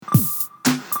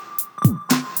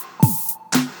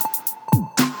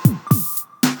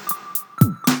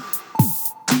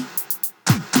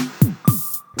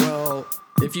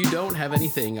if you don't have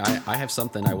anything, I have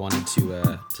something I wanted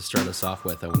to start us off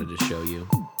with. I wanted to show you.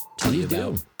 Tell you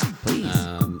about. Please.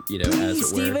 As it were.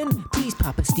 Steven. Please,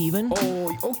 Papa Steven.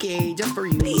 Oh, okay, just for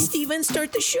you. Please, Steven,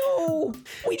 start the show.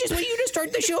 We just want you to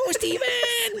start the show,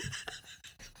 Steven.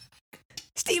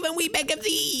 Steven, we beg of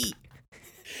thee.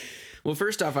 Well,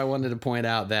 first off, I wanted to point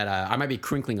out that I might be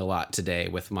crinkling a lot today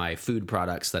with my food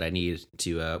products that I need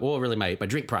to, really my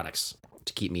drink products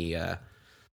to keep me,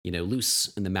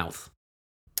 loose in the mouth.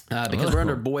 Because we're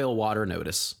under boil water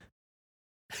notice.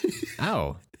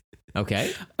 Oh,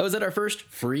 okay. Oh, is that our first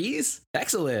freeze?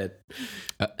 Excellent.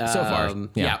 So far,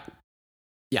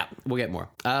 Yeah, we'll get more.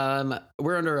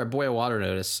 We're under a boil water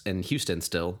notice in Houston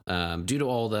still, due to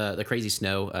all the crazy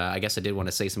snow. I guess I did want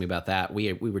to say something about that.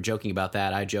 We were joking about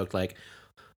that. I joked like,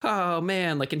 oh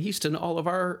man, like in Houston, all of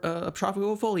our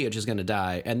tropical foliage is going to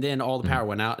die. And then all the power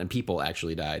went out and people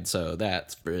actually died. So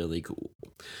that's really cool.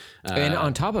 And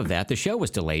on top of that, the show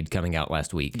was delayed coming out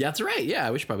last week. That's right.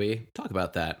 Yeah, we should probably talk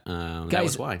about that. That Guys,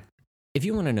 was why. If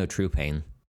you want to know true pain,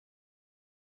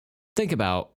 think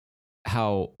about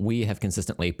how we have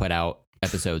consistently put out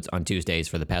episodes on Tuesdays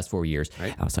for the past 4 years,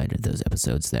 right, outside of those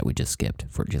episodes that we just skipped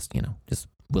for just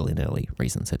willy-nilly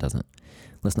reasons.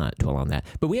 Let's not dwell on that.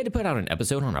 But we had to put out an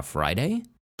episode on a Friday,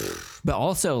 but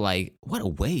also like, what a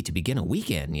way to begin a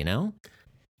weekend,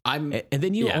 And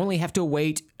then you only have to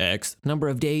wait X number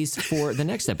of days for the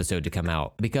next episode to come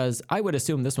out, because I would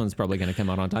assume this one's probably going to come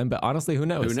out on time, but honestly, who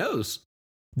knows? Who knows?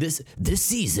 This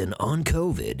season on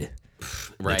COVID.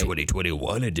 Right. The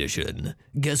 2021 edition.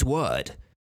 Guess what?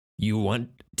 You want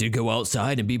to go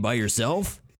outside and be by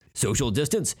yourself? Social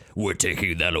distance? We're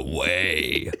taking that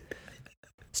away.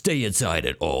 Stay inside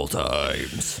at all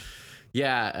times.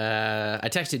 Yeah, I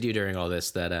texted you during all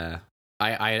this that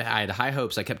I had high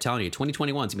hopes. I kept telling you,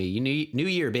 2021 to me, new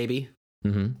year, baby.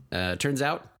 Mm-hmm. Turns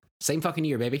out, same fucking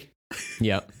year, baby.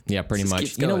 Yeah, pretty Just much.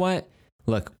 keeps You know going. what?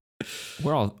 Look,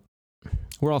 we're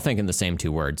all thinking the same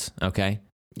two words, okay?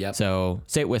 Yep. So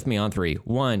say it with me on 3.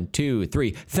 1, 2,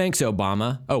 3. Thanks,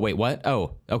 Obama. Oh, wait, what?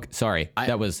 Oh, okay. Sorry.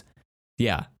 I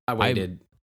waited.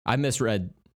 I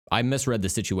misread the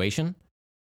situation,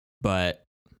 but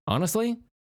honestly,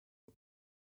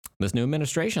 this new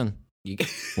administration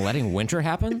letting winter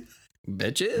happen?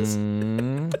 Bitches.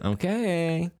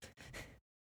 Okay.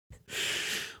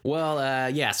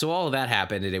 Well, so all of that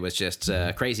happened, and it was just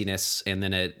craziness, and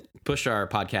then it pushed our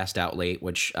podcast out late,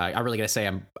 which I really gotta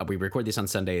say, we record this on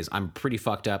Sundays. I'm pretty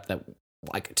fucked up that,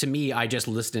 like, to me, I just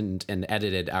listened and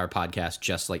edited our podcast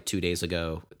just like 2 days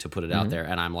ago to put it out there,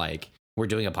 and I'm like, we're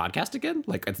doing a podcast again?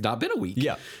 Like, it's not been a week.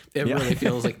 Yeah. It really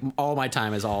feels like all my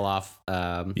time is all off.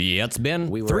 It's been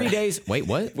 3 days. Wait,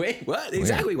 what? Wait, what?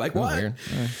 Exactly. Weird. Like, what?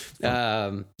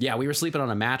 Weird. We were sleeping on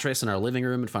a mattress in our living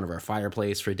room in front of our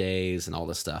fireplace for days and all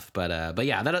this stuff. But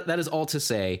yeah, that is all to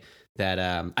say that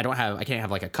I can't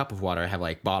have like a cup of water. I have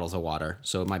like bottles of water.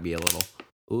 So it might be a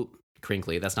little,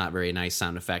 crinkly. That's not a very nice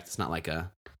sound effect. It's not like an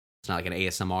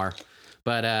ASMR.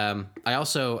 But I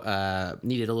also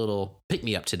needed a little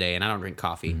pick-me-up today, and I don't drink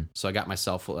coffee. So I got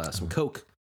myself some Coke.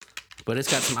 But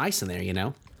it's got some ice in there, And I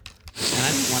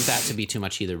didn't want that to be too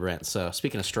much either, Brent. So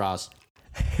speaking of straws.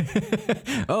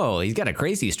 Oh, he's got a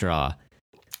crazy straw.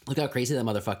 Look how crazy that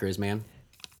motherfucker is, man.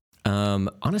 On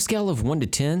a scale of 1 to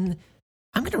 10,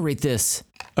 I'm going to rate this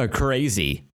a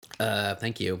crazy.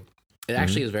 Thank you. It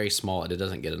actually is very small, and it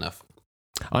doesn't get enough.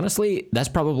 Honestly, that's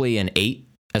probably an 8.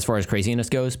 As far as craziness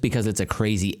goes, because it's a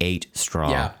crazy 8 straw.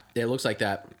 Yeah, it looks like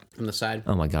that from the side.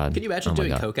 Oh my God. Can you imagine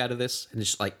doing Coke out of this and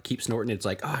just like keep snorting? It's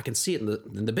like, I can see it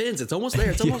in the bins. It's almost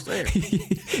there. It's almost there.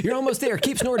 You're almost there.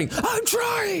 Keep snorting. I'm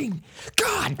trying.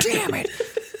 God damn it.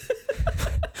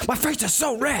 My face is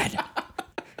so red.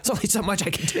 There's only so much I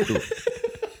can do.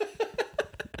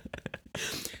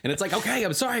 And it's like, okay,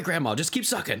 I'm sorry, Grandma. Just keep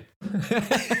sucking.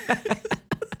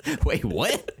 Wait,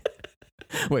 what?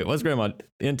 Wait, what's Grandma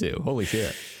into? Holy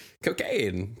shit.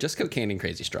 Cocaine. Just cocaine and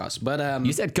crazy straws. But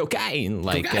you said cocaine,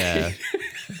 like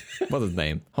what's his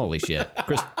name? Holy shit.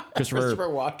 Christopher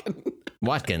Walken.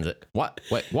 Watkins. What?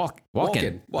 Wait,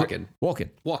 Walken.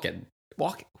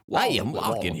 I am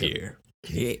walking here.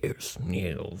 Yes.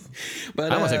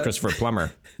 But I almost said Christopher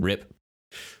Plummer. Rip.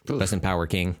 Rest in power,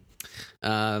 King.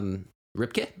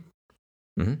 Ripke?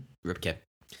 Mm-hmm. Ripke.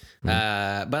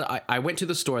 But I went to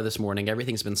the store this morning.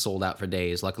 Everything's been sold out for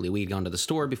days. Luckily, we'd gone to the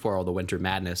store before all the winter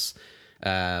madness.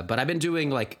 But I've been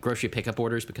doing like grocery pickup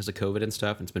orders because of COVID and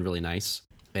stuff. And it's been really nice.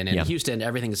 And in Houston,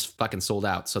 everything's fucking sold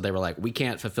out. So they were like, we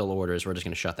can't fulfill orders. We're just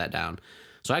going to shut that down.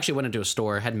 So I actually went into a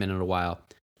store, hadn't been in a while.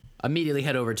 Immediately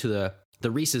head over to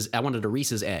the Reese's. I wanted a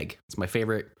Reese's egg. It's my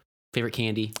favorite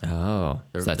candy. Oh,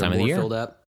 They're that time of the year? Filled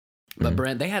up. But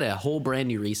Brent, they had a whole brand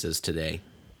new Reese's today.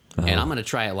 and I'm going to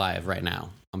try it live right now.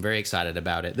 I'm very excited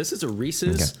about it. This is a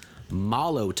Reese's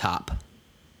Molotop.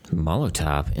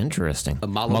 Molotop, interesting. A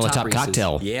Molotop Reese's.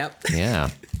 Cocktail. Yep. Yeah.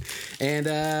 And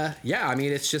I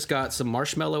mean, it's just got some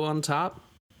marshmallow on top.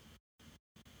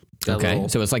 Okay,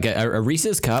 so it's like a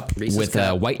Reese's cup with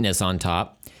whiteness on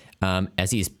top.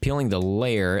 As he's peeling the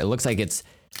layer, it looks like it's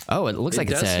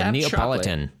a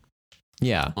Neapolitan.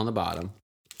 Yeah. On the bottom.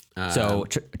 So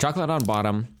chocolate on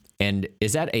bottom. And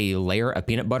is that a layer of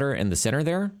peanut butter in the center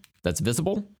there that's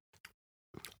visible?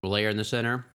 Layer in the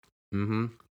center.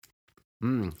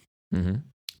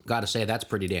 Gotta say, that's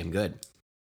pretty damn good.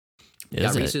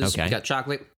 Is it? Reese's, Okay. got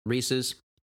chocolate, Reese's,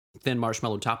 thin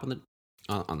marshmallow top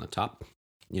on the top,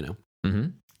 Yeah.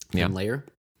 thin layer.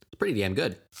 It's pretty damn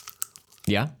good.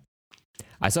 Yeah.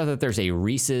 I saw that there's a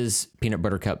Reese's peanut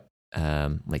butter cup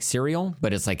like cereal,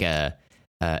 but it's like an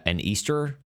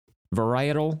Easter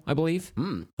varietal, I believe.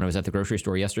 When I was at the grocery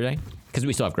store yesterday, because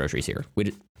we still have groceries here.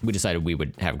 We decided we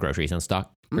would have groceries in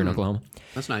stock here in Oklahoma.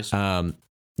 That's nice.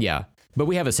 Yeah, but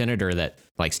we have a senator that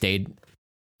like stayed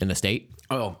in the state.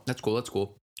 Oh, that's cool. That's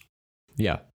cool.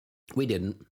 Yeah. We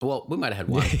didn't. Well, we might have had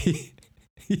one.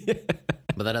 Yeah.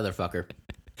 But that other fucker.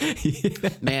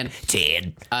 Man,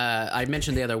 Ted. I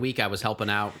mentioned the other week I was helping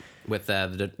out with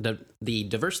the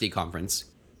diversity conference.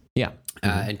 Yeah.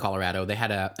 In Colorado. They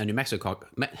had a New Mexico.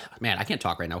 Man, I can't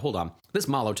talk right now. Hold on. This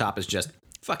Molotop is just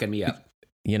fucking me up.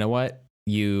 You know what?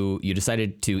 You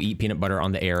decided to eat peanut butter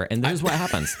on the air, and this is what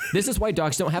happens. This is why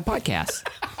dogs don't have podcasts.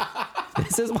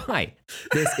 This is why.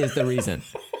 This is the reason.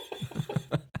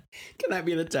 Can that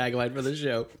be the tagline for the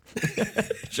show?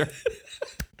 Sure.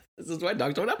 This is why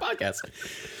dogs don't have podcasts.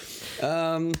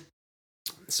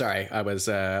 Sorry, I was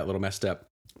a little messed up.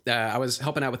 I was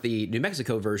helping out with the New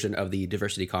Mexico version of the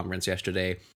diversity conference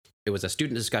yesterday. It was a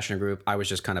student discussion group. I was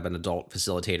just kind of an adult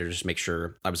facilitator, just make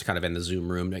sure I was kind of in the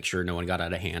Zoom room, make sure no one got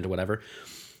out of hand or whatever.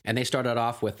 And they started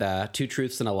off with 2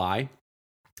 truths and a lie.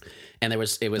 And it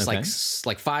was Okay.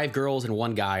 like 5 girls and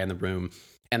 1 guy in the room.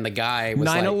 And the guy was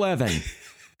 9/11.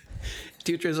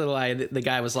 2 truths and a lie. The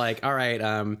guy was like, all right,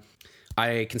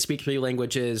 I can speak 3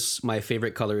 languages. My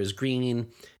favorite color is green.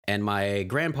 And my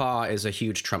grandpa is a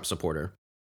huge Trump supporter.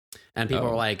 And people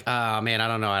were like, oh, man, I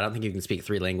don't know. I don't think you can speak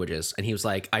 3 languages. And he was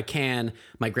like, I can.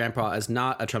 My grandpa is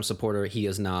not a Trump supporter. He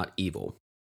is not evil.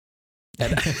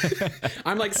 And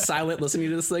I'm like silent listening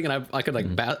to this thing. And I could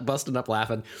like busting up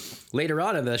laughing. Later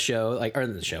on in the show,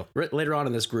 later on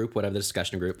in this group, whatever the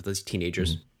discussion group with these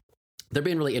teenagers, they're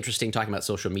being really interesting talking about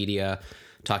social media,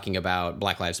 talking about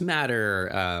Black Lives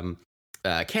Matter,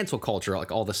 cancel culture,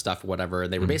 like all this stuff, whatever.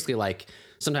 And they were basically like,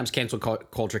 sometimes cancel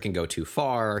culture can go too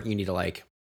far. You need to like,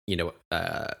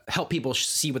 help people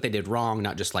see what they did wrong,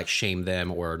 not just like shame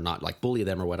them or not like bully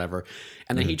them or whatever.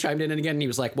 And then he chimed in again and he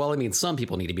was like, well, I mean, some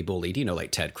people need to be bullied,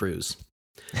 like Ted Cruz.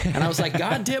 And I was like,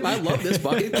 God damn, I love this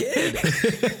fucking kid.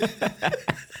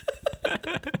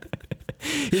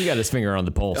 He got his finger on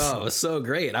the pulse. Oh, it was so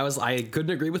great. I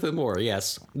couldn't agree with him more.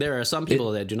 Yes, there are some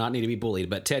people that do not need to be bullied,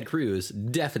 but Ted Cruz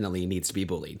definitely needs to be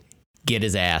bullied. Get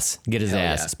his ass. Get his Hell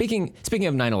ass. yeah. Speaking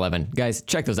of 9/11, guys,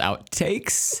 check those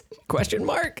outtakes. Question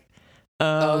mark. It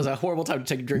was a horrible time to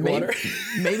take a drink of water.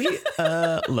 Maybe.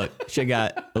 Look, she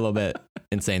got a little bit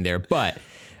insane there, but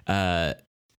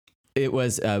it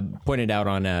was pointed out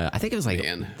on I think it was like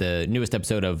the newest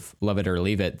episode of Love It or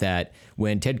Leave It that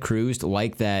when Ted Cruz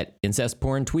liked that incest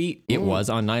porn tweet, it was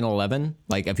on 9/11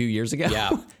 like a few years ago.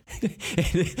 Yeah.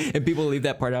 And people leave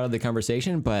that part out of the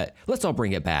conversation, but let's all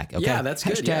bring it back. Okay? Yeah, that's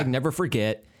good. Hashtag Yeah. never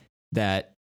forget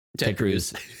that Ted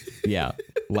Cruz, yeah,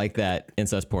 like that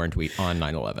incest porn tweet on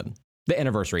 9/11. The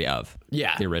anniversary of the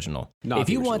original. Not if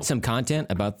the you original. want some content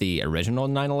about the original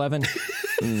 9/11,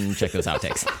 check those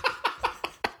outtakes.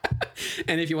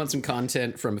 And if you want some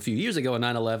content from a few years ago on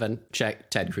 9/11, check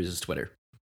Ted Cruz's Twitter.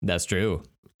 That's true.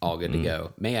 All good to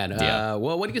go. Man, Yeah.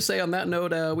 well, what do you say on that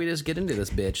note? We just get into this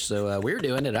bitch. So we're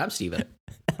doing it. I'm Steven.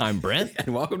 I'm Brent.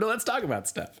 And welcome to Let's Talk About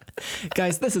Stuff.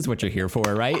 Guys, this is what you're here for,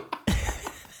 right?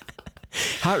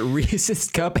 Hot Reese's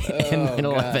Cup and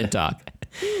 9/11 talk.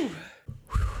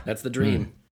 That's the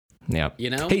dream. Yeah.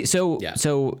 Hey, so Yeah.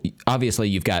 so obviously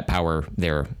you've got power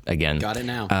there again. Got it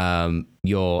now.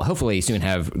 You'll hopefully soon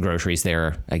have groceries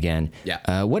there again.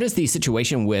 Yeah. What is the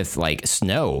situation with like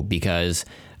snow? Because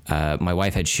my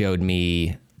wife had showed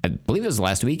me, I believe it was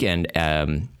last weekend.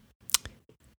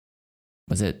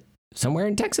 Was it somewhere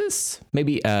in Texas?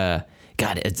 Maybe. God,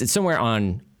 it's somewhere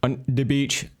on the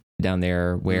beach down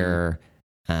there where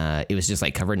it was just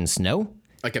like covered in snow.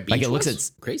 Like a beach Like it looks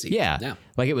was? Crazy. Yeah.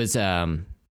 Like it was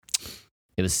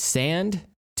sand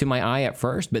to my eye at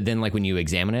first, but then like when you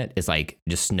examine it, it's like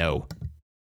just snow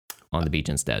on the beach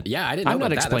instead. Yeah, I didn't know I'm about not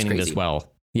that. That's explaining this crazy.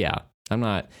 well. Yeah. I'm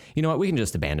not. You know what? We can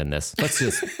just abandon this.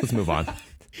 Let's move on.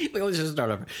 Let's just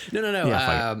start over. No.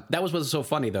 Yeah, That was what's so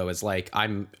funny though. Is like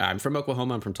I'm from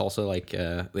Oklahoma. I'm from Tulsa, like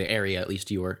the area. At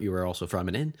least you were also from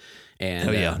and in. And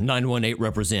 918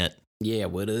 represent. yeah,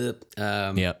 what up?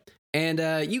 Yep.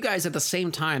 And you guys at the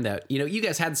same time that you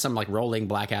guys had some like rolling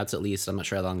blackouts at least. I'm not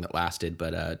sure how long that lasted,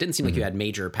 but it didn't seem like you had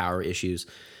major power issues.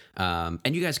 And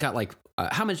you guys got like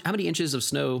how many inches of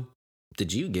snow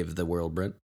did you give the world,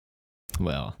 Brent?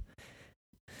 Well,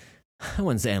 I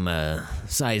wouldn't say I'm a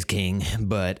size king,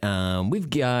 but we've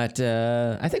got,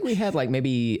 I think we had like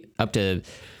maybe up to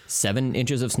 7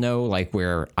 inches of snow, like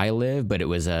where I live, but it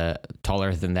was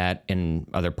taller than that in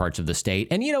other parts of the state.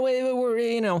 And,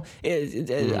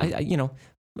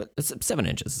 it's 7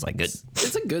 inches is like good.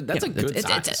 It's a good, that's a good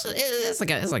size.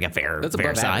 It's like a fair That's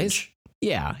fair above size. average.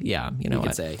 Yeah. You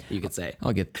could say.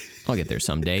 I'll get there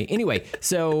someday. Anyway,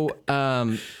 so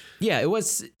it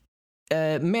was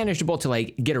manageable to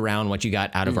like get around what you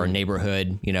got out of our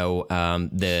neighborhood.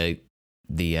 The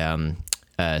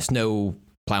snow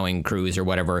plowing crews or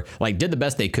whatever like did the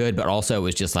best they could, but also it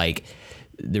was just like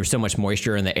there's so much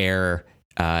moisture in the air.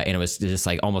 And it was just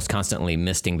like almost constantly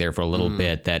misting there for a little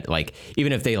bit that like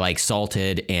even if they like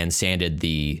salted and sanded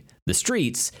the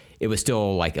streets, it was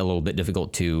still like a little bit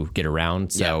difficult to get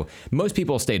around. So most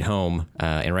people stayed home,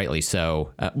 and rightly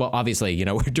so. Well, obviously,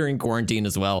 we're during quarantine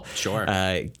as well. Sure.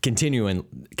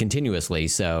 Continuously.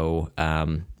 So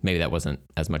maybe that wasn't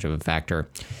as much of a factor.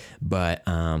 But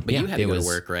you had to go to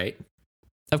work, right?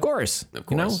 Of course.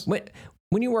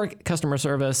 When you work customer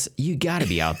service, you got to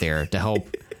be out there to help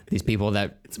these people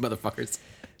that it's motherfuckers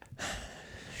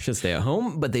should stay at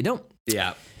home, but they don't.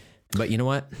 Yeah. But you know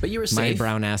what? But you were My safe.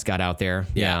 brown ass got out there.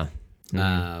 Yeah.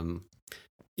 Yeah.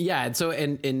 And so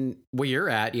in where you're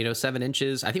at, 7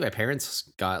 inches, I think my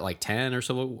parents got like 10 or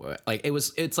so. Like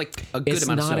it's like a good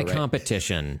amount of snow. It's not a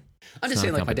competition. I'm just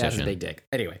saying like my dad has a big dick.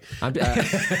 Anyway.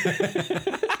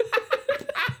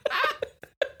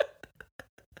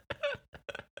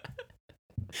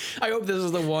 I hope this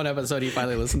is the one episode he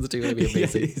finally listens to. It'll be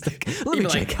amazing. He's like, let me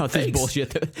check out this bullshit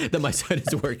that my son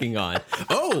is working on.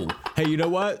 Oh, hey, you know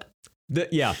what?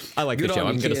 I like the show.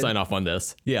 I'm going to sign off on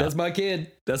this. Yeah. That's my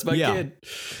kid. Kid.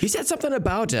 He said something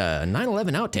about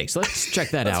 9/11 outtakes. Let's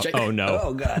check that out. Oh, no.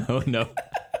 Oh, God. Oh, no.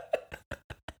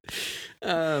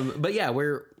 But yeah,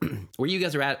 where you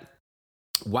guys are at,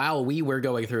 while we were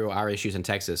going through our issues in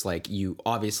Texas, like you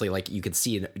obviously, like you could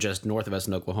see just north of us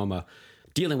in Oklahoma,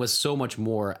 dealing with so much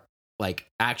more like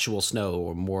actual snow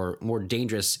or more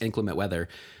dangerous inclement weather.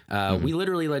 We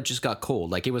literally just got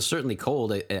cold. Like it was certainly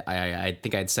cold. I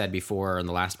think I'd said before in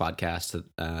the last podcast that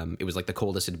it was like the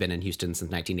coldest it had been in Houston since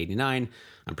 1989.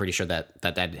 I'm pretty sure that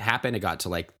happened. It got to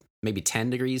like maybe 10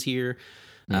 degrees here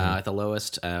at the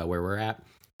lowest where we're at.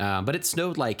 But it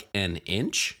snowed like an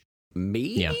inch,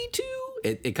 maybe 2.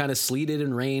 It kind of sleeted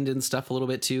and rained and stuff a little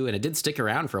bit too. And it did stick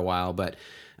around for a while, but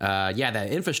the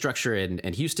infrastructure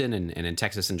in Houston and in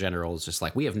Texas in general is just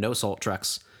like, we have no salt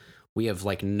trucks. We have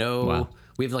like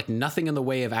we have like nothing in the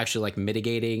way of actually like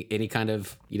mitigating any kind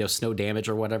of, snow damage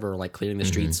or whatever, or like clearing the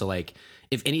streets. So like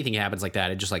if anything happens like that,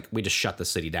 it just like, we just shut the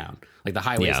city down. Like the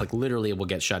highways, like literally will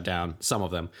get shut down, some of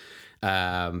them.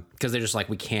 Cause they're just like,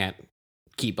 we can't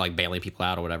keep like bailing people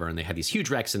out or whatever. And they had these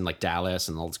huge wrecks in like Dallas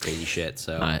and all this crazy shit.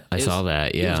 So I saw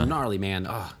that. Yeah. It was gnarly, man.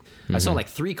 Oh, I saw like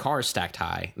 3 cars stacked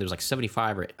high. There was like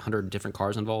 75 or 100 different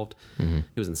cars involved. It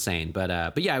was insane. But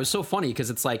yeah, it was so funny because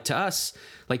it's like to us,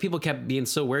 like people kept being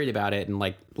so worried about it. And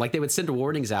like they would send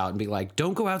warnings out and be like,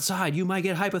 don't go outside. You might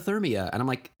get hypothermia. And I'm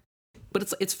like,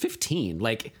 but it's 15.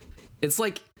 Like, it's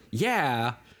like,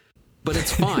 yeah, but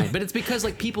it's fine. But it's because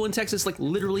like people in Texas, like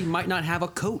literally might not have a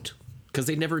coat because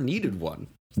they never needed one.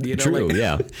 True, like,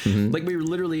 yeah. Like we were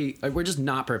literally, we're just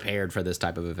not prepared for this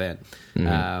type of event.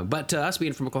 But to us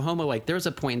being from Oklahoma, like there was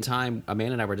a point in time,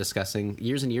 Amanda and I were discussing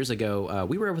years and years ago,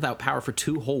 we were without power for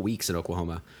 2 whole weeks in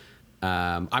Oklahoma.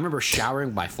 I remember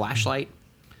showering by flashlight.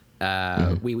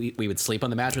 We would sleep on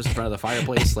the mattress in front of the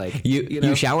fireplace. Like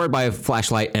you showered by a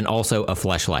flashlight and also a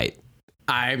fleshlight.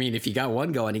 I mean, if you got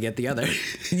one going, you get the other.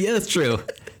 Yeah, that's true.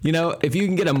 If you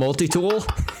can get a multi-tool.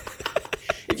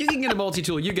 If you can get a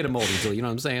multi-tool, you get a multi-tool. You know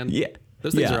what I'm saying? Yeah.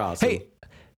 Those things are awesome.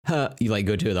 Hey, you like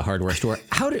go to the hardware store.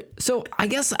 So I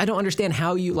guess I don't understand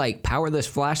how you like power this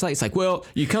flashlight. It's like, well,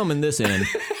 you come in this end.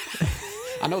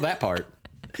 I know that part.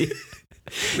 Man,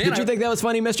 did you think that was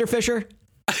funny, Mr. Fisher?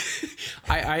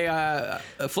 A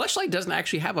flashlight doesn't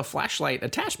actually have a flashlight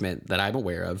attachment that I'm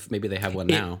aware of. Maybe they have one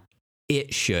now.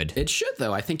 It should. It should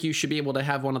though. I think you should be able to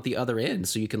have one at the other end,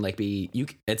 so you can like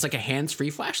it's like a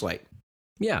hands-free flashlight.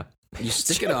 Yeah. You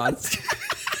stick it on.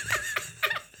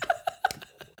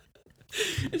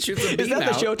 It shoots a Is beam that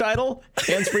out. the show title?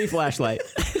 Hands-free flashlight.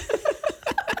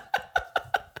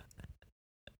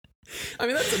 I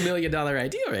mean, that's $1 million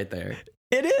idea right there.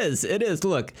 It is. It is.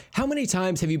 Look, how many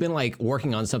times have you been like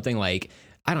working on something like,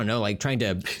 I don't know, like trying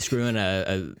to screw in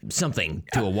a something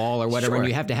to a wall or whatever, Sure. and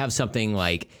you have to have something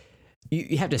like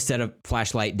you have to set a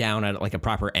flashlight down at like a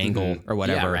proper angle or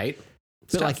whatever. Yeah, right.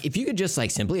 But like if you could just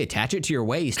like simply attach it to your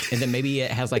waist and then maybe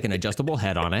it has like an adjustable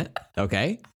head on it.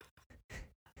 Okay.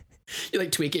 You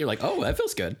like tweak it. You're like, oh, that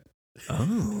feels good.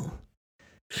 Oh.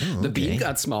 The beam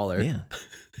got smaller. Yeah.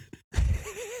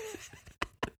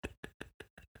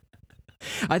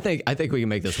 I think we can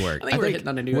make this work. I think we're hitting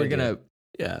on a new idea. Gonna,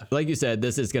 Yeah. like you said,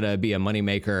 this is gonna be a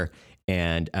moneymaker,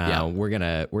 and we're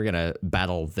gonna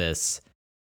battle this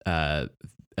the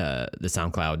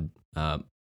SoundCloud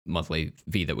monthly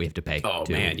fee that we have to pay to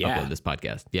upload this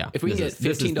podcast. Yeah. If we can get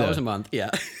 $15 a month,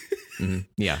 yeah.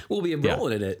 Yeah. We'll be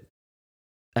enrolling in it.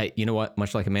 Hey, you know what?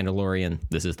 Much like a Mandalorian,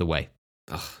 this is the way.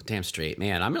 Oh, damn straight,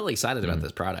 man! I'm really excited about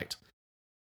this product.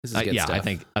 This is good stuff. I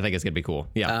think it's gonna be cool.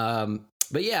 Yeah.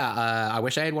 But yeah, I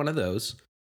wish I had one of those.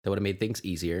 That would have made things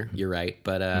easier. You're right,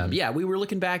 but yeah, we were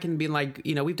looking back and being like,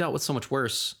 you know, we've dealt with so much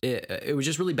worse. It was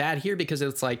just really bad here because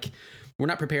it's like we're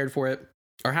not prepared for it.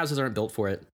 Our houses aren't built for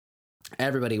it.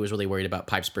 Everybody was really worried about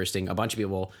pipes bursting. A bunch of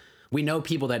people. We know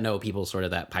people that know people sort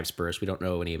of that pipes burst. We don't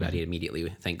know anybody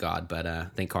immediately, thank God, but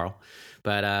thank Carl.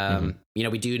 But, you know,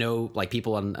 we do know like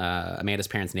people in Amanda's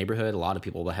parents' neighborhood, a lot of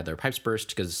people that had their pipes burst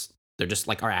because they're just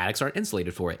like our attics aren't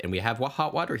insulated for it. And we have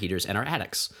hot water heaters in our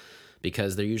attics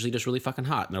because they're usually just really fucking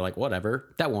hot. And they're like,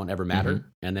 whatever, that won't ever matter.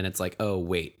 And then it's like, oh,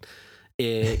 wait,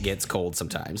 it gets cold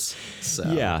sometimes.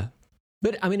 So yeah.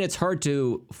 But I mean, it's hard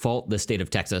to fault the state of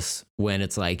Texas when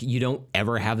it's like you don't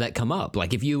ever have that come up.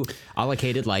 Like if you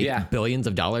allocated like billions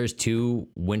of dollars to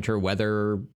winter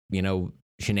weather, you know,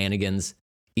 shenanigans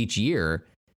each year,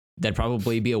 that'd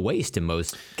probably be a waste in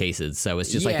most cases. So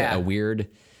it's just like a weird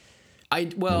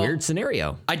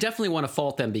scenario. I definitely want to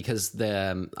fault them because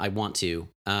I want to.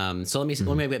 So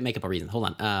let me make up a reason.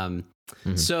 Hold on.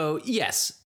 So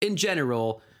yes, in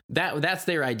general, that's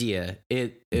their idea.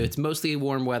 It's mostly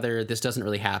warm weather. This doesn't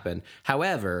really happen.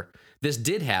 However, this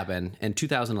did happen in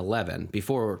 2011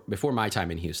 before my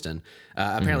time in Houston.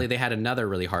 Apparently they had another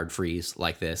really hard freeze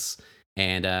like this.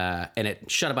 And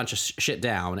it shut a bunch of shit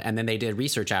down. And then they did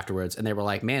research afterwards and they were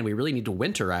like, man, we really need to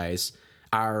winterize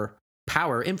our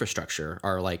power infrastructure.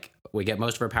 We get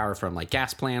most of our power from like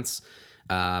gas plants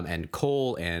and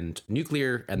coal and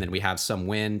nuclear. And then we have some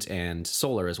wind and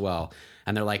solar as well.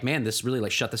 And they're like, man, this really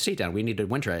like shut the state down. We need to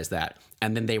winterize that.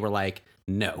 And then they were like,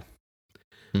 no,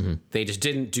 they just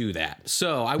didn't do that.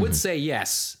 So I would say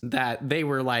yes, that they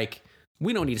were like,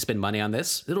 we don't need to spend money on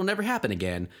this. It'll never happen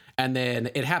again. And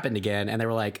then it happened again. And they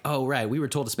were like, oh, right. We were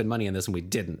told to spend money on this and we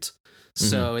didn't.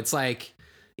 So it's like,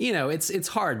 you know, it's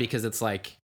hard because it's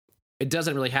like, it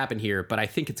doesn't really happen here, but I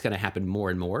think it's going to happen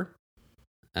more and more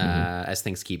as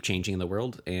things keep changing in the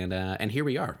world. And here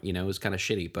we are, you know, it was kind of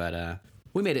shitty, but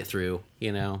we made it through,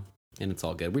 you know, and it's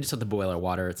all good. We just have to boil our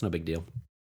water. It's no big deal.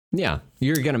 Yeah.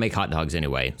 You're going to make hot dogs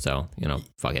anyway. So, you know,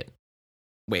 fuck it.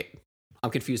 Wait, I'm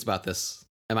confused about this.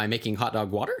 Am I making hot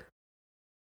dog water?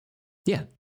 Yeah.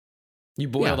 You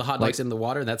boil the hot dogs in the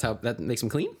water. That's how that makes them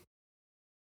clean.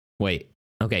 Wait.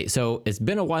 Okay. So it's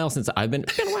been a while since I've been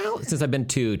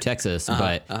to Texas,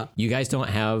 but you guys don't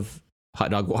have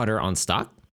hot dog water on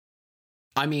stock?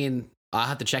 I mean, I'll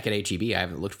have to check at HEB. I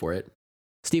haven't looked for it.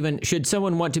 Steven, should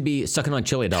someone want to be sucking on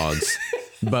chili dogs,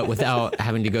 but without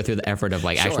having to go through the effort of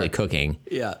like actually cooking?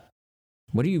 Yeah.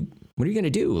 What are you going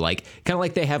to do? Like kind of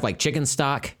like they have like chicken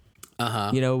stock,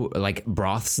 you know, like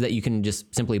broths that you can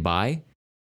just simply buy.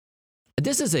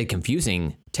 This is a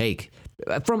confusing take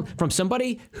from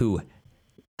somebody who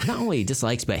not only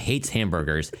dislikes but hates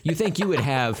hamburgers. You think you would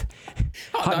have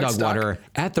hot dog water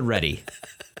at the ready.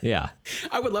 Yeah.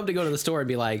 I would love to go to the store and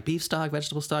be like, beef stock,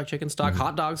 vegetable stock, chicken stock,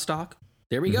 hot dog stock.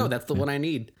 There we go. That's the one I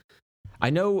need. I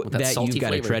know that you've got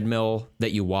flavor. a treadmill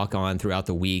that you walk on throughout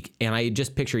the week. And I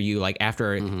just picture you like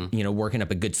after, you know, working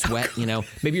up a good sweat, you know,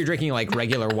 maybe you're drinking like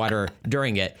regular water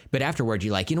during it. But afterwards,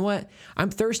 you're like, you know what? I'm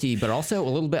thirsty, but also a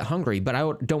little bit hungry, but I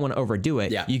don't want to overdo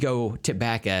it. Yeah. You go tip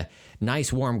back a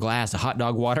nice warm glass of hot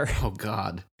dog water. Oh,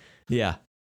 God. Yeah.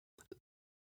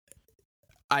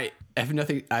 I have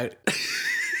nothing.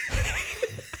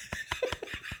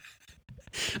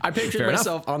 I pictured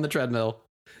myself on the treadmill,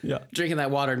 drinking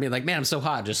that water and being like, man, I'm so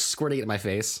hot, just squirting it in my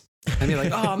face. And being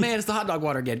like, oh, man, it's the hot dog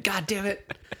water again. God damn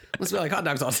it. Must smell like hot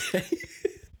dogs all day.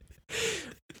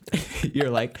 You're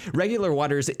like, regular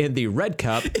water's in the red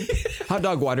cup. Hot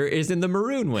dog water is in the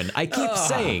maroon one. I keep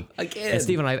saying. again. And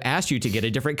Stephen, I've asked you to get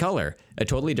a different color, a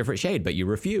totally different shade, but you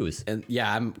refuse. And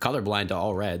yeah, I'm colorblind to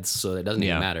all reds, so it doesn't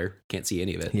even matter. Can't see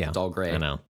any of it. Yeah. It's all gray. I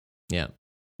know. Yeah.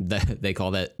 They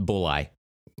call that bull eye.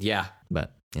 Yeah.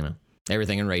 But,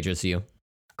 everything enrages you.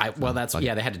 They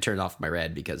had to turn off my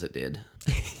red because it did.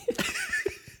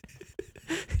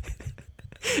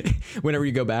 Whenever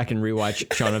you go back and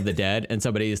rewatch Shaun of the Dead and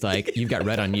somebody's like, you've got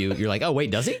red on you, you're like, oh,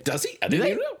 wait, does he? Does he? I didn't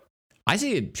even know. I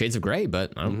see shades of gray,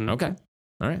 but okay.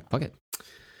 All right, fuck it.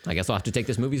 I guess I'll have to take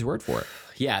this movie's word for it.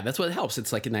 Yeah, that's what helps.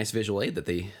 It's like a nice visual aid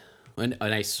a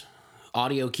nice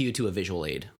audio cue to a visual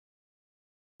aid.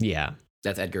 Yeah.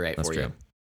 That's Edgar Wright for true.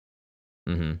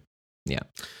 You. Mm-hmm. Yeah.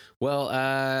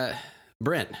 Well,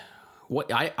 Brent,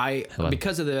 what I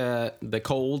because of the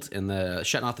cold and the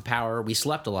shutting off the power, we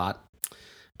slept a lot.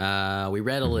 We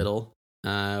read a little.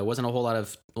 Wasn't a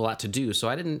lot to do, so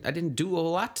I didn't do a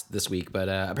whole lot this week. But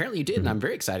apparently you did, and I'm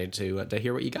very excited to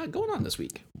hear what you got going on this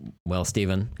week. Well,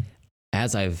 Stephen,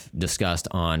 as I've discussed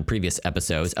on previous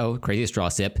episodes, crazy straw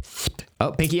sip.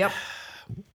 Oh, pinky up.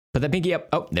 Put that pinky up.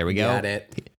 Oh, there we go. Got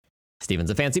it.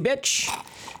 Stephen's a fancy bitch.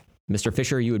 Mr.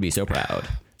 Fisher, you would be so proud.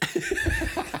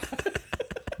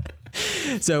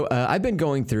 So I've been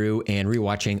going through and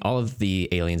rewatching all of the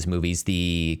Aliens movies.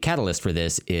 The catalyst for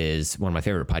this is one of my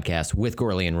favorite podcasts with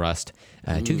Gorley and Rust,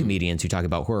 two comedians who talk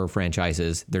about horror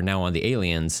franchises. They're now on the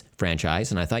Aliens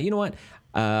franchise. And I thought, you know what?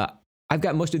 I've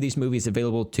got most of these movies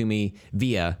available to me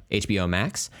via HBO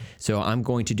Max. So I'm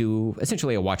going to do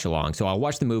essentially a watch along. So I'll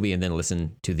watch the movie and then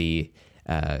listen to the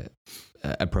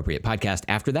appropriate podcast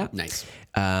after that. Nice.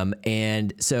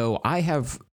 And so I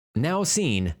have now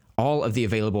seen all of the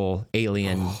available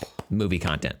Alien movie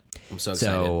content. I'm so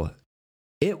excited. So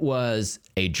it was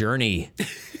a journey.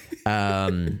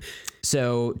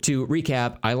 So to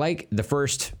recap, I like the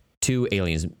first two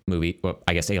Aliens movie. Well,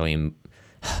 I guess Alien.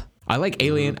 I like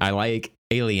Alien. I like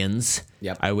Aliens.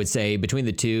 Yep. I would say between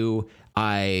the two,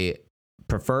 I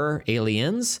prefer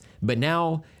Aliens. But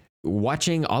now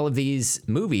watching all of these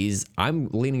movies, I'm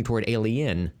leaning toward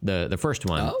Alien, the first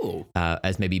one,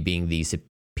 as maybe being the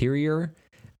superior.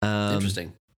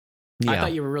 Interesting. Yeah. I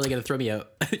thought you were really going to throw me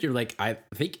out. You're like, I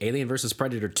think Alien versus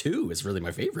Predator 2 is really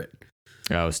my favorite.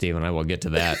 Oh, Stephen, I will get to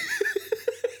that.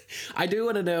 I do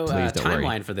want to know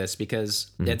timeline for this because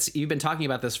you've been talking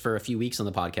about this for a few weeks on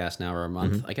the podcast now, or a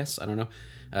month, I guess. I don't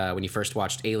know. When you first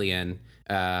watched Alien,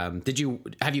 have you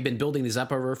been building these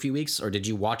up over a few weeks, or did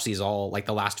you watch these all, like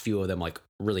the last few of them, like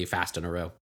really fast in a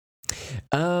row?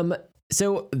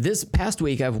 So this past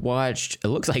week I've watched, it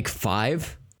looks like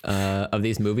 5 of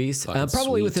these movies,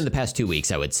 probably within the past 2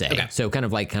 weeks, I would say. Okay. So kind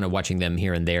of watching them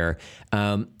here and there.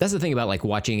 That's the thing about like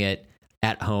watching it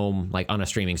at home, like on a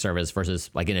streaming service versus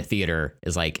like in a theater,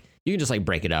 is like you can just like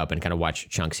break it up and kind of watch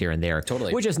chunks here and there.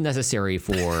 Totally. Which is necessary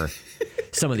for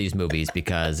some of these movies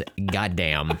because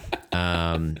goddamn,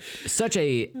 such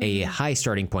a high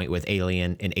starting point with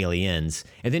Alien and Aliens,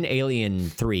 and then Alien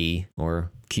 3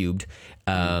 or Cubed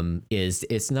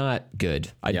it's not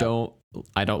good.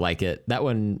 I don't like it. That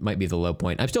one might be the low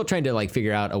point. I'm still trying to like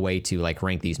figure out a way to like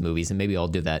rank these movies, and maybe I'll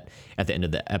do that at the end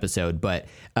of the episode. But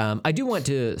I do want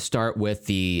to start with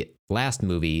the last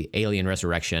movie, Alien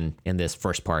Resurrection, in this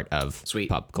first part of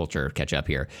pop culture catch up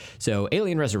here. So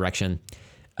Alien Resurrection.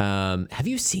 Have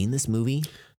you seen this movie?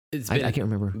 I can't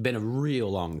remember. Been a real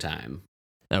long time.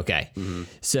 Okay.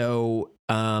 So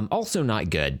also not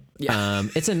good. Yeah.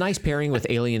 It's a nice pairing with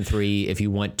Alien 3 if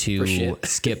you want to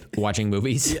skip watching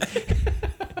movies.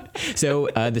 So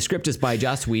the script is by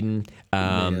Joss Whedon,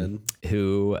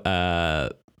 who,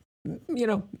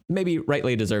 maybe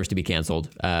rightly deserves to be canceled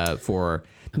for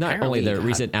not only the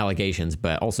recent allegations,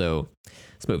 but also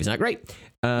this movie's not great.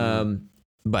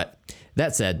 But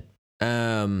that said,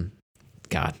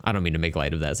 God, I don't mean to make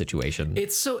light of that situation.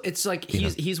 It's like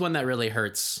he's one that really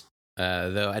hurts.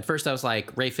 Though at first I was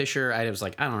like Ray Fisher. I was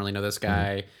like, I don't really know this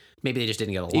guy. Maybe they just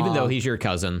didn't get along. Even though he's your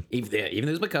cousin. Even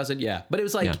though he's my cousin, yeah. But it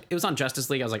was like it was on Justice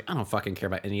League. I was like, I don't fucking care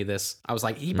about any of this. I was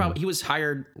like, he was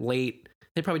hired late.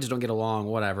 They probably just don't get along.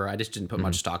 Whatever. I just didn't put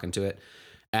much stock into it.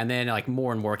 And then like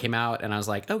more and more came out, and I was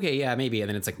like, okay, yeah, maybe. And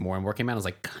then it's like more and more came out. I was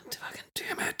like, God fucking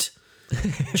damn it,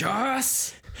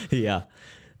 Joss. Yeah.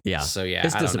 So yeah,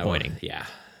 it's disappointing. Yeah.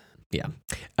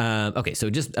 Okay, so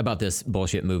just about this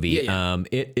bullshit movie.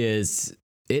 It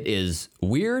is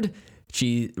weird.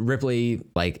 Ripley,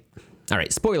 like, all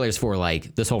right, spoilers for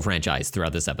like this whole franchise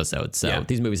throughout this episode. So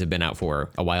these movies have been out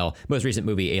for a while. Most recent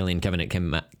movie, Alien Covenant,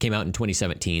 came out in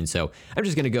 2017. So I'm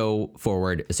just going to go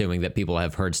forward, assuming that people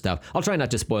have heard stuff. I'll try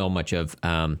not to spoil much of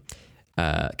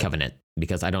Covenant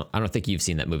because I don't think you've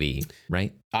seen that movie,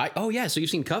 right? Yeah. So you've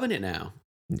seen Covenant now.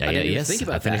 Yeah, yes. Think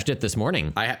about I finished it this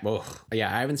morning. I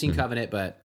haven't seen Covenant,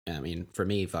 but I mean, for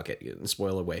me, fuck it,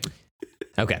 spoil away.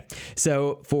 Okay,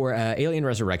 so for Alien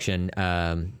Resurrection,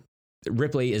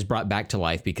 Ripley is brought back to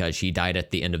life because she died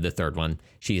at the end of the third one.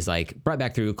 She's like brought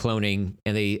back through cloning,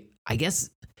 and I guess,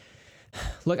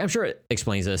 look, I'm sure it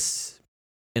explains this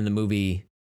in the movie,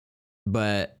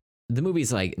 but the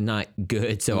movie's like not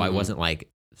good, so I wasn't like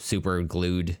super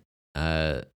glued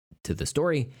to the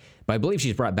story. But I believe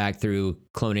she's brought back through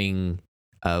cloning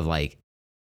of like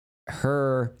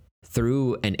her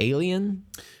through an alien.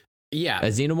 Yeah. A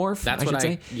xenomorph. That's what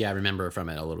I remember from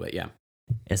it a little bit. Yeah.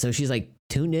 And so she's like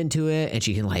tuned into it, and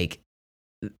she can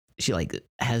she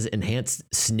has enhanced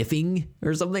sniffing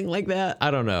or something like that.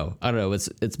 I don't know.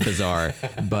 It's bizarre.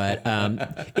 But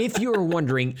if you were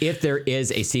wondering if there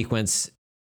is a sequence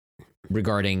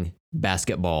regarding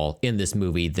basketball in this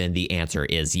movie, then the answer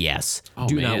is yes.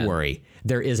 Do not worry.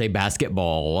 There is a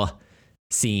basketball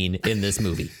scene in this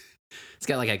movie. It's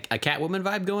got like a Catwoman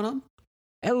vibe going on.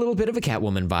 A little bit of a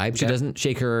Catwoman vibe. Okay. She doesn't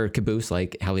shake her caboose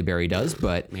like Halle Berry does,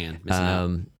 but missing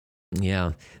out.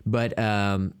 Yeah, but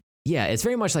yeah, it's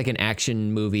very much like an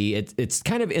action movie. It's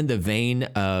kind of in the vein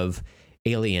of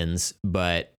Aliens,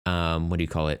 but what do you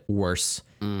call it? Worse.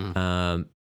 And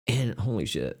holy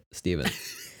shit, Steven.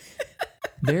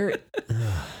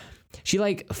 She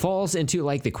like falls into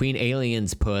like the Queen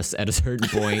Alien's puss at a certain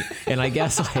point, and I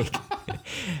guess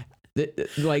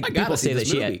people say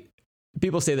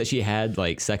that she had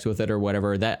like sex with it or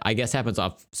whatever. That I guess happens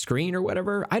off screen or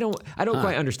whatever. I don't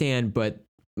quite understand, but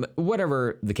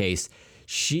whatever the case,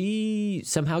 she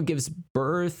somehow gives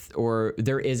birth, or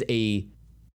there is a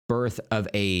birth of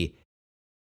a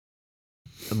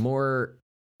more,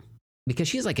 because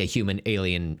she's like a human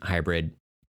alien hybrid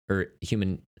or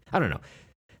human, I don't know.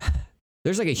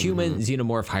 There's like a human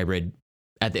xenomorph hybrid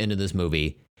at the end of this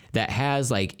movie that has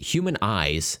like human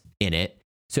eyes in it.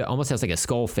 So it almost has like a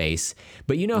skull face.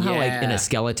 But you know how like in a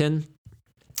skeleton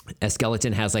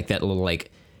has like that little like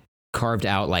carved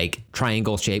out like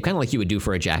triangle shape, kind of like you would do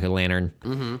for a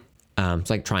jack-o'-lantern. It's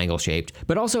like triangle shaped.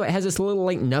 But also it has this little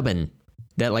like nubbin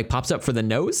that like pops up for the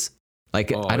nose.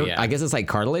 Like I guess it's like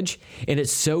cartilage. And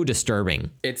it's so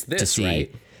disturbing. It's this, to see.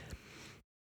 Right?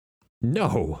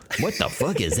 No. What the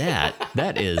fuck is that?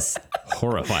 That is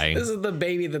horrifying. This is the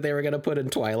baby that they were going to put in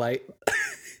Twilight.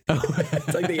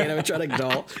 It's like the animatronic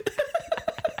doll.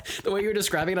 The way you were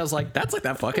describing it, I was like, that's like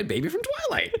that fucking baby from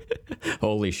Twilight.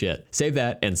 Holy shit. Save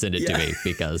that and send it to me,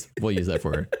 because we'll use that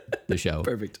for the show.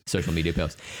 Perfect. Social media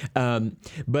post.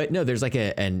 But no, there's like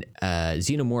an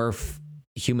xenomorph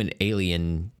human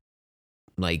alien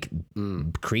like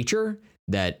creature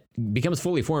that becomes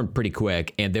fully formed pretty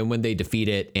quick, and then when they defeat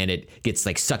it and it gets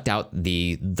like sucked out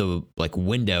the like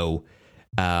window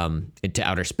into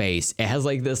outer space, it has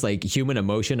like this like human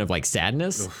emotion of like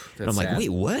sadness. And I'm like, wait,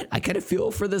 what? I kind of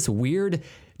feel for this weird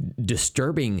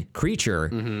disturbing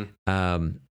creature.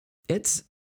 It's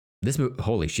this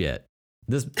holy shit,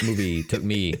 this movie took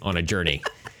me on a journey,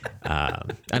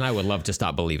 and I would love to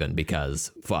stop believing,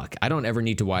 because fuck, I don't ever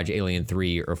need to watch Alien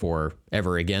 3 or 4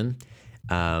 ever again.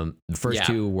 The first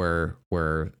two were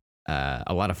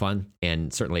a lot of fun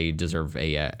and certainly deserve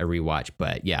a rewatch.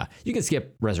 But yeah, you can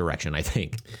skip Resurrection, I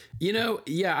think. I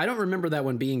don't remember that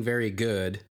one being very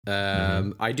good.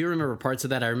 I do remember parts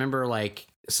of that. I remember like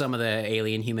some of the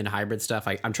alien human hybrid stuff.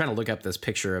 I'm trying to look up this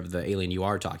picture of the alien you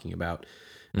are talking about.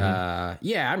 I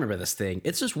remember this thing.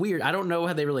 It's just weird. I don't know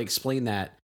how they really explain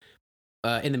that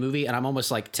in the movie, and I'm almost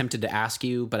like tempted to ask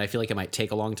you, but I feel like it might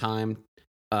take a long time.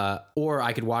 Or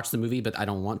I could watch the movie, but I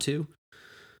don't want to.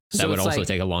 So that would also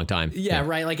take a long time. Yeah,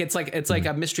 right. Like it's like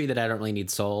a mystery that I don't really need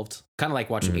solved. Kind of like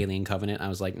watching Alien Covenant. I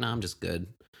was like, I'm just good.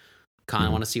 Kind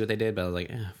of want to see what they did, but I was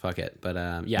like, fuck it. But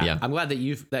I'm glad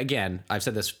that again, I've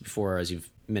said this before as you've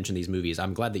mentioned these movies.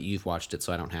 I'm glad that you've watched it,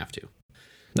 so I don't have to.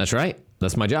 That's right.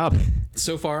 That's my job.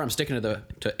 So far, I'm sticking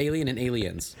to Alien and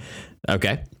Aliens.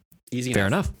 Okay. Easy enough. Fair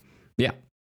enough. Yeah.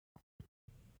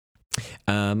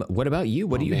 What about you?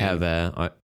 What do you have?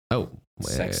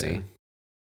 Sexy.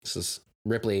 This is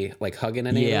Ripley like hugging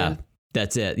an alien. Yeah,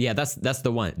 that's it. Yeah, that's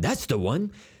the one. That's the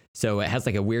one. So it has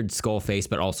like a weird skull face,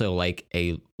 but also like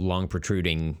a long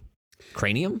protruding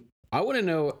cranium. I want to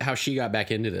know how she got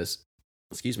back into this.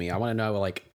 Excuse me. I want to know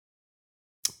like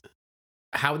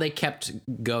how they kept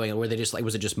going. Were they just like,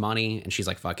 was it just money? And she's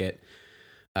like, fuck it.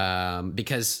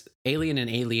 Because Alien and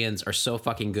Aliens are so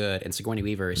fucking good, and Sigourney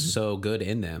Weaver is so good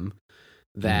in them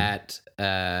that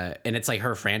and it's like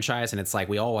her franchise, and it's like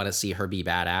we all want to see her be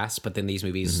badass, but then these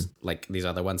movies like these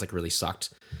other ones like really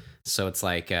sucked. So it's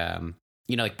like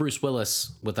like Bruce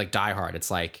Willis with like Die Hard,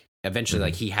 it's like eventually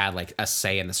like he had like a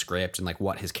say in the script and like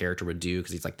what his character would do,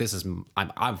 because he's like, this is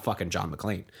I'm fucking John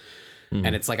McClane.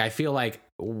 And it's like, I feel like,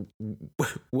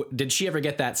 did she ever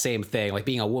get that same thing? Like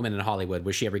being a woman in Hollywood,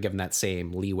 was she ever given that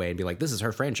same leeway and be like, this is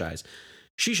her franchise,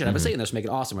 she should have a say in this, make it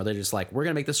awesome? Or they're just like, we're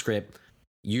gonna make the script,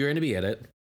 you're gonna be in it,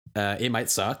 it might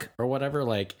suck or whatever.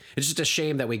 Like, it's just a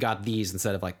shame that we got these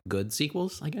instead of like good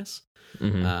sequels, I guess.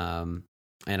 And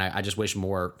I just wish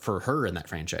more for her in that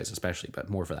franchise, especially, but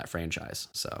more for that franchise.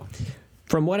 So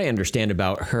from what I understand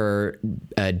about her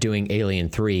doing Alien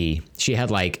 3, she had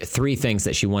like 3 things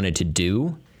that she wanted to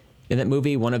do in that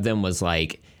movie. One of them was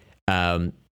like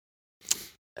for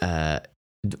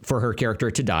her character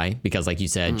to die, because like you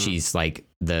said, she's like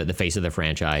the face of the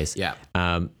franchise. Yeah.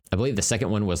 I believe the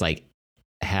second one was like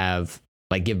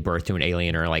give birth to an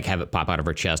alien, or like have it pop out of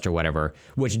her chest or whatever,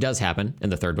 which does happen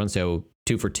in the third one. So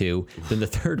 2 for 2. Then the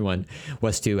third one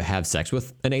was to have sex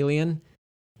with an alien,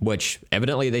 which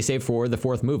evidently they saved for the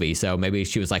 4th movie. So maybe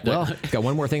she was like, well, got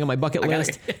one more thing on my bucket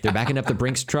list. They're backing up the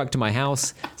Brinks truck to my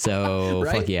house. So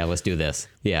fuck yeah, let's do this.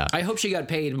 Yeah. I hope she got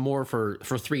paid more for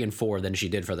 3 and 4 than she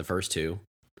did for the first 2.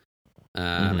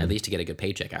 At least to get a good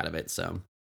paycheck out of it. So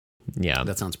yeah,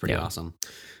 that sounds pretty awesome.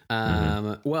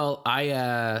 Well,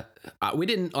 we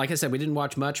didn't, like I said, we didn't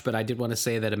watch much, but I did want to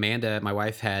say that Amanda, my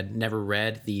wife, had never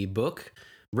read the book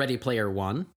Ready Player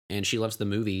One, and she loves the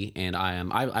movie, and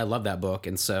I love that book.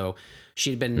 And so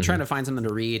she'd been trying to find something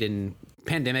to read in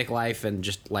pandemic life and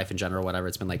just life in general, whatever.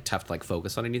 It's been like tough to like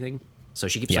focus on anything. So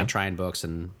she keeps on trying books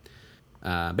and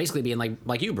basically being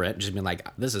like you, Brett, just being like,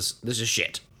 this is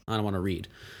shit, I don't want to read.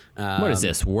 What is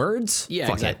this, words? Yeah,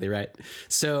 fuck exactly it. Right.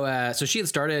 So she had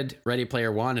started Ready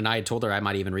Player One, and I had told her I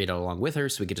might even read it along with her,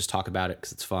 so we could just talk about it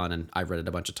because it's fun, and I've read it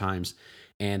a bunch of times.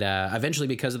 And eventually,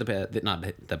 because of not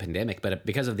the pandemic, but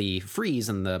because of the freeze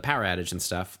and the power outage and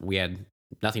stuff, we had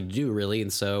nothing to do really,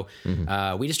 and so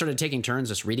we just started taking turns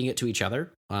just reading it to each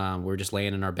other. We were just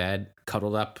laying in our bed,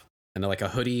 cuddled up in like a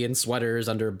hoodie and sweaters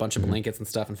under a bunch of blankets and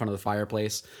stuff in front of the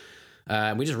fireplace.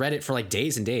 We just read it for like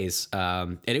days and days.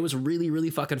 And it was really,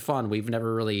 really fucking fun. We've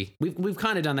never really, we've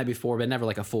kind of done that before, but never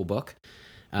like a full book.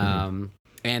 And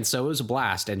so it was a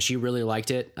blast, and she really liked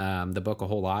it, the book a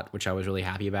whole lot, which I was really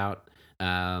happy about.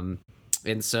 And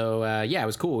so, yeah, it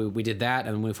was cool. We did that,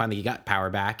 and we finally got power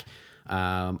back.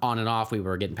 On and off, we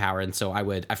were getting power. And so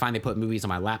I finally put movies on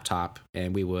my laptop,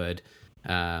 and we would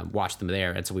watch them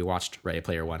there. And so we watched Ready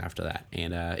Player One after that.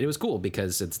 And it was cool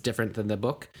because it's different than the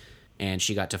book. And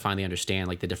she got to finally understand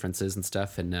like the differences and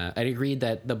stuff. And I agreed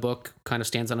that the book kind of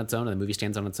stands on its own and the movie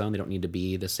stands on its own. They don't need to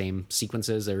be the same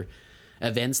sequences or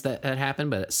events that happen,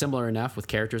 but similar enough with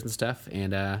characters and stuff.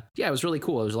 And yeah, it was really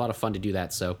cool. It was a lot of fun to do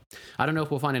that. So I don't know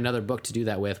if we'll find another book to do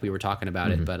that with. We were talking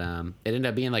about it, but it ended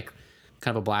up being like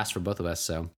kind of a blast for both of us.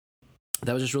 So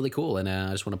that was just really cool. And I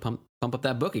just want to pump up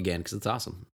that book again because it's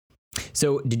awesome.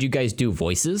 So did you guys do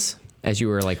voices as you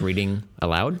were like reading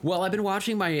aloud? Well, I've been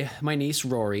watching my niece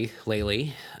Rory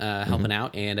lately, helping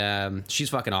out, and she's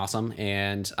fucking awesome.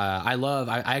 And I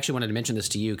actually wanted to mention this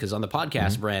to you because on the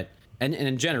podcast, Brett, and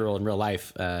in general in real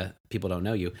life, people don't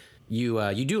know you.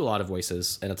 You do a lot of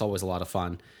voices, and it's always a lot of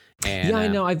fun. And, yeah, I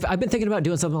know. I've been thinking about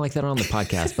doing something like that on the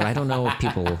podcast, but I don't know if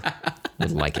people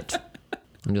would like it.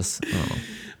 I'm just, I don't know.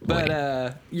 But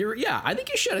I think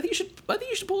you should. I think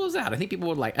you should pull those out. I think people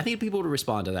would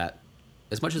respond to that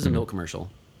as much as a milk commercial.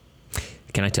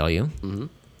 Can I tell you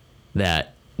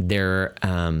that there,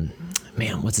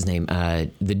 man, what's his name?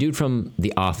 The dude from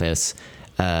The Office.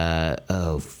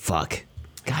 Oh fuck!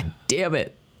 God damn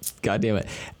it!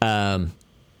 I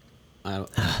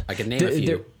can name a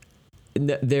few.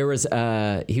 There was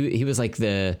he was like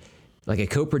a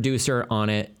co-producer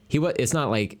on it. It's not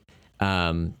like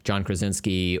John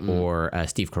Krasinski or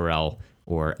Steve Carell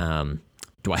or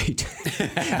Dwight.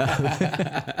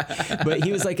 But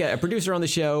he was like a producer on the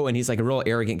show, and he's like a real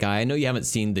arrogant guy. I know you haven't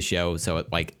seen the show, so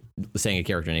like saying a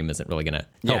character name isn't really going to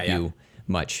help you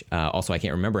much. Also, I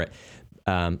can't remember it.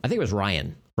 I think it was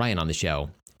Ryan on the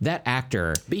show. That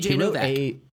actor, BJ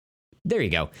Novak. There you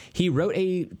go. He wrote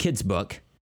a kid's book,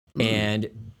 and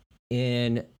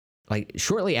in like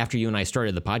shortly after you and I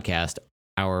started the podcast,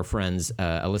 our friends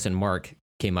Alyssa and Mark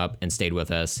came up and stayed with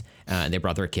us, and they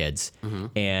brought their kids.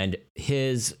 And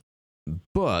his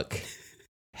book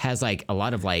has like a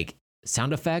lot of like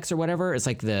sound effects or whatever. It's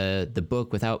like the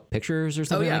book without pictures or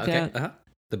something like that.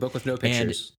 The book with no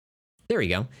pictures. And there you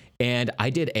go. And I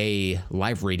did a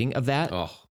live reading of that.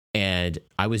 And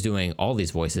I was doing all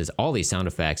these voices, all these sound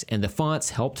effects, and the fonts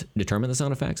helped determine the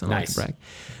sound effects. I don't like to brag.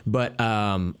 But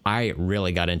I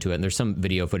really got into it. And there's some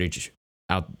video footage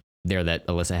out there that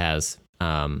Alyssa has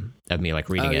of me like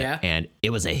reading it, and it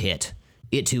was a hit.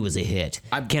 It Too was a hit.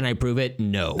 Can I prove it?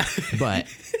 No. But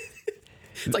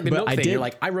it's like the milk thing. You're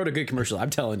like, I wrote a good commercial. I'm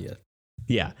telling you.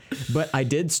 Yeah. But I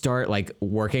did start like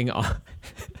working on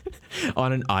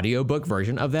an audiobook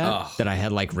version of that that I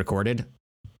had like recorded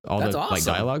all the like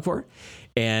dialogue for.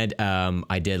 And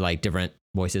I did like different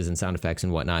voices and sound effects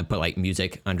and whatnot, put like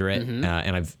music under it. And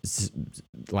I've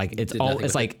like,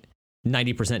 it's like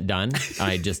 90% done.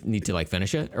 I just need to like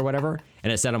finish it or whatever.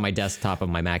 And it's set on my desktop of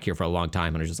my Mac here for a long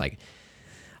time. And I was just like,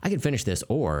 I could finish this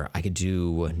or I could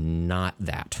do not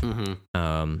that.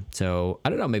 So I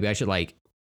don't know. Maybe I should like,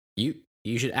 you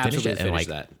should absolutely finish like,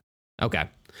 that. Okay.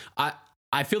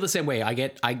 I feel the same way. I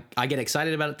get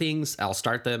excited about things. I'll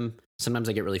start them. Sometimes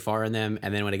I get really far in them,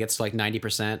 and then when it gets to like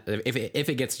 90%, if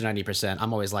it gets to 90%,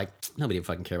 I'm always like, nobody would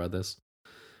fucking care about this,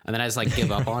 and then I just like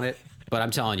give up on it. But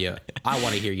I'm telling you, I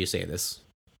want to hear you say this.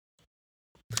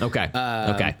 Okay.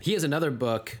 Okay. He has another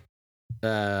book.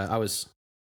 Now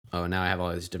I have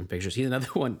all these different pictures. He has another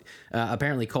one,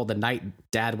 apparently called "The Night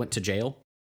Dad Went to Jail."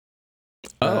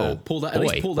 Pulled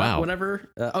up whenever.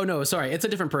 Oh no, sorry, it's a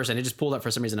different person. It just pulled up for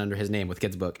some reason under his name with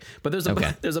kids book. But there's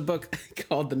a book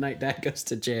called "The Night Dad Goes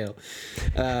to Jail."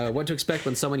 What to expect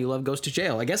when someone you love goes to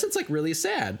jail. I guess it's like really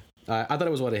sad. I thought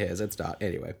it was one of his. It's not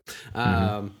anyway.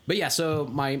 But yeah, so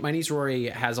my niece Rory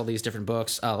has all these different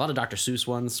books. A lot of Dr. Seuss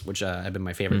ones, which have been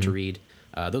my favorite to read.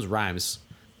 Those rhymes,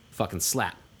 fucking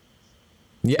slap.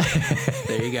 Yeah.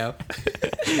 There you go.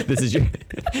 This is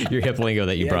your hip lingo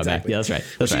that you brought back. Yeah, that's right.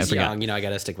 That's right. She's young, I got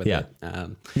to stick with it.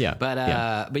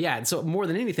 But yeah. So more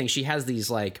than anything, she has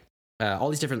these like all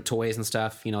these different toys and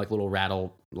stuff, like little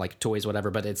rattle like toys,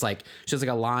 whatever. But it's like she has like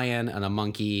a lion and a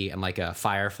monkey and like a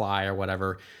firefly or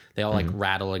whatever. They all like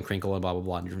rattle and crinkle and blah blah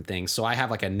blah and different things. So I have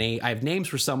like I have names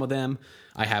for some of them.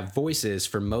 I have voices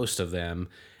for most of them.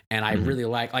 And I really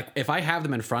like if I have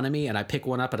them in front of me and I pick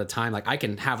one up at a time, like I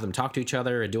can have them talk to each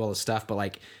other and do all this stuff. But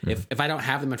like if I don't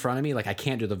have them in front of me, like I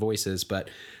can't do the voices. But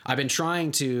I've been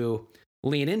trying to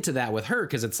lean into that with her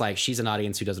because it's like she's an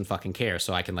audience who doesn't fucking care.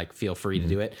 So I can like feel free to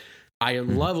do it. I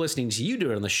love listening to you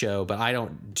do it on the show, but I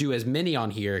don't do as many on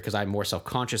here because I'm more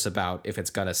self-conscious about if it's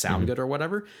going to sound good or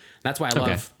whatever. That's why I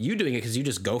love you doing it because you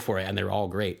just go for it and they're all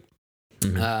great.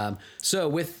 So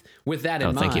with that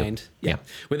in mind,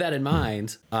 with that in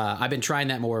mind, I've been trying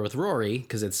that more with Rory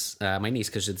because it's my niece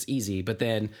because it's easy. But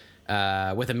then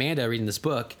with Amanda reading this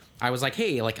book, I was like,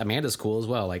 hey, like Amanda's cool as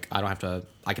well. Like I don't have to,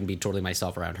 I can be totally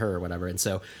myself around her or whatever. And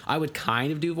so I would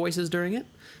kind of do voices during it.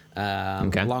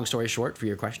 Long story short for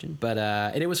your question, but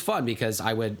and it was fun because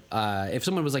I would if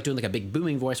someone was like doing like a big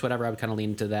booming voice, whatever, I would kind of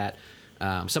lean into that.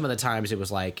 Some of the times it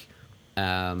was like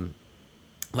Og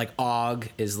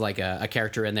is like a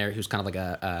character in there who's kind of like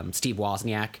a Steve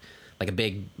Wozniak, like a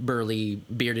big burly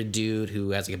bearded dude who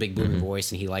has like a big booming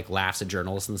voice and he like laughs at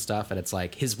journalists and stuff, and it's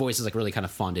like his voice is like really kind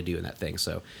of fun to do in that thing.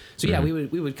 So yeah, we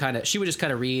would kind of, she would just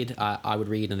kind of read, I would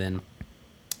read and then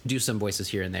do some voices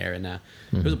here and there, and it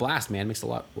was a blast, man. It makes a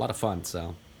lot of fun.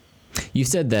 So you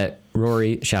said that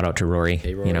Rory, shout out to Rory,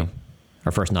 hey, Rory.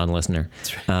 Our first non-listener.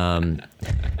 That's right.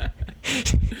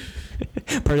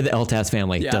 Part of the LTAS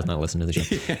family does not listen to the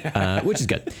show, which is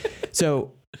good.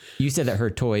 So you said that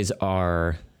her toys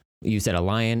are, you said a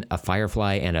lion, a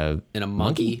firefly, and a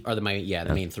monkey are the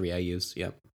main three I use.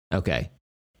 Yep. Okay.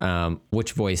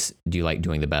 Which voice do you like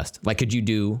doing the best? Like, could you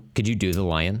do the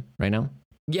lion right now?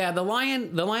 Yeah, the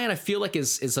lion I feel like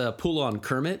is a pull on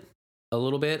Kermit a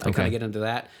little bit. I kind of get into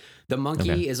that. The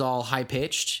monkey is all high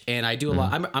pitched, and I do a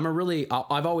lot.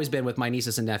 I've always been with my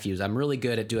nieces and nephews. I'm really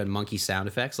good at doing monkey sound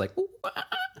effects, like,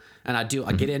 and I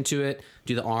get into it,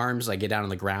 do the arms, I get down on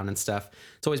the ground and stuff.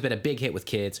 It's always been a big hit with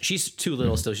kids. She's too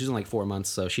little still. She's only like 4 months,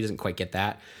 so she doesn't quite get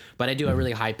that. But I do a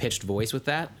really high pitched voice with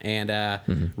that.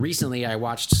 And recently, I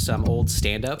watched some old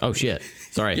stand up. Oh shit!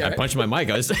 Sorry, I punched my mic.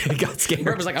 I got scared.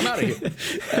 I was like, I'm out of here.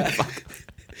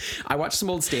 I watched some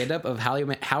old stand up of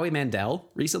Howie Mandel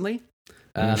recently.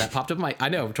 That popped up I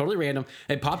know, totally random.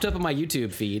 It popped up on my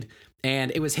YouTube feed,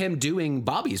 and it was him doing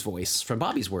Bobby's voice from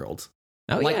Bobby's World.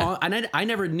 Oh, yeah. And I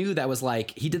never knew that was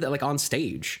like, he did that like on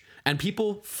stage, and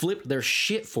people flipped their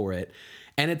shit for it.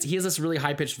 And he has this really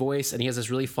high pitched voice, and he has this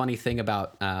really funny thing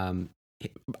about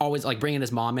always like bringing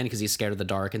his mom in because he's scared of the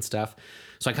dark and stuff.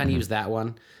 So I kind of use that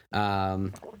one.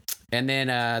 And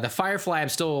then the Firefly, I'm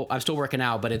still working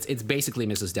out, but it's basically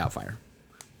Mrs. Doubtfire.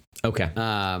 Okay.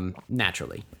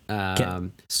 Naturally.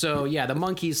 So yeah, the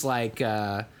monkey's like,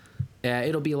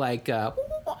 it'll be like, hello,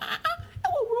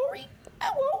 Rory.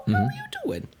 Hello, how are you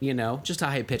doing? Just a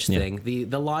high pitched thing.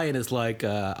 The lion is like,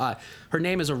 her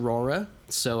name is Aurora.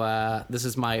 So this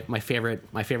is my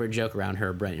favorite joke around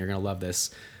her, Brent. You're gonna love this.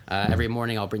 Every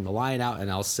morning I'll bring the lion out and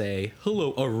I'll say,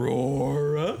 hello,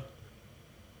 Aurora.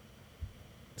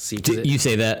 See, You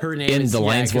say that her name in is, the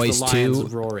lion's 'cause voice the lion's too?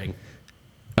 roaring.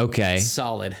 Okay.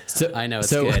 Solid. So, I know it's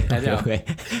good. I know. Okay.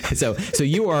 So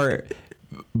you are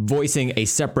voicing a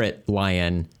separate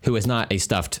lion who is not a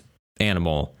stuffed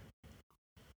animal,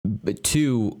 but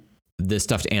to the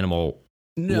stuffed animal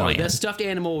No, lion. the stuffed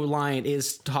animal lion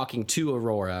is talking to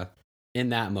Aurora in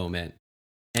that moment,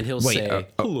 and he'll Wait, say,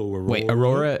 "Hello, Aurora."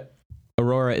 Wait,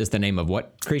 Aurora is the name of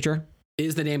what creature?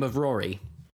 Is the name of Rory,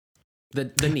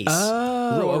 the niece.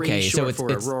 Oh, Rory, okay. short So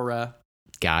it's for Aurora.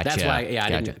 Gotcha. That's why. Yeah, I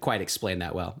gotcha. didn't quite explain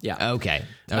that well. Yeah. Okay.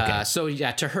 Okay. So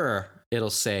yeah, to her, it'll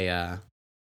say,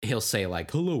 he'll say like,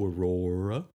 "Hello,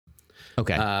 Aurora."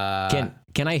 Okay.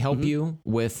 Can I help you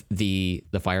with the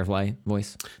Firefly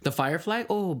voice? The Firefly?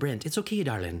 Oh, Brent, it's okay,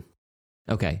 darling.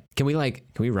 Okay. Can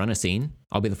we run a scene?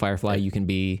 I'll be the Firefly. You can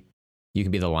be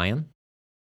the lion.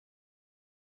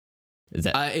 Is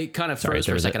that It kind of froze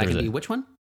for a second. I can be which one?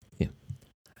 Yeah.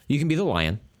 You can be the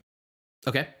lion.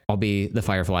 Okay. I'll be the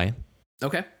Firefly.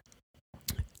 Okay.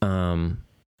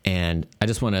 And I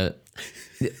just want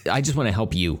to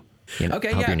help you. Okay.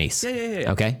 Help Yeah. your niece.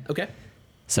 Yeah. Okay. Okay.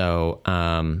 So,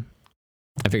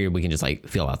 I figured we can just like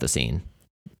feel out the scene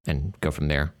and go from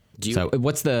there. Is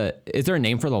there a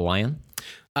name for the lion?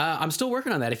 I'm still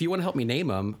working on that. If you want to help me name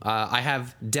them, I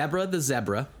have Deborah the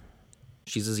zebra.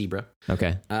 She's a zebra.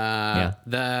 Okay. Yeah.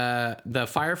 The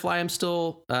Firefly I'm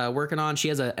still working on. She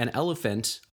has an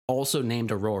elephant also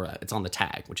named Aurora. It's on the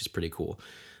tag, which is pretty cool.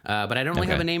 But I don't really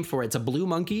have a name for it. It's a blue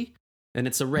monkey, and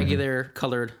it's a regular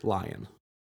colored lion.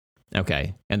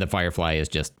 Okay. And the Firefly is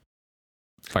just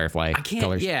Firefly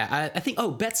colors? Yeah, I think,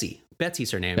 Betsy. Betsy's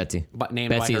her name. Betsy. Named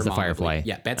Betsy by her is the mom, Firefly.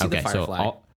 Yeah, Betsy the Firefly.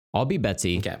 So I'll be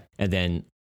Betsy. Okay. And then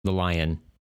the lion,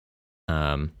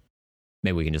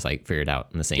 maybe we can just like figure it out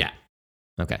in the scene. Yeah.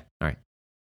 Okay. All right.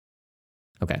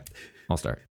 Okay. I'll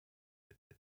start.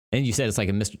 And you said it's like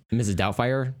a Mrs.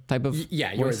 Doubtfire type of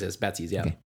Yeah, voice? yours is Betsy's, yeah.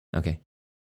 Okay.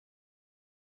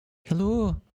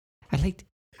 Hello. I like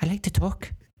to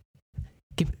talk.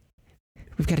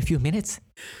 We've got a few minutes.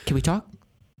 Can we talk?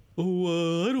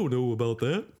 Oh, I don't know about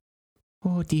that.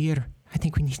 Oh dear. I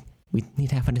think we need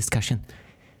to have a discussion.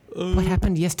 What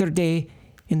happened yesterday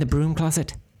in the broom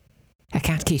closet? I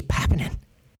can't keep happening.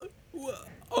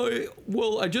 It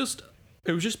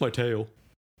was just my tail.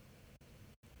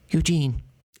 Eugene.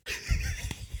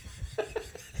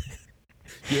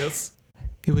 Yes.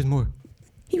 He was more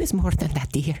than that,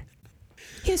 dear.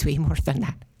 He was way more than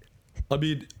that. I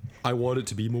mean, I want it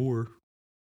to be more.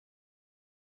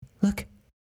 Look.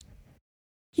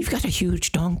 You've got a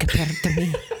huge dong compared to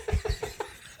me.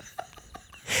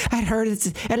 I heard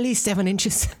it's at least 7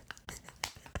 inches.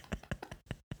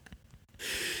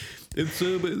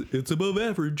 It's above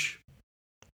average.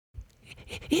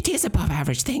 It is above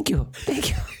average. Thank you.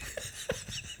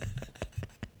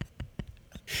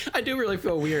 I do really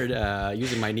feel weird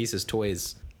using my niece's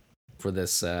toys for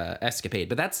this escapade,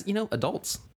 but that's,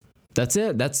 adults. That's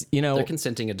it. They're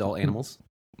consenting adult animals.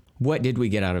 What did we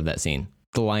get out of that scene?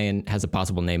 The lion has a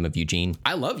possible name of Eugene.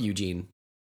 I love Eugene.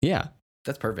 Yeah.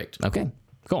 That's perfect. Okay,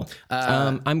 cool.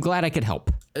 I'm glad I could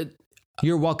help.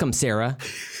 You're welcome, Sarah.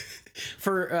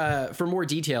 For more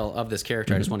detail of this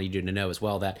character, I just wanted you to know as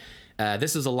well that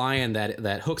this is a lion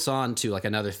that hooks on to like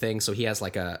another thing. So he has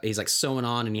he's like sewn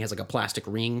on, and he has like a plastic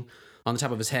ring on the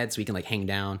top of his head so he can like hang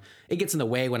down. It gets in the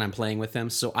way when I'm playing with him,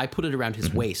 so I put it around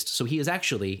his waist. So he is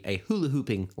actually a hula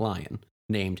hooping lion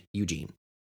named Eugene.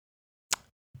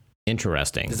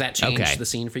 Interesting. Does that change the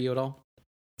scene for you at all?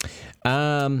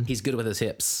 He's good with his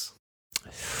hips.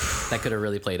 That could have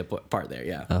really played a part there,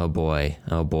 yeah. Oh boy.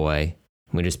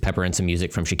 We just pepper in some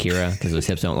music from Shakira because those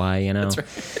hips don't lie, That's right.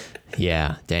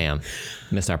 Yeah, damn.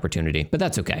 Missed opportunity. But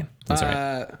that's okay. That's all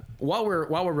right. While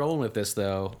we're rolling with this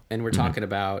though, and we're talking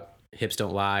about Hips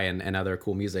Don't Lie and other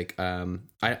cool music, I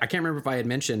can't remember if I had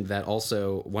mentioned that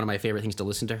also one of my favorite things to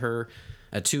listen to her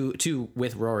to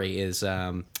with Rory is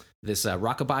this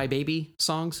Rockabye Baby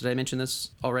songs. Did I mention this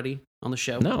already on the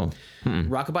show? No.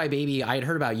 Rockabye Baby, I had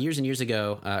heard about years and years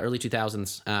ago, early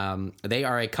 2000s. They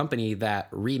are a company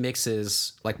that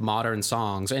remixes like modern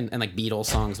songs and like Beatles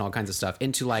songs and all kinds of stuff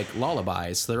into like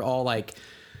lullabies. So they're all like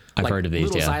I've heard of these,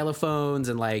 little xylophones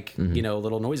and like,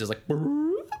 little noises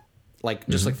like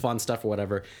just like fun stuff or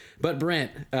whatever. But Brent,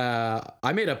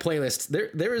 I made a playlist.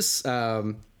 There is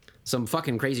some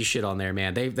fucking crazy shit on there,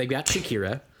 man. They've got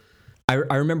Shakira.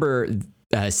 I remember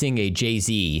seeing a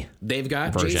Jay-Z. They've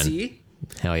got version. Jay-Z.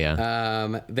 Hell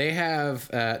yeah. They have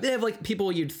like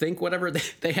people you'd think whatever.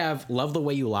 They have Love the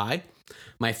Way You Lie,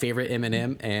 my favorite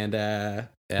Eminem, and I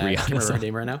can't remember her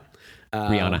name right now.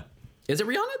 Rihanna. Is it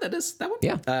Rihanna that is that one?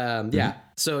 Yeah. Yeah.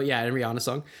 So yeah, a Rihanna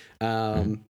song.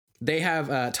 They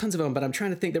have tons of them, but I'm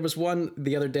trying to think. There was one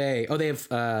the other day. Oh, they have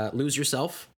Lose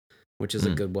Yourself, which is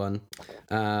a good one.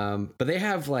 But they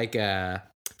have like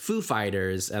Foo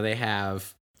Fighters, and they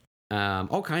have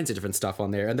all kinds of different stuff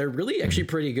on there, and they're really actually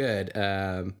pretty good.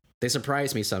 They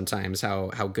surprise me sometimes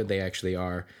how good they actually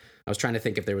are. I was trying to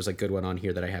think if there was a good one on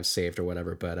here that I have saved or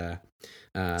whatever, but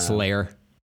Slayer.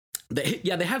 They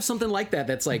have something like that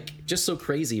that's like just so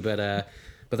crazy, but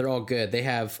they're all good. They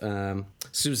have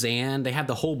Suzanne. They have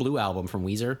the whole Blue album from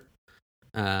Weezer.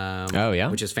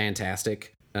 Which is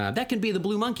fantastic. That can be the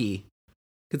Blue Monkey.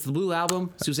 It's the Blue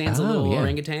album. Suzanne's a little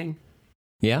orangutan.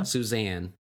 Yeah,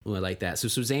 Suzanne. Ooh, I like that. So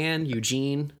Suzanne,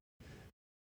 Eugene,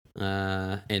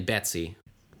 and Betsy.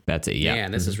 Betsy. Yeah,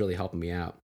 man, this is really helping me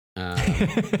out.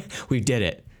 We did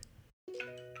it.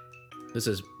 This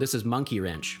is Monkey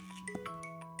Wrench.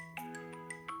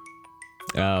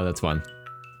 Oh, that's fun.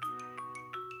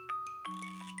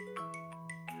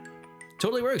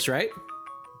 Totally works, right?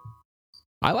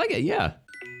 I like it. Yeah.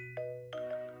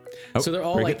 So they're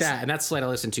all like that, and that's what I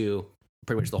listen to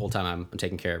pretty much the whole time I'm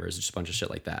taking care of her. Is just a bunch of shit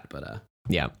like that. But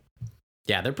yeah,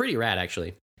 they're pretty rad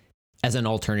actually. As an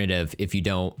alternative, if you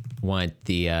don't want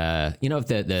the if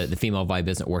the female vibe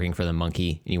isn't working for the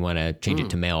monkey and you want to change it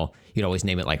to male, you'd always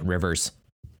name it like Rivers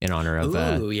in honor of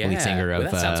lead singer of.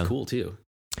 That sounds cool too.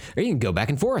 Or you can go back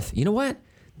and forth. You know what?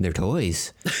 They're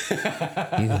toys.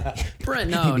 Brent,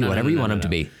 no, whatever you want them to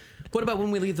be. What about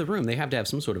when we leave the room? They have to have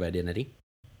some sort of identity.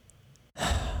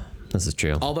 This is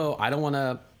true. Although I don't want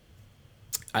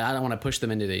to push them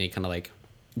into any kind of like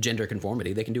gender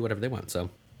conformity. They can do whatever they want. So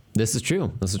this is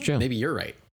true. Maybe you're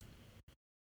right.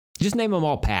 Just name them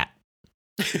all Pat.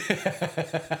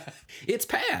 It's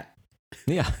Pat.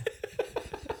 Yeah.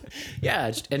 Yeah,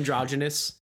 it's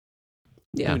androgynous.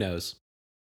 Yeah. Who knows?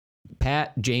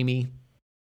 Pat, Jamie,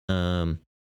 other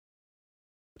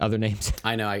names.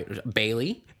 I know.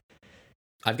 Bailey.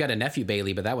 I've got a nephew,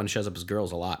 Bailey, but that one shows up as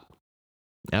girls a lot.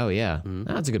 Oh, yeah. Mm-hmm.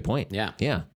 That's a good point. Yeah.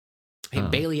 Yeah. Hey,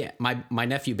 Bailey, my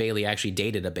nephew, Bailey, actually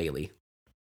dated a Bailey.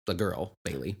 The girl,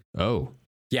 Bailey. Oh.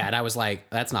 Yeah, and I was like,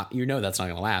 that's not going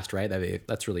to last, right?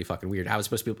 That's really fucking weird. How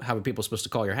are people supposed to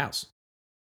call your house?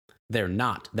 They're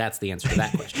not. That's the answer to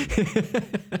that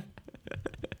question.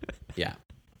 Yeah.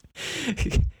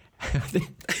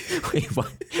 Wait,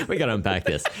 what? We gotta unpack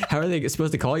this. How are they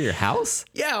supposed to call your house?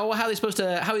 Yeah, well, how are they supposed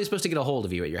to get a hold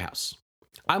of you at your house?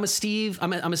 I'm a Steve.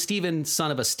 I'm a Steven,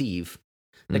 son of a Steve.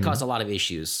 That caused a lot of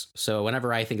issues. So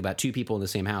whenever I think about two people in the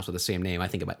same house with the same name, I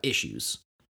think about issues.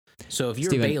 So if you're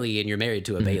Steven, Bailey and you're married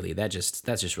to a Bailey, that's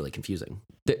just really confusing.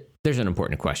 There's an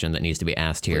important question that needs to be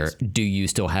asked here. Please. Do you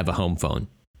still have a home phone?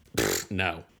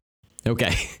 No.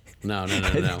 Okay. No.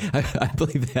 I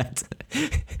believe that.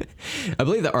 I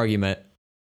believe the argument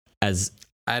as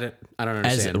I don't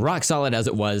understand. As rock solid as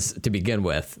it was to begin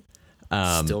with.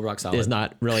 Still rock solid. Is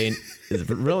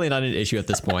really not an issue at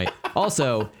this point.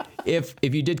 Also, if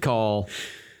you did call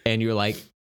and you're like,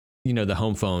 the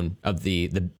home phone of the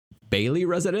Bailey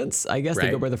residence, I guess they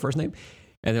go by the first name,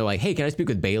 and they're like, hey, can I speak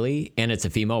with Bailey? And it's a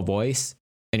female voice,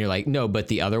 and you're like, no, but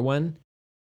the other one,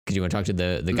 because you want to talk to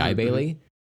the guy Bailey,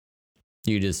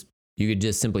 you could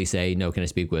just simply say, no, can I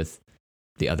speak with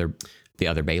the other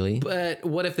Bailey? But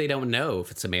what if they don't know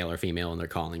if it's a male or female and they're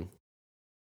calling?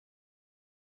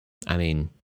 I mean,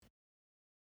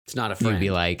 it's not a friend. You'd be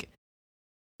like,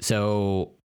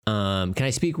 so, can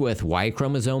I speak with Y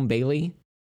chromosome Bailey?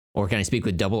 Or can I speak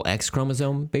with double X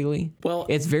chromosome Bailey? Well,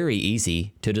 it's very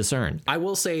easy to discern. I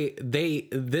will say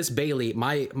this Bailey,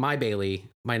 my Bailey,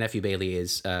 my nephew Bailey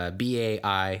is Bailey.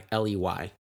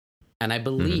 And I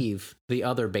believe the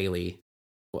other Bailey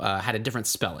had a different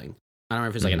spelling. I don't know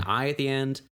if it was like an I at the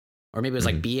end, or maybe it was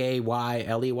like Bayley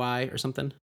or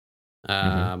something.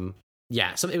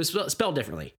 Yeah, so it was spelled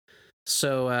differently.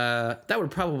 So that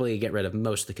would probably get rid of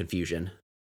most of the confusion.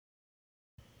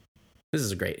 This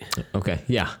is great. Okay,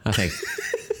 yeah, I think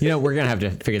we're gonna have to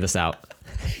figure this out.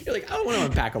 You're like, I don't want to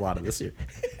unpack a lot of this here.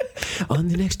 On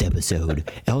the next episode,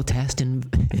 Eltast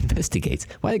investigates.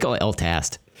 Why do they call it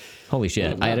Eltast? Holy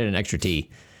shit! I added an extra T.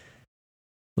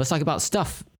 Let's talk about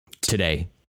stuff today.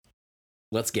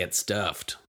 Let's get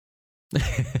stuffed.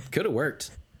 Could have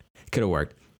worked. Could have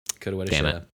worked. Could have. Would have.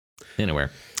 Damn it.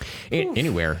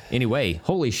 Anywhere. Anyway.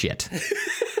 Holy shit.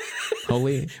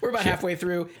 We're about halfway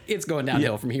through. It's going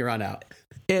downhill from here on out.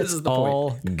 This is the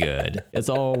all point. Good. It's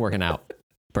all working out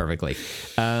perfectly.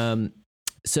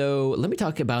 So let me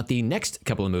talk about the next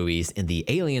couple of movies in the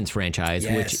Aliens franchise,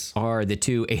 which are the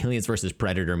two Aliens versus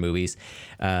Predator movies.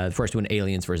 The first one,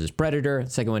 Aliens versus Predator.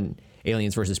 Second one,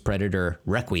 Aliens versus Predator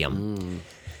Requiem.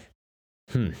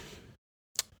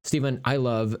 Stephen, I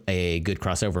love a good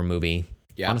crossover movie.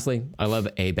 Yeah. Honestly, I love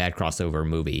a bad crossover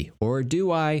movie. Or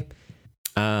do I?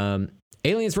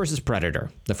 Aliens versus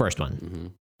Predator, the first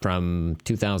one from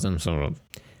 2000.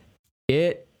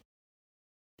 It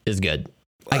is good.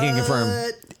 I can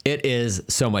confirm it is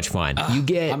so much fun. You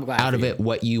get out of it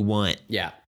what you want.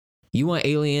 Yeah. You want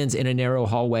aliens in a narrow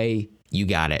hallway, you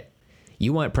got it.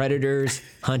 You want predators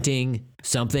hunting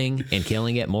something and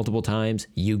killing it multiple times,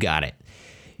 you got it.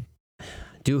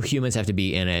 Do humans have to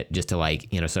be in it just to like,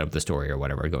 set up the story or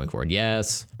whatever going forward?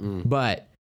 Yes. But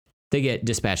they get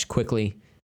dispatched quickly.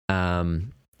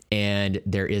 And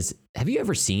there is, have you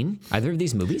ever seen either of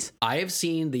these movies? I have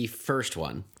seen the first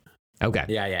one. Okay.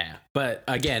 Yeah. But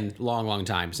again, long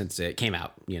time since it came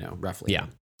out, roughly. Yeah.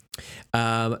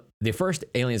 The first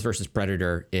Aliens versus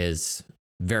Predator is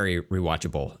very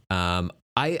rewatchable.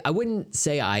 I wouldn't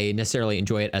say I necessarily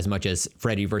enjoy it as much as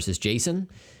Freddy versus Jason,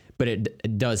 but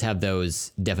it does have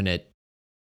those definite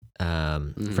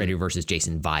Freddy versus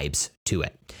Jason vibes to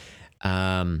it.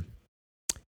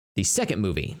 The second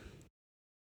movie,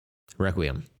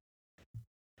 Requiem,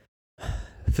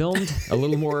 filmed a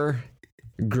little more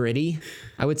gritty,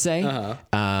 I would say.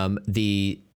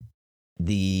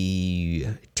 The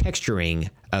texturing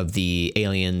of the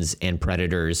aliens and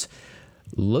predators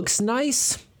looks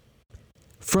nice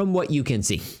from what you can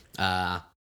see. I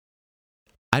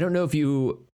don't know if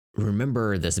you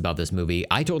remember this about this movie.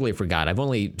 I totally forgot. I've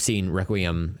only seen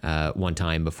Requiem one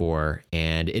time before,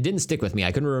 and it didn't stick with me.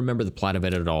 I couldn't remember the plot of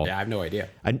it at all. Yeah, I have no idea.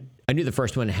 I knew the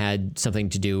first one had something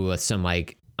to do with some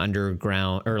like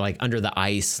underground or like under the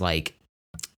ice, like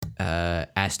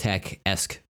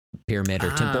Aztec-esque pyramid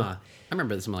or temple. I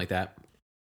remember something like that.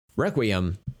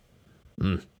 Requiem.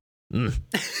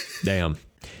 Damn.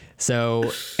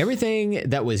 So everything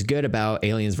that was good about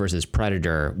Aliens versus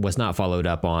Predator was not followed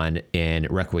up on in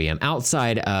Requiem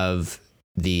outside of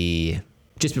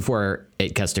just before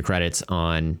it cuts to credits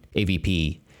on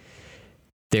AVP.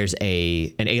 There's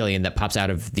an alien that pops out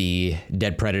of the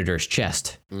dead predator's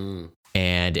chest.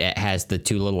 And it has the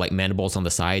two little like mandibles on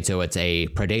the side. So it's a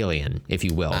predalien, if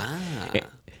you will.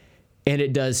 And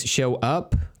it does show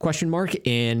up, ?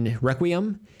 In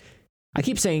Requiem. I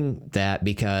keep saying that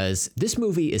because this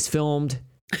movie is filmed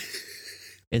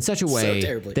in such a way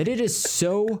that it is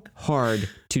so hard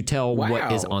to tell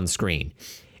what is on screen.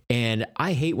 And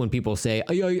I hate when people say,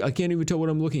 oh, I can't even tell what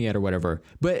I'm looking at or whatever.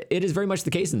 But it is very much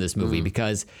the case in this movie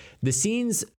because the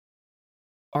scenes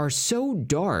are so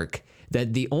dark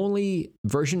that the only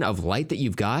version of light that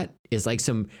you've got is like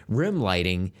some rim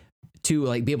lighting to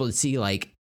like be able to see like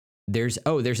there's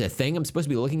a thing I'm supposed to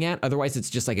be looking at. Otherwise, it's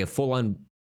just like a full on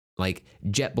like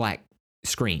jet black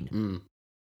screen.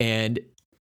 And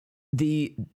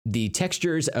the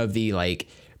textures of the like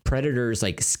predators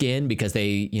like skin, because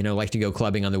they like to go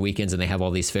clubbing on the weekends and they have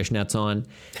all these fishnets on,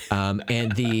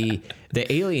 and the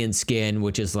alien skin,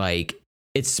 which is like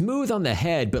it's smooth on the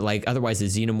head, but like otherwise the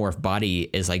xenomorph body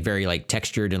is like very like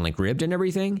textured and like ribbed and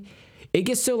everything. It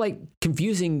gets so like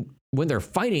confusing when they're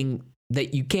fighting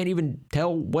that you can't even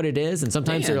tell what it is. And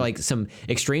sometimes there are like some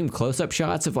extreme close-up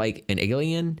shots of like an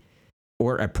alien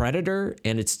or a predator,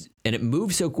 and it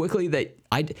moves so quickly that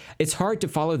it's hard to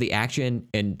follow the action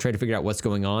and try to figure out what's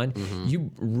going on.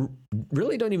 You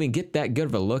really don't even get that good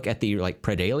of a look at the like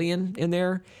predalien in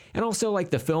there. And also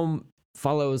like the film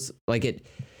follows, like it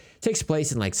takes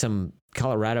place in like some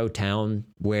Colorado town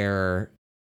where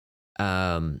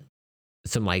some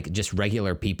like just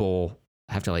regular people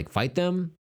have to like fight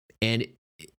them. And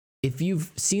if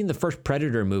you've seen the first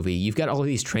Predator movie, you've got all of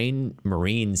these trained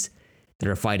Marines that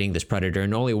are fighting this Predator,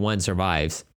 and only one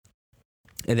survives.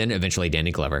 And then eventually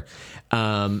Danny Glover.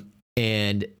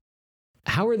 And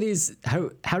how are these,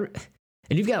 how, and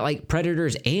you've got like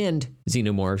Predators and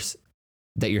Xenomorphs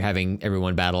that you're having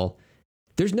everyone battle.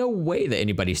 There's no way that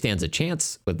anybody stands a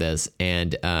chance with this.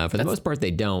 And for the most part,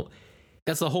 they don't.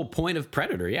 That's the whole point of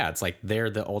Predator. Yeah. It's like they're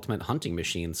the ultimate hunting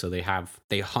machine. So they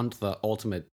hunt the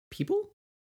ultimate people.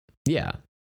 Yeah.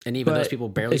 And even those people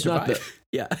barely survive.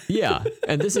 Yeah.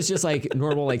 And this is just like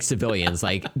normal, like civilians.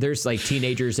 Like there's like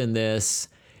teenagers in this,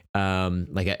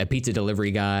 like a pizza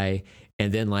delivery guy.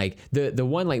 And then like the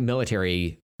one like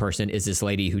military person is this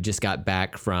lady who just got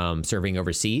back from serving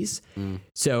overseas.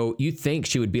 So you'd think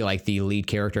she would be like the lead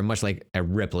character, much like a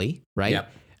Ripley, right?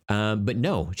 Yep. But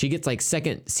no, she gets like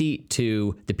second seat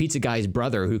to the pizza guy's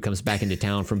brother who comes back into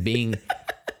town from being...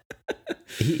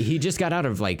 He just got out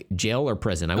of like jail or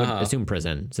prison. I would assume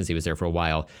prison since he was there for a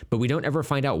while, but we don't ever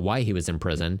find out why he was in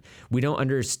prison. We don't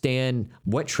understand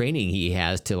what training he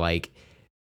has to like,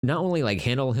 not only like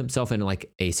handle himself in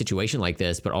like a situation like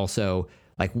this, but also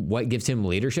like what gives him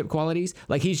leadership qualities.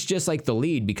 Like he's just like the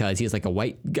lead because he's like a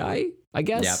white guy, I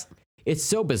guess. Yep. it's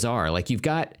so bizarre. Like you've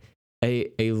got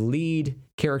a lead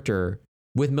character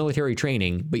with military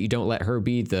training, but you don't let her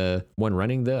be the one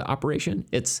running the operation.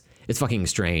 It's fucking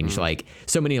strange. Like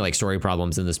so many like story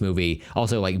problems in this movie,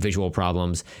 also like visual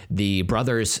problems. The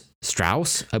brothers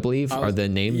Strauss, I believe, are the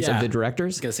names of the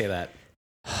directors. I was gonna say that.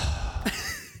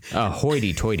 A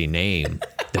hoity-toity name.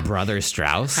 The brothers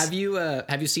Strauss. Have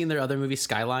you seen their other movie,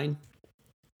 Skyline?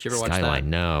 Did you ever watch Skyline? that?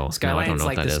 No. Skyline's I don't know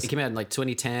like what that this. is. It came out in like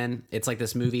 2010. It's like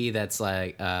this movie that's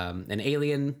like an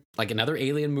alien, like another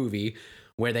alien movie,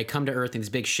 where they come to Earth in these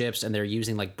big ships and they're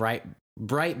using like bright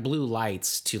blue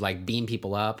lights to like beam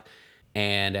people up.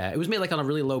 And it was made like on a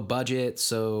really low budget,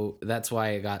 so that's why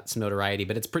it got some notoriety.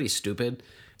 But it's pretty stupid,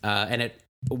 and it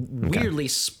weirdly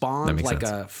spawned like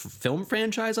a film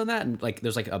franchise on that. And like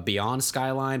there's like a Beyond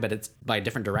Skyline, but it's by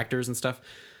different directors and stuff.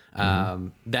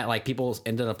 That like people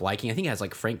ended up liking. I think it has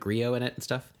like Frank Grillo in it and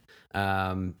stuff.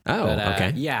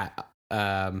 Okay. Yeah.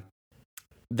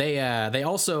 They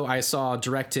also, I saw,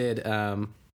 directed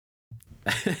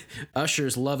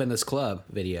Usher's "Love in This Club"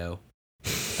 video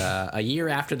a year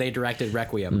after they directed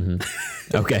Requiem.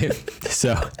 Okay,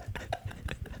 so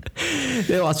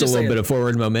they lost a little bit of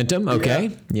forward momentum.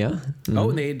 Okay, yeah. Oh,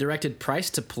 and they directed "Price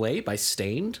to Play" by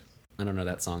Stained. I don't know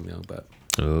that song though, but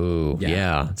Oh,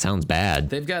 yeah. Sounds bad.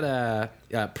 they've got a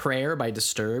 "Prayer" by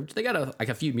Disturbed. They got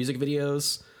a few music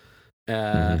videos.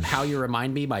 "How You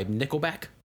Remind Me" by Nickelback.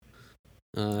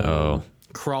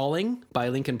 "Crawling" by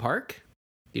Linkin Park.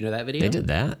 Do you know that video? They did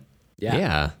that.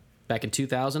 Yeah. Back in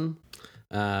 2000.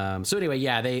 So anyway,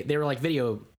 yeah, they were like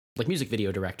music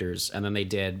video directors, and then they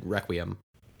did Requiem.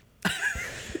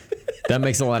 That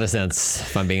makes a lot of sense,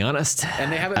 if I'm being honest.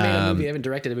 And they haven't made a movie, they haven't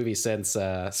directed a movie since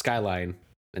Skyline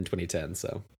in 2010.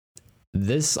 So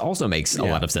this also makes a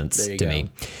lot of sense to me.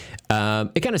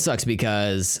 It kind of sucks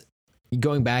because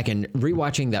going back and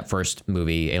rewatching that first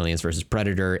movie, Aliens versus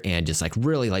Predator, and just like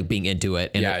really like being into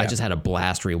it, and I just had a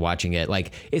blast rewatching it.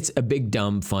 Like it's a big,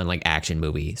 dumb, fun like action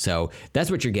movie. So that's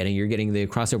what you're getting. You're getting the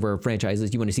crossover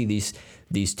franchises. You want to see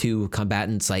these two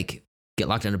combatants like get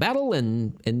locked in a battle,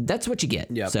 and that's what you get.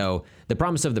 Yep. So the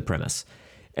promise of the premise.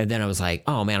 And then I was like,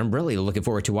 oh man, I'm really looking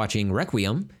forward to watching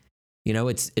Requiem. You know,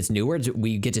 it's newer.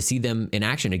 We get to see them in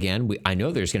action again. I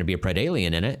know there's going to be a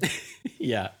Predalien in it.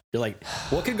 yeah, you're like,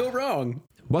 what could go wrong?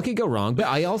 What could go wrong? But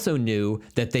I also knew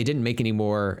that they didn't make any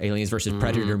more Aliens versus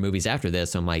Predator movies after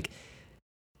this. So I'm like,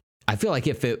 I feel like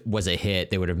if it was a hit,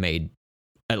 they would have made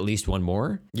at least one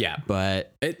more. Yeah.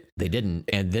 But they didn't.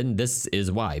 And then this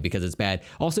is why, because it's bad.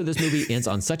 Also, this movie ends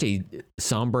on such a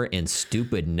somber and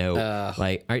stupid note.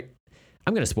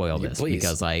 I'm going to spoil this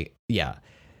because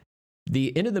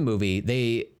the end of the movie,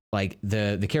 they like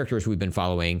the characters we've been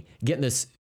following get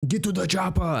to the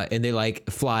chopper, and they like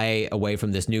fly away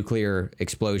from this nuclear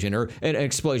explosion, or an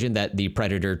explosion that the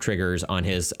Predator triggers on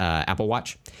his Apple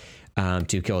Watch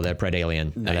to kill the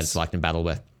Predalien that it's locked in battle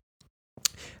with.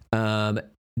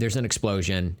 There's an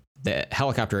explosion. The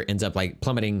helicopter ends up like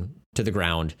plummeting to the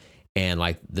ground, and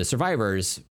like the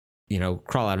survivors, you know,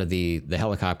 crawl out of the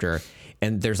helicopter,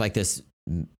 and there's like this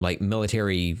like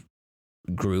military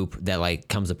group that like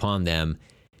comes upon them,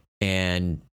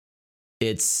 and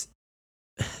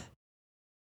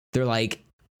they're like,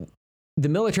 the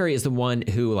military is the one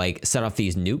who like set off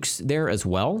these nukes there as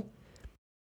well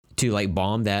to like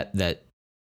bomb that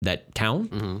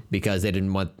town because they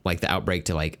didn't want like the outbreak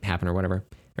to like happen or whatever.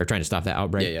 They're trying to stop that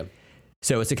outbreak. Yeah.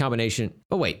 So it's a combination.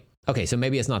 Oh wait. Okay. So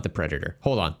maybe it's not the Predator.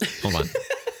 Hold on. Hold on.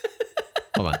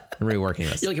 I'm reworking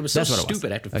this. You're like, it was so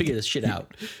stupid. I have to figure this shit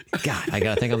out. God, I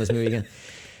got to think on this movie again.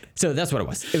 So that's what it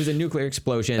was. It was a nuclear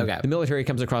explosion. Okay. The military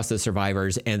comes across the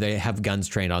survivors, and they have guns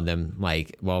trained on them.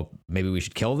 Like, well, maybe we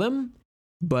should kill them,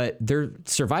 but they're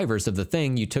survivors of the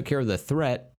thing. You took care of the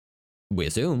threat, we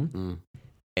assume.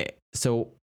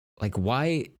 So, like,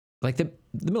 why? Like, the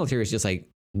military is just like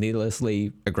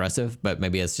needlessly aggressive, but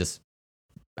maybe it's just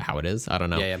how it is. I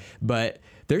don't know. Yeah. But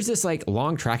there's this like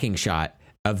long tracking shot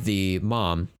of the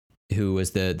mom, who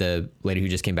was the lady who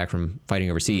just came back from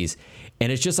fighting overseas,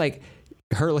 and it's just like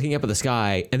her looking up at the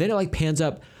sky, and then it like pans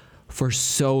up for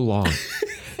so long.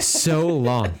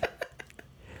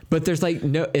 But there's like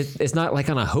no, it's not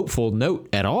like on a hopeful note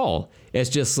at all.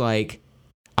 It's just like,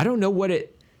 I don't know what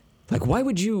like, why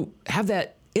would you have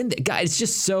that in the guy? It's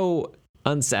just so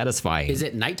unsatisfying. Is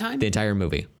it nighttime? The entire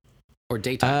movie. Or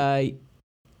daytime?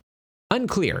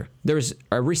 Unclear. There's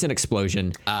a recent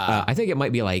explosion. I think it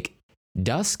might be like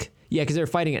dusk. Yeah, because they're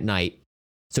fighting at night.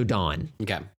 So dawn.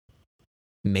 Okay.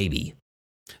 Maybe.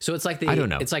 So it's like I don't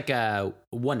know. It's like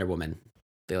Wonder Woman.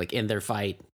 They like end their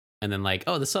fight, and then like,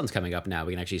 oh, the sun's coming up now.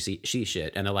 We can actually see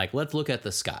shit. And they're like, let's look at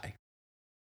the sky.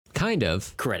 Kind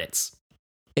of. Credits.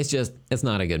 it's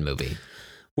not a good movie.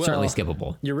 Certainly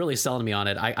skippable. You're really selling me on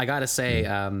it. I gotta say,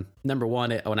 number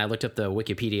one, when I looked up the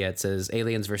Wikipedia, it says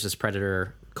Aliens versus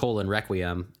Predator :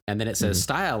 Requiem, and then it says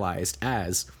stylized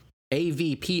as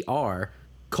AVPR :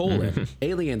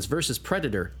 Aliens versus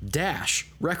Predator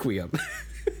 - Requiem.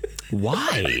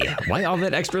 Why all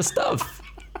that extra stuff?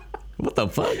 What the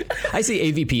fuck? I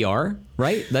see AVPR,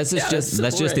 right? That's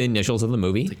just the initials of the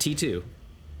movie. Like T2.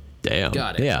 Damn.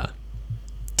 Got it. Yeah.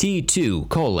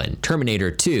 T2 :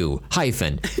 Terminator 2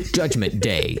 - Judgment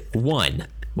Day 1.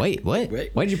 Wait, what?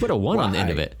 Why did you put a 1 on the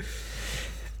end of it?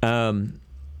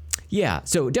 Yeah,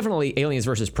 so definitely Aliens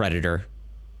versus Predator.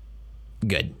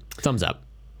 Good. Thumbs up.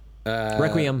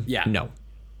 Requiem? Yeah. No.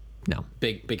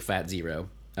 Big fat 0.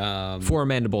 4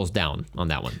 mandibles down on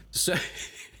that one.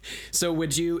 So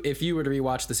would you, if you were to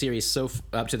rewatch the series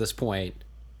up to this point,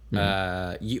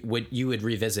 you would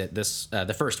revisit this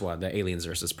the first one, the Aliens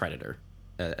versus Predator,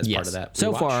 as part of that rewatch?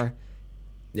 So far,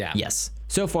 yeah. Yes.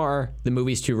 So far, the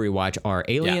movies to rewatch are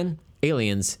Aliens,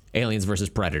 Aliens versus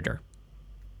Predator.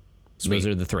 Sweet. Those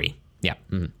are the 3. Yeah.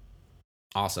 Mm-hmm.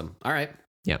 Awesome. All right.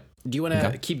 Yeah. Do you want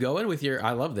to keep going with your?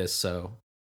 I love this. So.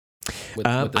 With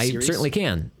the I series? certainly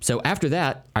can. So after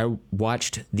that, I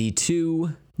watched the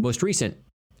 2 most recent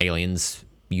Aliens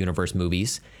universe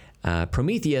movies,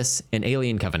 Prometheus and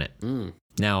Alien Covenant.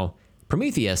 Now,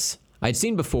 Prometheus I'd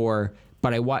seen before,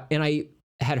 but I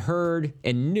had heard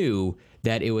and knew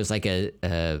that it was like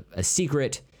a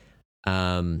secret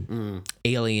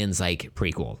Aliens like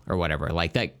prequel or whatever.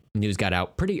 Like that news got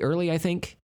out pretty early, I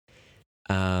think.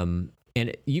 And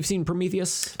you've seen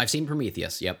Prometheus? I've seen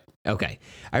Prometheus. Yep. Okay.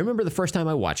 I remember the first time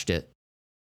I watched it,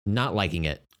 not liking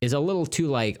it. Is a little too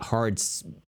like hard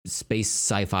space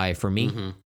sci-fi for me. Mm-hmm.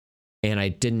 And I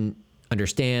didn't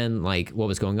understand like what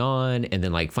was going on. And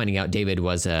then like finding out David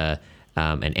was an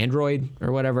android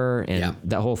or whatever and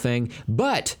that whole thing.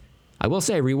 But I will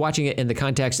say rewatching it in the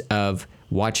context of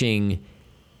watching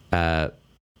at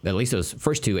least those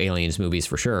first 2 Aliens movies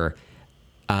for sure.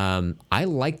 I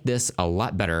liked this a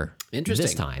lot better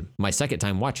this time, my second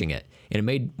time watching it. And it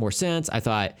made more sense. I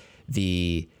thought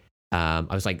I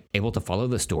was like able to follow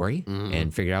the story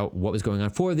and figure out what was going on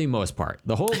for the most part.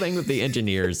 The whole thing with the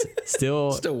engineers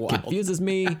still confuses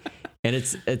me. And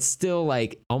it's still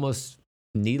like almost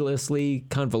needlessly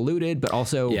convoluted, but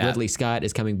also Ridley Scott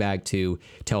is coming back to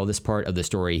tell this part of the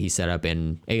story he set up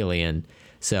in Alien.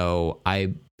 So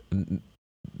I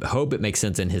hope it makes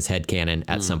sense in his head canon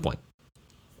at some point.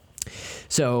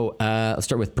 So let's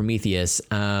start with Prometheus.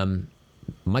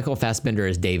 Michael Fassbender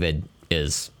as David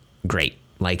is great.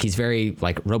 Like he's very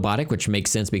like robotic, which makes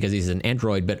sense because he's an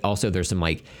android, but also there's some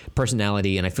like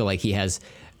personality, and I feel like he has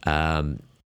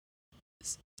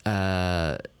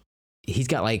he's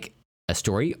got like a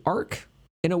story arc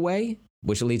in a way,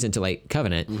 which leads into like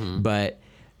Covenant, but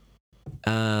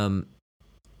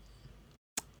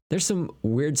there's some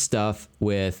weird stuff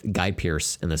with Guy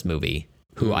Pearce in this movie,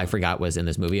 who I forgot was in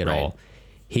this movie at all.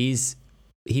 He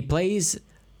plays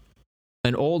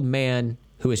an old man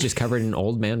who is just covered in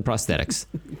old man prosthetics.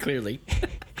 Clearly.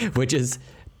 Which is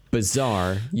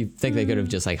bizarre. You think they could have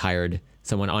just like hired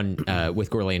someone on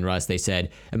with Gourley and Russ. They said,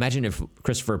 imagine if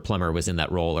Christopher Plummer was in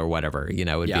that role or whatever, you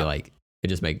know, it'd be like, it'd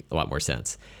just make a lot more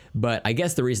sense. But I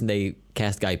guess the reason they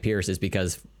cast Guy Pearce is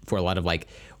because for a lot of like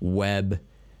web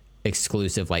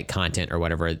exclusive like content or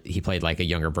whatever, he played like a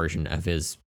younger version of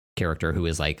his character who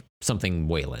is like something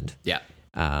Wayland. Yeah.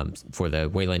 For the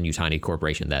Weyland-Yutani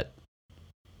Corporation that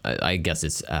I guess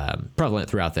it's prevalent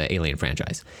throughout the Alien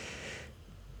franchise.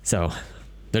 So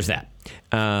there's that.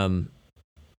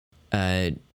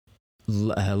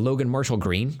 Logan Marshall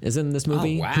Green is in this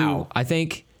movie. Oh, wow. Who I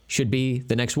think should be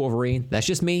the next Wolverine. That's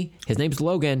just me. His name's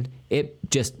Logan. It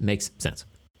just makes sense.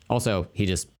 Also, he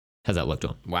just has that look to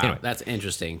him. Wow, anyway. That's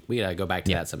interesting. We gotta go back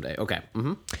to that someday. Okay.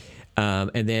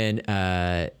 And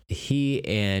then he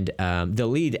and the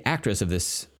lead actress of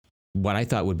this, what I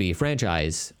thought would be a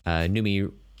franchise,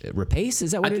 Noomi Rapace,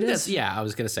 is that what it is? Yeah, I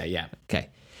was gonna say, yeah. Okay.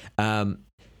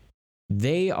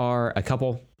 They are a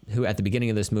couple who at the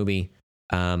beginning of this movie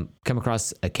come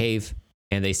across a cave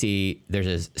and they see there's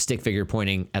a stick figure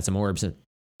pointing at some orbs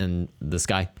in the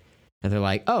sky. And they're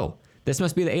like, oh, this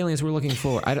must be the aliens we're looking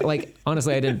for.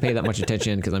 Honestly, I didn't pay that much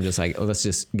attention because I'm just like, oh, let's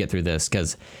just get through this.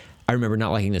 Because I remember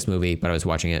not liking this movie, but I was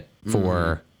watching it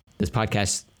for this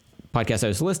podcast I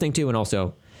was listening to and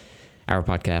also our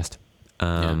podcast.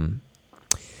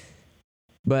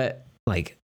 But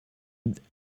like,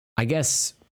 I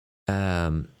guess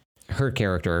her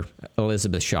character,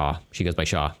 Elizabeth Shaw, she goes by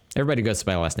Shaw. Everybody goes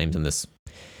by last names in this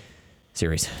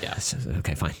series. Yeah.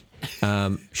 Okay, fine.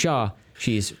 Shaw,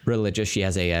 she's religious. She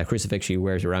has a crucifix she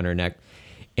wears around her neck.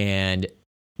 And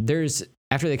there's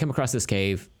after they come across this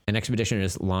cave, an expedition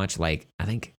is launched like I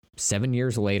think 7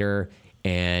 years later,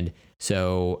 and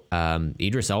so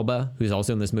Idris Elba, who's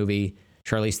also in this movie,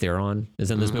 Charlize Theron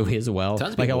is in this movie as well.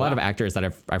 Like a lot of actors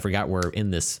that I forgot were in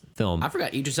this film. I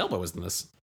forgot Idris Elba was in this.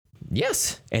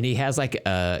 Yes, and he has like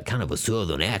a kind of a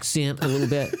southern accent a little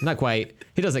bit. Not quite.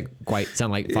 He doesn't quite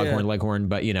sound like Foghorn Leghorn,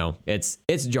 but you know, it's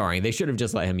jarring. They should have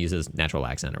just let him use his natural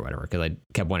accent or whatever, because I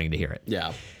kept wanting to hear it.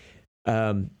 Yeah.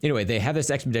 Anyway, they have this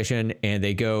expedition and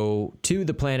they go to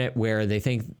the planet where they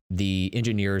think the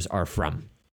engineers are from.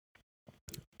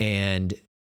 And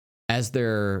as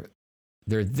they're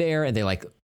there and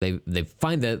they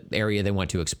find the area they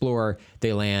want to explore,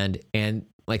 they land, and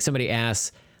like somebody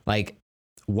asks, like,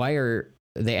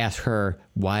 they ask her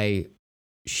why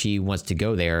she wants to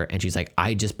go there, and she's like,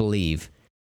 I just believe.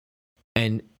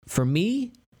 And for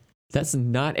me, that's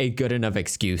not a good enough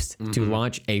excuse to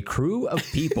launch a crew of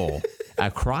people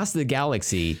across the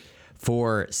galaxy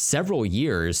for several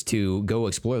years to go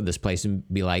explore this place and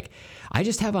be like, I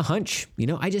just have a hunch,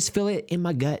 I just feel it in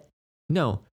my gut.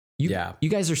 No, you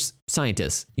guys are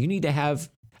scientists. You need to have,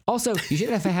 also, you should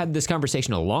have had this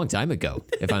conversation a long time ago,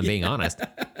 if I'm being honest.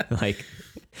 Like,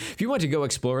 if you want to go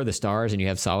explore the stars and you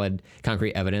have solid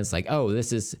concrete evidence, like, oh,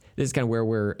 this is kind of where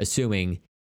we're assuming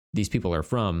these people are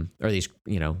from, or these,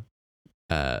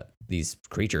 these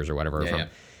creatures or whatever are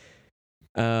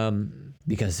from.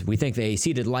 Because we think they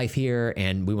seeded life here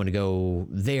and we want to go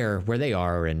there where they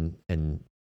are and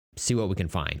see what we can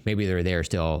find. Maybe they're there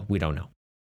still. We don't know.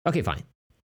 Okay, fine.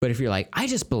 But if you're like, I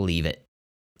just believe it.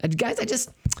 Guys, I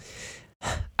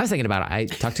was thinking about it. I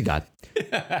talked to God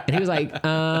and he was like,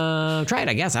 try it,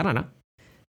 I guess. I don't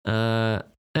know.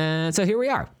 And so here we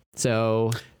are. So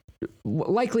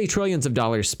likely trillions of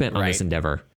dollars spent on this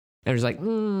endeavor. And I was like, I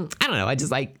don't know. I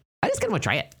just kind of want to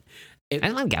try it. I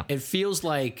let him go. It feels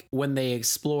like when they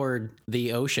explored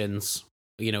the oceans,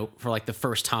 for like the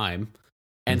first time,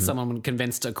 and someone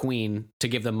convinced a queen to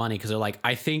give them money because they're like,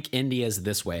 I think India's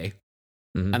this way.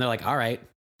 And they're like, all right.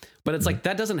 But it's like,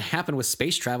 that doesn't happen with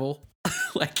space travel.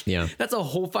 That's a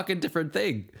whole fucking different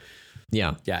thing.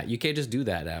 Yeah. Yeah. You can't just do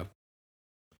that now.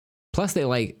 Plus,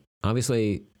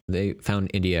 obviously, they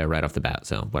found India right off the bat.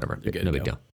 So whatever. No big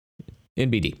deal.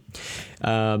 NBD.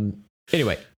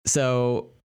 Anyway, so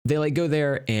they go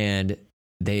there and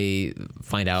they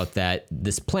find out that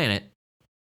this planet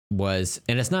was,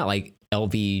 and it's not like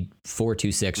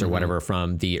LV-426 or whatever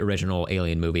from the original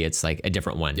Alien movie. It's like a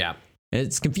different one. Yeah. And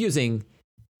it's confusing,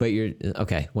 but you're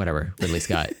okay, whatever. Ridley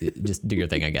Scott, just do your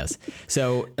thing, I guess.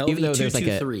 So even though there's like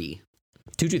a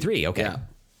 223, okay. Yeah.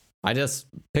 I just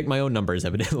picked my own numbers,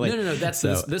 evidently. No. That's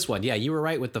this one. Yeah, you were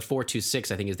right with the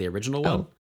 426, I think is the original one.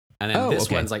 And then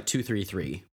this one's like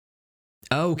 233.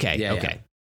 Okay. Yeah, okay.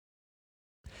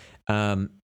 Yeah.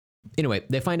 Anyway,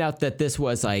 they find out that this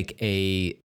was like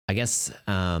a, I guess,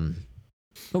 what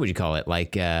would you call it?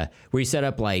 Like, where you set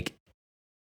up like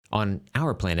on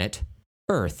our planet,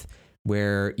 Earth,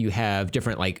 where you have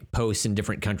different like posts in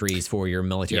different countries for your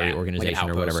military organization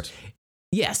or whatever.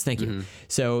 Yes, thank you.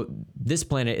 So this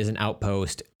planet is an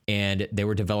outpost, and they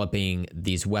were developing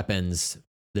these weapons,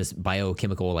 this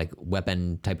biochemical like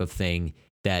weapon type of thing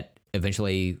that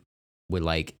eventually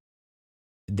would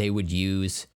they would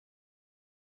use.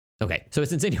 Okay, so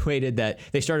it's insinuated that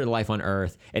they started life on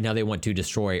Earth and now they want to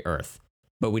destroy Earth,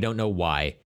 but we don't know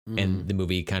why. And the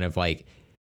movie kind of like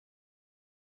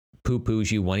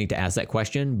poo-poos you wanting to ask that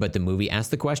question, but the movie asked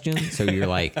the question. So you're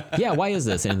like, yeah, why is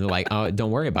this? And they're like, oh,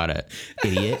 don't worry about it,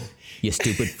 idiot. You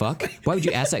stupid fuck. Why would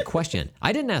you ask that question?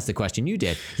 I didn't ask the question. You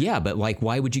did. Yeah, but like,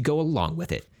 why would you go along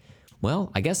with it?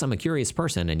 Well, I guess I'm a curious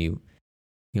person, and you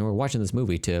we're watching this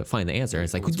movie to find the answer.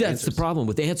 It's like, that's the problem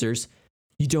with answers.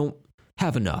 You don't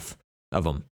have enough of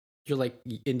them. You're like,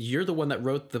 and you're the one that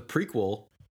wrote the prequel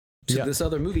to this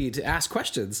other movie to ask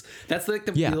questions. That's like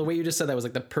the way you just said that was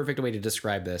like the perfect way to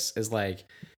describe this, is like,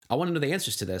 I want to know the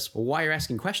answers to this. Well, why are you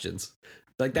asking questions?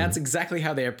 Like, that's exactly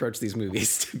how they approach these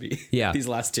movies to me. Yeah. These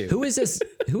last two. Who is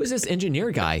this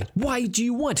engineer guy? Why do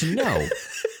you want to know?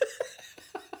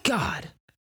 God.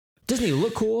 Doesn't he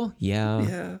look cool? Yeah.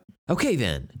 Yeah. Okay,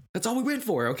 then. That's all we went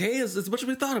for, okay? As much as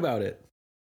we thought about it.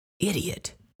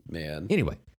 Idiot. Man.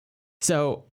 Anyway.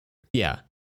 So, yeah.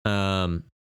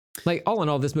 Like, all in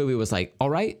all, this movie was like, all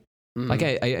right. Like,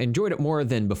 I enjoyed it more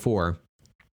than before,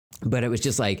 but it was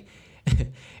just like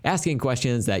asking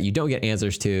questions that you don't get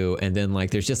answers to, and then like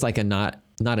there's just like a not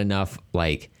enough,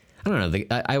 like, I don't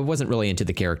know, I wasn't really into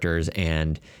the characters,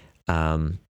 and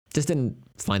just didn't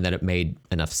find that it made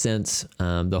enough sense.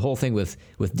 The whole thing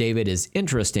with David is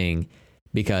interesting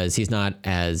because he's not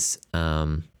as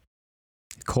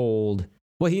cold.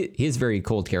 Well, he is a very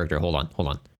cold character. Hold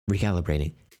on.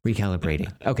 Recalibrating.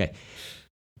 Recalibrating. Okay.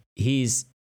 He's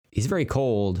very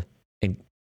cold and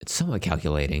somewhat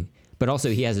calculating, but also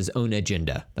he has his own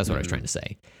agenda. That's what I was trying to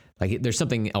say. Like there's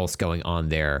something else going on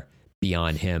there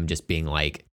beyond him just being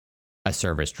like a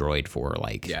service droid for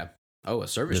like a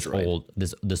service droid.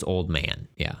 This old man.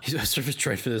 Yeah. He's a service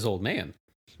droid for this old man.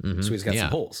 Mm-hmm. So he's got some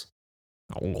holes.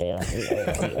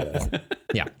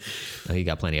 Yeah. Oh, he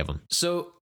got plenty of them.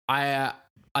 So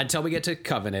until we get to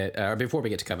Covenant, or before we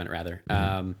get to Covenant rather,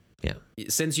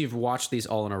 since you've watched these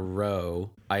all in a row,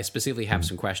 I specifically have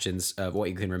some questions of what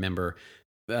you can remember.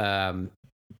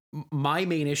 My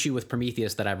main issue with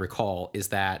Prometheus that I recall is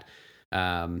that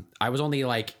I was only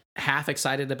like half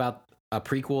excited about a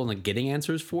prequel and like getting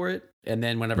answers for it. And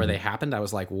then whenever they happened, I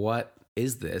was like, what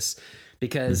is this?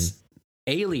 Because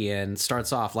Alien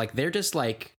starts off like they're just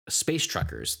like space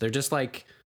truckers. They're just like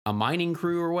a mining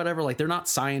crew or whatever. Like they're not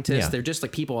scientists. They're just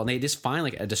like people, and they just find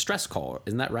like a distress call.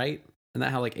 Isn't that right? Isn't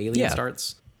that how like Alien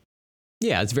starts?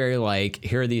 Yeah, it's very like,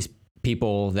 here are these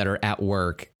people that are at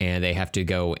work and they have to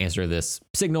go answer this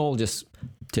signal just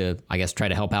to, I guess, try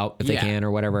to help out if they can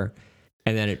or whatever.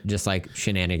 And then it just like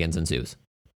shenanigans ensues.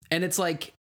 And it's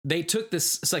like they took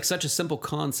this, it's like such a simple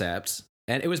concept,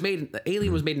 and it was made,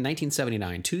 Alien was made in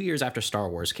 1979, 2 years after Star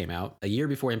Wars came out, a year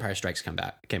before Empire Strikes came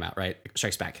out, right?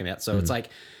 Strikes Back came out. So it's like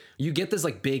you get this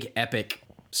like big epic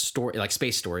story, like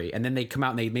space story, and then they come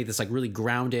out and they made this like really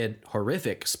grounded,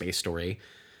 horrific space story.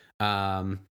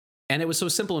 And it was so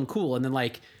simple and cool. And then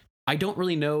like, I don't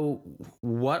really know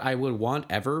what I would want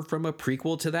ever from a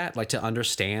prequel to that, like to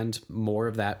understand more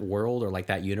of that world or like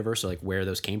that universe or like where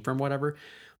those came from, whatever.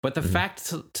 But the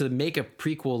fact to make a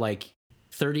prequel like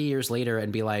 30 years later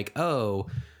and be like, oh,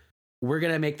 we're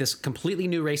going to make this completely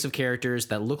new race of characters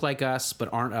that look like us, but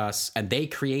aren't us. And they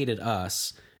created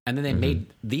us. And then they made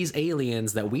these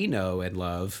aliens that we know and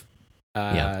love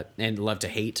and love to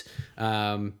hate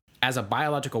as a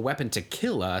biological weapon to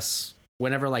kill us.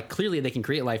 Whenever like clearly they can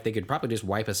create life, they could probably just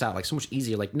wipe us out like so much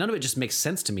easier. Like none of it just makes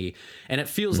sense to me. And it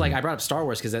feels like I brought up Star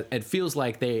Wars because it feels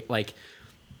like they like,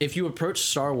 if you approach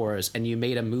Star Wars and you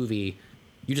made a movie,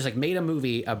 you just like made a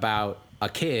movie about a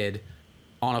kid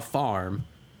on a farm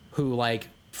who like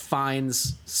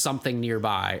finds something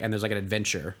nearby and there's like an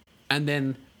adventure. And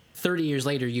then 30 years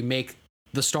later, you make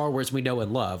the Star Wars we know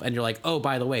and love. And you're like, oh,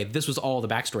 by the way, this was all the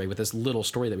backstory with this little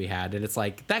story that we had. And it's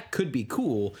like, that could be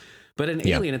cool. But in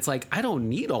Alien, it's like, I don't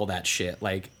need all that shit.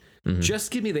 Like, just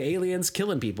give me the aliens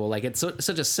killing people. Like, it's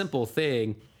such a simple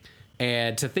thing.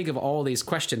 And to think of all these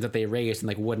questions that they raised and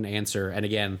like wouldn't answer. And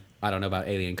again, I don't know about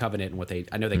Alien Covenant and what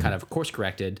I know they kind of course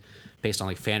corrected based on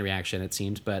like fan reaction, it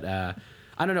seems. But I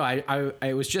don't know. I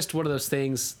it was just one of those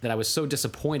things that I was so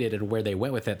disappointed in where they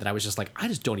went with it that I was just like, I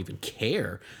just don't even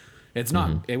care. It's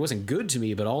not, it wasn't good to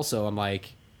me, but also I'm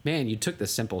like, man, you took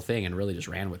this simple thing and really just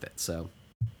ran with it. So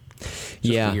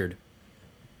it's weird.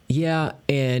 Yeah.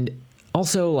 And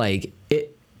also like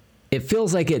it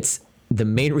feels like it's, the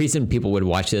main reason people would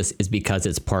watch this is because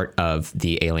it's part of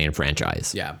the Alien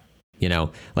franchise. Yeah. You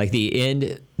know, like the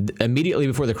end, immediately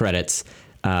before the credits,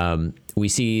 we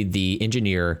see the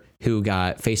engineer who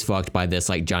got face fucked by this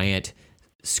like giant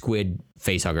squid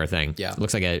face hugger thing. Yeah. It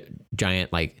looks like a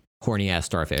giant, like horny ass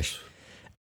starfish.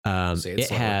 It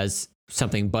has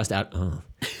something bust out. Oh,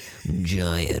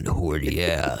 giant horny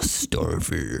ass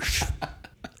starfish.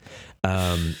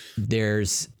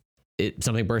 There's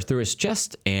something burst through his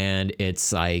chest, and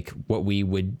it's like what we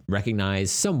would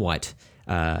recognize somewhat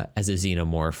as a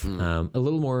xenomorph. A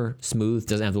little more smooth,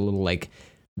 doesn't have the little like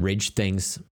ridge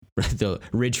things, the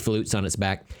ridge flutes on its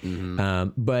back.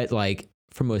 But like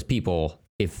for most people,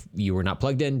 if you were not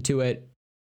plugged into it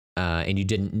and you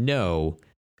didn't know,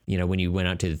 you know, when you went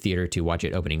out to the theater to watch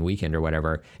it opening weekend or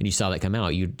whatever, and you saw that come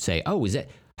out, you'd say, "Oh,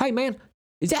 hey man,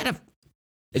 is that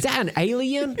an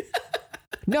alien?"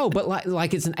 No, but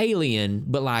like it's an alien,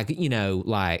 but like, you know,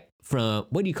 like from,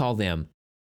 what do you call them?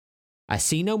 A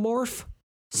xenomorph?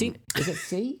 Is it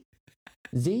C?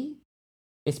 Z?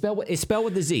 It's spelled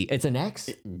with the Z. It's an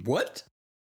X. What?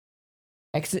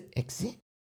 Exit.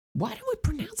 Why do we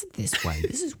pronounce it this way?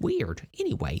 This is weird.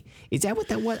 Anyway, is that what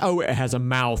that was? Oh, it has a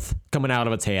mouth coming out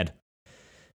of its head.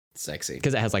 Sexy.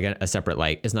 Because it has like a separate,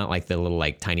 like, it's not like the little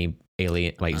like tiny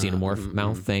alien, like xenomorph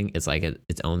mouth thing. It's like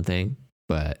its own thing.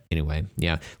 But anyway,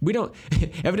 yeah, we don't.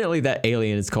 Evidently, that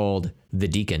alien is called the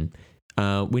Deacon.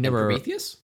 We never.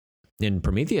 Prometheus? In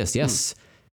Prometheus, yes.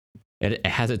 It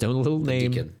has its own little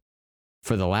name. Deacon.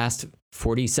 For the last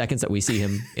 40 seconds that we see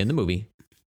him in the movie.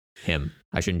 Him.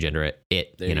 I shouldn't gender it.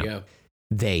 It. There you go.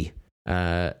 They.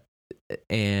 Yeah,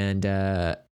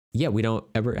 we don't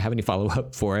ever have any follow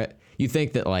up for it. You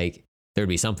think that like there'd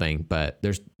be something, but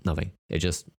there's nothing. It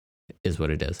just is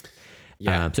what it is.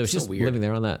 Yeah. So it's just weird. living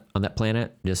there on that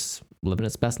planet, just living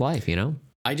its best life, you know?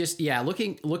 I just,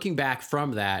 looking back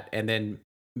from that and then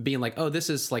being like, oh, this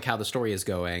is like how the story is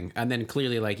going. And then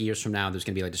clearly like years from now, there's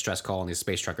going to be like distress call and these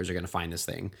space truckers are going to find this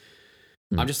thing.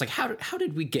 I'm just like, how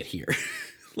did we get here?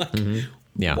 Like,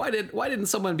 Yeah. why didn't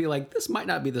someone be like, this might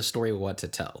not be the story we want to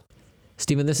tell?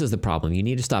 Steven, this is the problem. You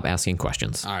need to stop asking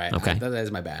questions. All right. Okay. That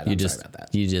is my bad. You I'm just, sorry about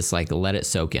that. You just like let it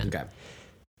soak in. Okay.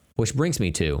 Which brings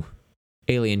me to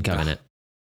Alien Covenant.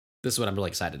 This is what I'm really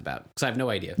excited about because I have no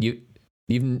idea.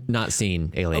 You've not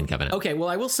seen Alien Covenant. Okay. Well,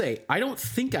 I will say, I don't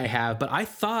think I have, but I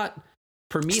thought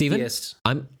Prometheus.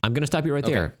 Steven, I'm going to stop you right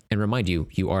there and remind you,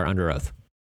 you are under oath.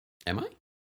 Am I?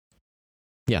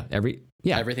 Yeah. Everything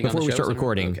on before the we show start is under-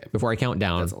 recording, okay. before I count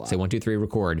down, That's a lot. say 1, 2, 3,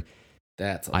 record.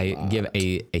 That's a I lot. give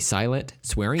a silent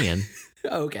swearing in.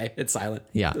 Oh, okay. It's silent.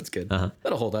 Yeah. That's good. Uh-huh.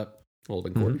 That'll hold up.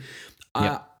 Holding court.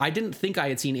 Yeah. I didn't think I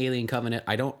had seen Alien Covenant.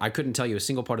 I couldn't tell you a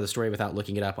single part of the story without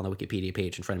looking it up on the Wikipedia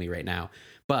page in front of me right now.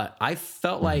 But I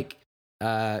felt like,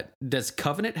 does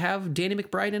Covenant have Danny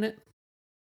McBride in it?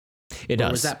 It Or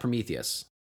does. was that Prometheus?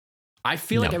 I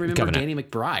feel like No, I remember Covenant. Danny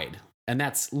McBride, and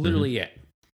that's literally it.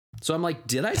 So I'm like,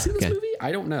 did I see this Okay. movie?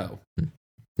 I don't know.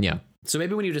 Yeah. So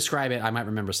maybe when you describe it, I might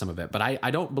remember some of it. But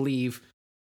I don't believe,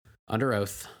 under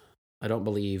oath, I don't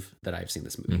believe that I've seen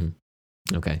this movie.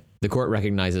 Mm-hmm. Okay. The court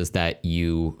recognizes that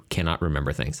you cannot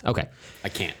remember things. Okay. I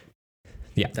can't.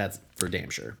 Yeah. That's for damn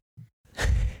sure.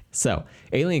 So,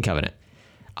 Alien Covenant.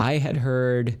 I had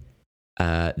heard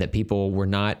that people were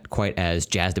not quite as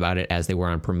jazzed about it as they were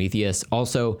on Prometheus.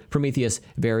 Also, Prometheus,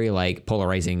 very like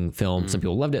polarizing film. Some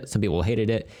people loved it, some people hated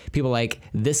it. People like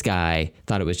this guy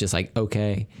thought it was just like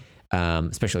okay,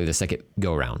 especially the second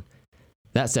go around.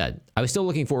 That said, I was still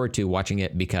looking forward to watching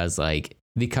it because like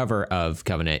the cover of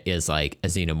Covenant is like a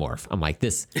xenomorph. I'm like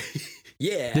this.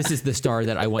 Yeah. This is the star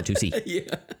that I want to see.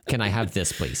 Yeah. Can I have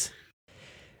this, please?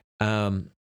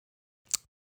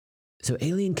 So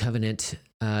Alien Covenant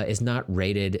is not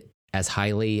rated as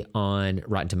highly on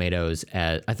Rotten Tomatoes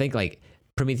as I think like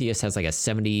Prometheus has like a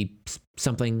 70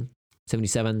 something,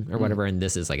 77 or whatever, and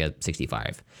this is like a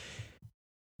 65.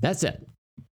 That's it.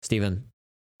 Steven,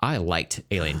 I liked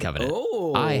Alien Covenant.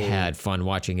 Oh. I had fun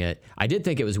watching it. I did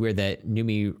think it was weird that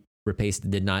Noomi Rapace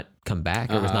did not come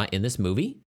back or was not in this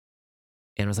movie.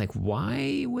 And I was like,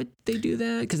 why would they do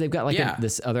that? Because they've got like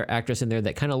this other actress in there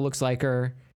that kind of looks like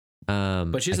her.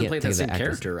 But she doesn't play the same actress.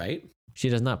 character, right? She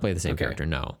does not play the same character,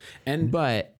 no. And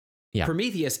But yeah,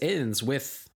 Prometheus ends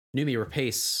with Noomi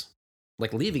Rapace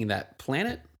like leaving that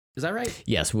planet. Is that right?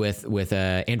 yes, with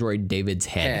Android David's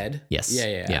head. Yes.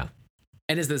 Yeah.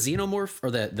 And is the xenomorph or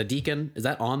the deacon, is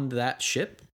that on that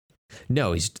ship?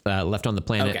 No, he's left on the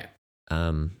planet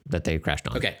Okay. that they crashed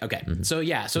on. Okay. So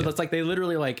that's like they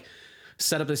literally like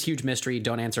set up this huge mystery,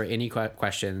 don't answer any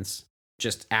questions,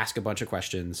 just ask a bunch of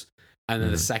questions. And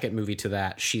then the second movie to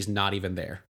that, she's not even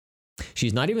there.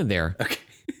 She's not even there. Okay.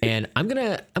 And I'm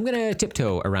gonna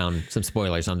tiptoe around some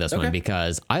spoilers on this one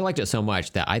because I liked it so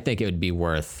much that I think it would be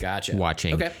worth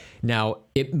watching. Okay. Now,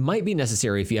 it might be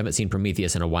necessary if you haven't seen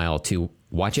Prometheus in a while to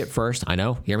watch it first. I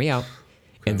know, hear me out,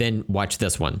 and then watch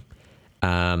this one.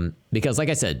 Because, like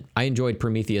I said, I enjoyed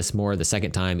Prometheus more the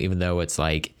second time, even though it's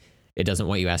like it doesn't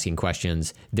want you asking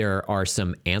questions. There are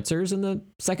some answers in the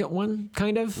second one,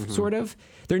 kind of, sort of.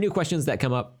 There are new questions that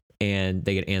come up and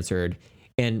they get answered.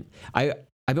 And I've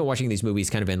been watching these movies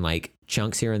kind of in like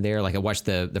chunks here and there. Like I watched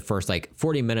the first like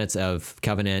 40 minutes of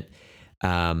Covenant.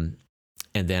 And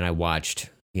then I watched,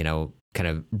 kind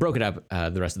of broke it up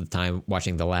the rest of the time,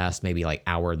 watching the last maybe like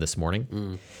hour this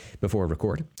morning before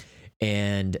record.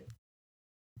 And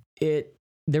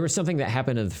there was something that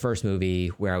happened in the first movie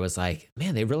where I was like,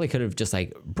 man, they really could have just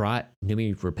like brought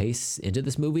Noomi Rapace into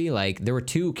this movie. Like there were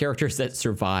two characters that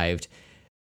survived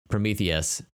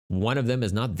Prometheus. One of them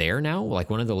is not there now. Like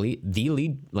one of the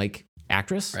lead like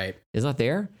actress is not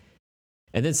there.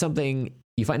 And then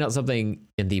you find out something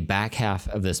in the back half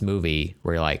of this movie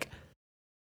where you're like,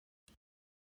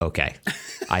 okay,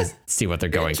 I see what they're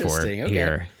going for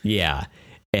here. Yeah.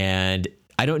 And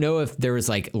I don't know if there was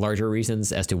like larger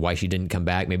reasons as to why she didn't come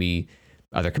back. Maybe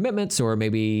other commitments, or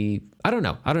maybe, I don't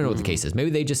know. I don't know what the case is. Maybe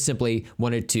they just simply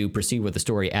wanted to proceed with the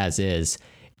story as is.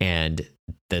 And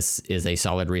this is a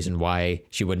solid reason why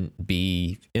she wouldn't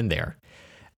be in there.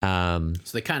 So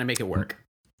they kind of make it work.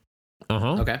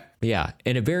 Okay. Yeah.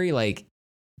 In a very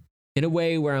in a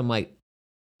way where I'm like,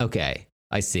 okay,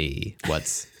 I see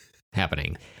what's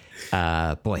happening.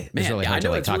 Boy, it's really hard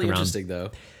to talk really around. Interesting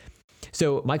though.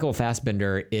 So Michael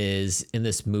Fassbender is in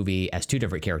this movie as two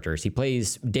different characters. He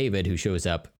plays David, who shows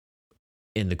up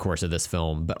in the course of this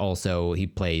film, but also he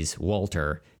plays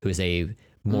Walter, who is a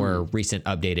more recent,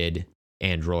 updated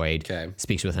android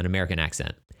speaks with an American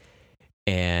accent.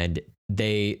 And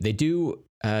they do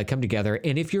come together.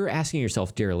 And if you're asking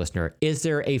yourself, dear listener, is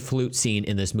there a flute scene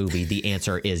in this movie? The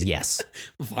answer is yes.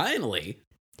 Finally.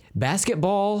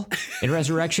 Basketball in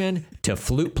Resurrection to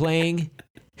flute playing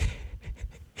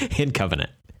in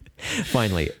Covenant.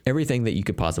 Finally, everything that you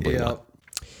could possibly want.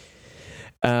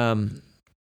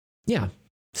 Yeah.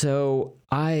 So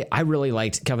I really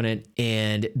liked Covenant,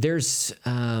 and there's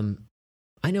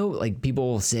I know like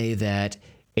people say that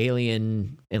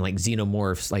Alien and like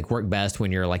xenomorphs like work best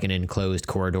when you're like an enclosed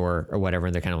corridor or whatever,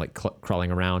 and they're kind of like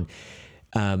crawling around.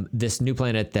 This new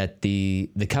planet that the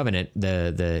Covenant,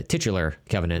 the titular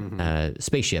Covenant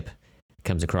spaceship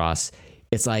comes across,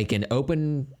 it's like an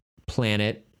open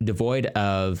planet devoid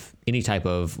of any type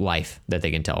of life that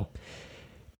they can tell.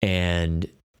 And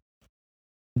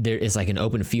there is like an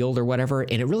open field or whatever.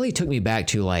 And it really took me back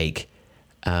to like,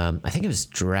 I think it was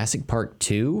Jurassic Park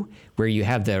 2, where you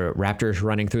have the raptors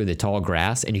running through the tall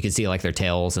grass and you can see like their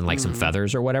tails and like some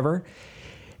feathers or whatever.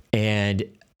 And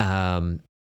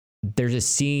there's a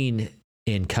scene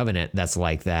in Covenant that's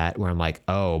like that, where I'm like,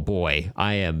 oh boy,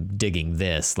 I am digging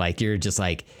this. Like you're just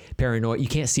like paranoid. You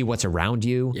can't see what's around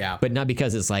you, but not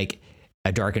because it's like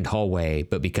a darkened hallway,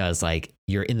 but because like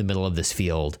you're in the middle of this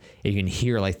field and you can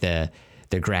hear like the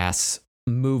grass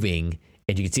moving,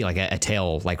 and you can see like a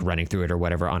tail like running through it or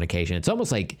whatever on occasion. It's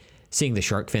almost like seeing the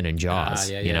shark fin in Jaws,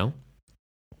 you know?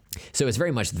 So it's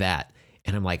very much that.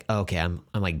 And I'm like, okay, I'm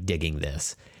like digging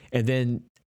this. And then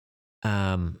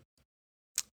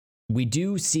we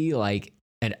do see like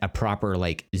a proper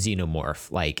like xenomorph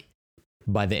like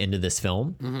by the end of this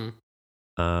film.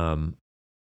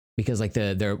 Because like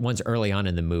the ones early on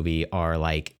in the movie are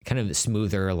like kind of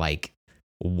smoother, like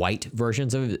white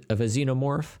versions of a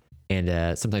xenomorph.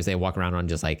 And sometimes they walk around on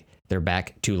just like their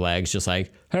back 2 legs, just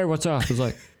like, hey, what's up? It's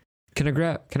like, can I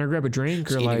grab a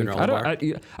drink? Or like, I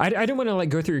don't want to like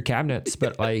go through your cabinets,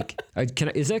 but like,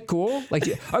 is that cool? Like,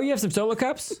 oh, you have some solo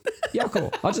cups? Yeah,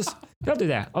 cool. I'll do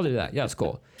that. Yeah, it's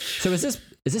cool. So is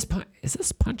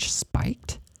this punch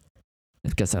spiked? I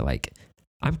guess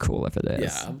I'm cool if it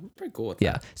is. Yeah, I'm pretty cool with that.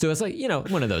 Yeah. So it's like,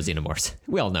 one of those xenomorphs.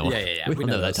 We all know. Yeah. We all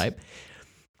know that type.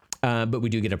 But we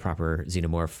do get a proper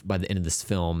xenomorph by the end of this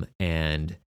film,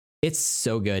 and it's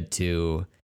so good to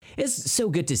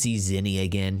see Zinni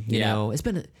again. You know, it's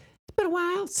been a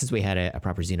while since we had a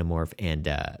proper xenomorph, and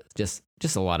just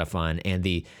a lot of fun. And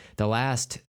the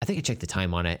last, I think I checked the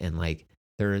time on it, and like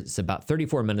there's about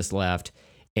 34 minutes left,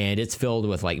 and it's filled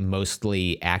with like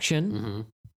mostly action,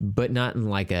 but not in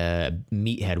like a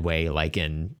meathead way like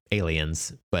in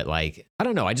Aliens. But like, I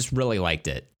don't know, I just really liked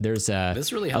it. There's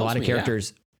this really a lot of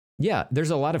characters. Yeah, there's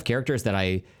a lot of characters that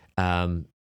I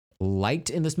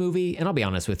liked in this movie. And I'll be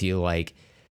honest with you, like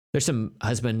there's some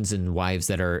husbands and wives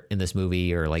that are in this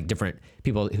movie, or like different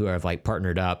people who have like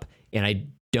partnered up, and I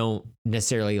don't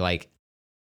necessarily like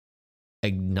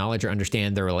acknowledge or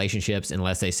understand their relationships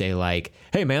unless they say like,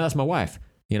 hey man, that's my wife.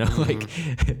 Like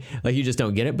you just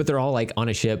don't get it. But they're all like on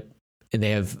a ship and they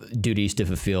have duties to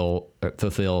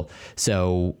fulfill.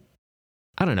 So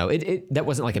I don't know. That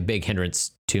wasn't like a big hindrance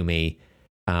to me.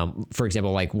 For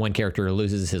example, like one character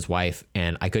loses his wife,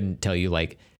 and I couldn't tell you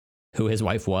like who his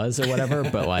wife was or whatever,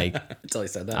 but like until he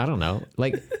said that, I don't know.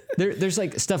 Like there's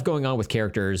like stuff going on with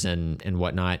characters and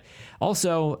whatnot.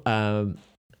 Also,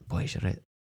 boy,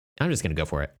 I'm just gonna go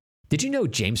for it. Did you know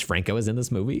James Franco is in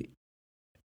this movie?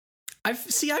 I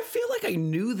feel like I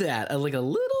knew that like a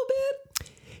little bit.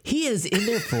 He is in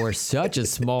there for such a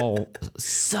small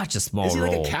Is he role.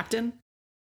 like a captain?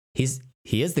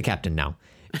 He is the captain now.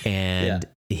 And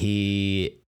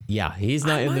he's not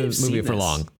in the movie for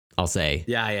long, I'll say.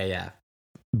 Yeah.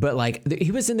 But like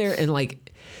he was in there, and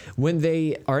like when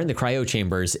they are in the cryo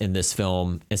chambers in this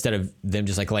film, instead of them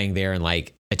just like laying there in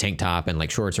like a tank top and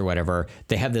like shorts or whatever,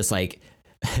 they have this like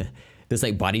this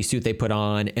like bodysuit they put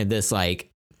on, and this like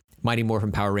Mighty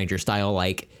Morphin Power Ranger style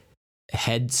like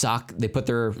head sock they put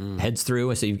their heads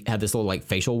through, and so you have this little like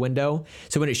facial window.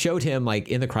 So when it showed him like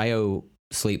in the cryo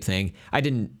sleep thing, I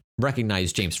didn't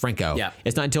recognize James Franco. Yeah.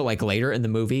 It's not until like later in the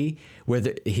movie where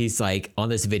he's like on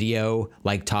this video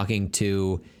like talking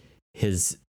to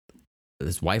his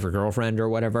wife or girlfriend or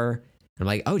whatever. I'm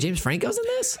like, oh, James Franco's in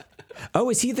this? Oh,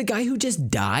 is he the guy who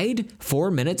just died 4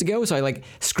 minutes ago? So I like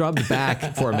scrubbed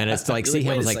back 4 minutes to like see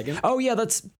him. I was like, oh yeah,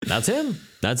 that's him.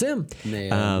 That's him.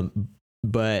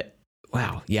 But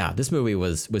wow, yeah, this movie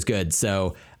was good.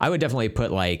 So I would definitely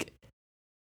put like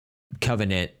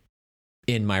Covenant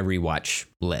in my rewatch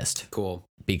list. Cool.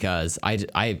 Because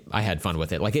I had fun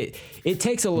with it. Like it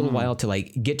takes a little while to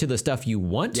like get to the stuff you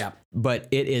want, but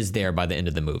it is there by the end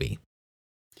of the movie.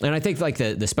 And I think like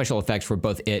the special effects for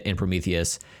both it and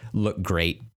Prometheus look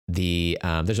great.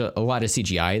 There's a lot of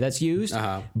CGI that's used,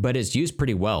 but it's used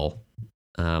pretty well.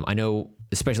 I know,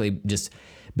 especially just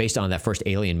based on that first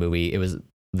Alien movie,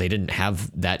 they didn't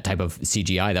have that type of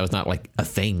CGI. That was not like a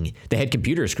thing. They had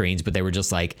computer screens, but they were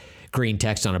just like green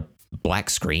text on a black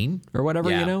screen or whatever,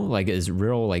 you know, like is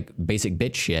real like basic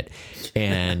bitch shit.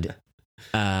 And,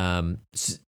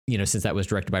 you know, since that was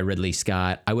directed by Ridley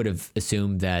Scott, I would have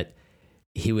assumed that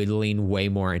he would lean way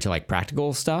more into like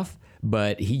practical stuff,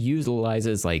 but he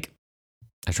utilizes like,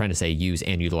 I was trying to say use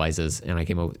and utilizes, and I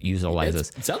came up with utilizes.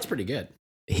 It sounds pretty good.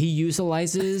 He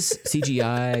utilizes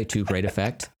CGI to great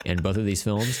effect in both of these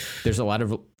films. There's a lot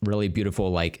of really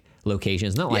beautiful like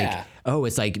locations. Not like, oh,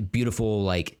 it's like beautiful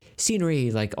like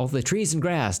scenery, like all the trees and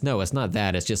grass. No, it's not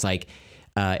that. It's just like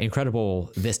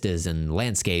incredible vistas and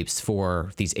landscapes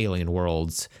for these alien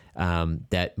worlds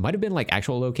that might have been like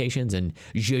actual locations and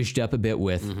zhuzhed up a bit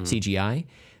with CGI.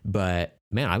 But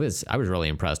man, I was really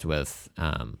impressed with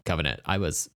Covenant.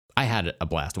 I had a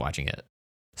blast watching it.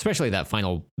 Especially that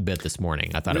final bit this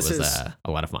morning. I thought it was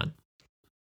a lot of fun.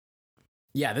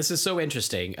 Yeah, this is so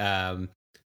interesting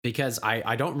because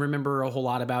I don't remember a whole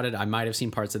lot about it. I might have seen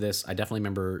parts of this. I definitely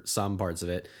remember some parts of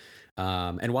it.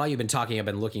 And while you've been talking, I've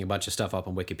been looking a bunch of stuff up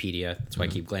on Wikipedia. That's why I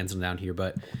keep glancing down here.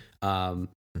 But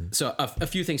so a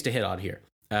few things to hit on here.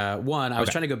 One, I was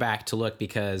trying to go back to look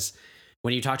because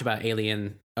when you talked about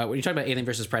Alien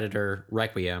versus Predator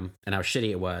Requiem and how shitty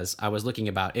it was, I was looking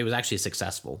about, it was actually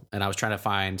successful. And I was trying to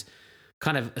find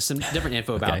kind of some different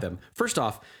info about them. First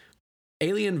off,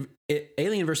 Alien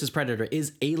versus Predator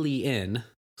is Alien,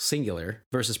 singular,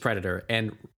 versus Predator.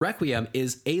 And Requiem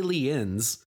is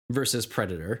Aliens versus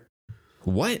Predator.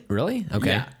 What? Really? Okay.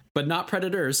 Yeah, but not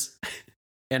Predators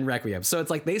and Requiem. So it's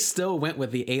like they still went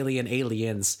with the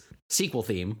Aliens sequel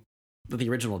theme that the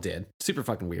original did. Super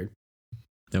fucking weird.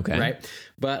 Okay. Right.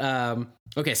 But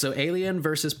okay, so Alien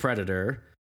versus Predator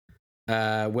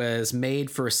was made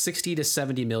for $60 to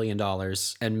 $70 million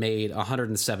and made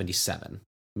 $177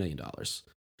 million.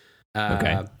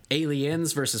 Okay.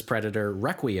 Aliens versus Predator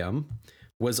Requiem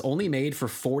was only made for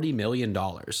 $40 million.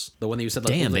 The one that you said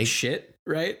like, damn, they shit,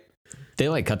 right? They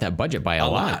like cut that budget by a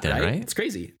lot then, right? It's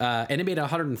crazy. And it made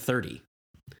 130.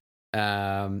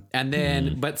 And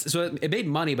then, but so it made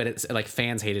money, but it's like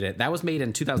fans hated it. That was made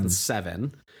in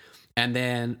 2007. And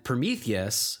then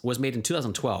Prometheus was made in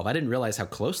 2012. I didn't realize how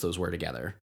close those were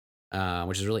together,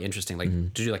 which is really interesting. Like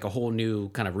to do like a whole new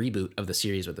kind of reboot of the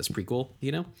series with this prequel,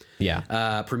 you know?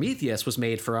 Yeah. Prometheus was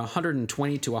made for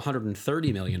 120 to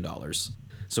 $130 million.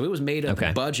 So it was made of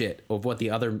the budget of what the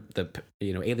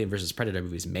Alien versus Predator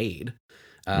movies made.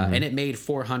 And it made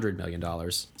 $400 million.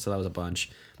 So that was a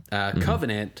bunch.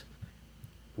 Covenant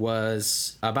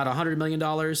was about $100 million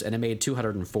and it made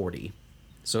 240.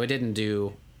 So it didn't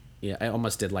do, it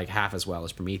almost did like half as well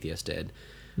as Prometheus did.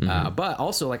 But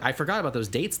also like, I forgot about those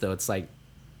dates though. It's like,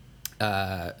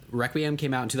 Requiem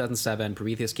came out in 2007.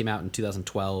 Prometheus came out in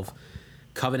 2012.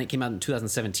 Covenant came out in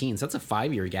 2017. So that's a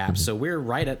 5-year gap. So we're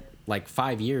right at like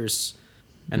 5 years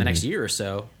and the next year or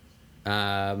so,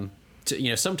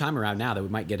 sometime around now that we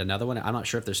might get another one. I'm not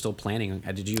sure if they're still planning.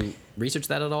 Did you research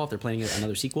that at all? If they're planning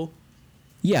another sequel?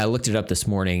 Yeah, I looked it up this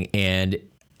morning, and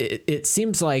it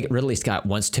seems like Ridley Scott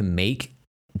wants to make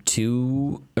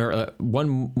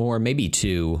one more, maybe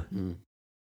two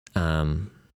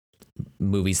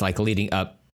movies like leading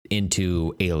up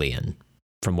into Alien,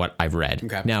 from what I've read.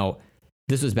 Okay. Now,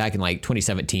 this was back in like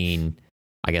 2017,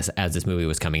 I guess, as this movie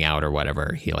was coming out or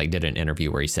whatever. He like did an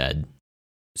interview where he said,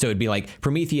 so it'd be like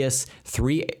Prometheus,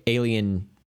 3 Alien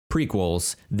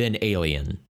prequels, then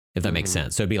Alien, if that makes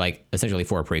sense. So it'd be like essentially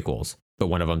 4 prequels, but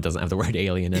one of them doesn't have the word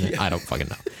alien in it. I don't fucking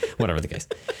know. Whatever the case.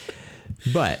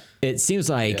 But it seems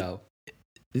like,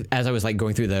 as I was like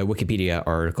going through the Wikipedia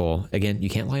article, again, you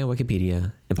can't lie on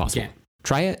Wikipedia. Impossible.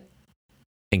 Try it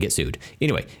and get sued.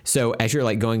 Anyway, so as you're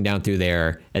like going down through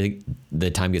there, I think the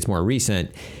time gets more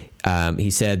recent. He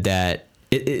said that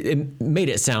it made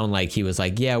it sound like he was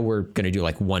like, yeah, we're going to do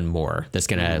like one more that's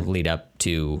going to lead up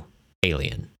to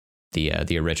Alien,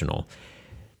 the original.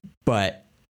 But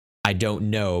I don't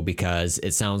know, because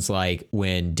it sounds like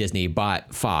when Disney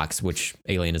bought Fox, which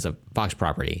Alien is a Fox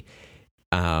property,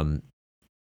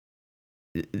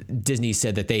 Disney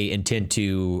said that they intend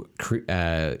to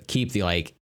keep the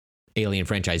like Alien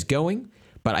franchise going,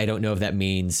 but I don't know if that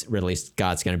means Ridley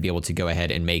Scott's going to be able to go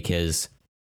ahead and make his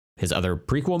other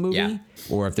prequel movie,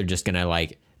 or if they're just going to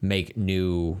like make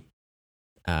new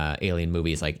Alien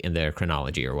movies like in their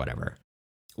chronology or whatever.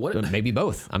 Maybe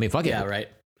both. I mean, fuck it. Yeah, right.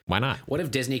 Why not? What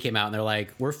if Disney came out and they're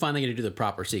like, we're finally going to do the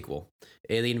proper sequel,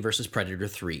 Alien versus Predator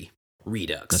 3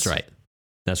 Redux. That's right.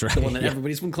 That's right. The one that Yeah.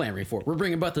 everybody's been clamoring for. We're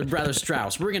bringing back the Brother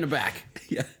Strauss. We're bringing it back.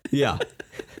 Yeah. Yeah.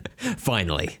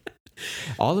 Finally.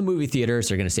 All the movie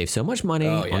theaters are going to save so much money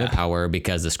Oh, yeah. on the power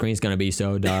because the screen's going to be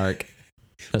so dark.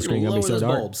 The screen's going to be so those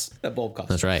dark. bulbs. That bulb costs.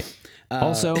 That's right.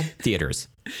 Also, theaters.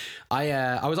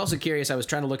 I was also curious. I was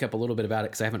trying to look up a little bit about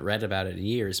it because I haven't read about it in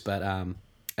years. But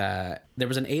there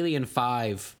was an Alien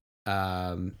 5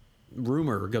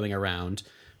 rumor going around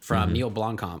from Neil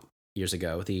Blomkamp years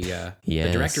ago, the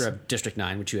Yes. director of District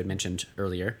 9, which you had mentioned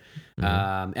earlier.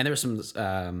 And there was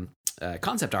some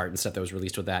concept art and stuff that was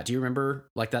released with that. Do you remember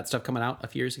like that stuff coming out a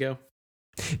few years ago?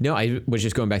 No, I was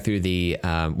just going back through the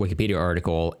Wikipedia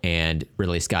article, and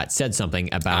Ridley Scott said something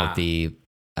about the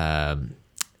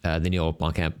Neil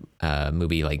Blomkamp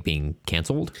movie like being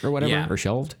canceled or whatever, Yeah. or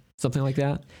shelved, something like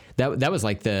that. That was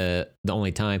like the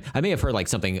only time. I may have heard like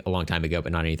something a long time ago,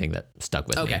 but not anything that stuck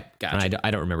with me. Okay, gotcha. And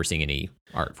I don't remember seeing any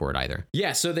art for it either.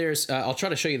 Yeah, so there's I'll try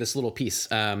to show you this little piece.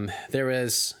 They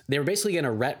were basically going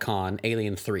to retcon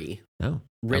Alien 3. Oh,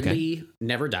 Ridley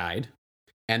never died.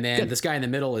 And then Good. this guy in the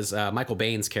middle is Michael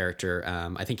Baine's character.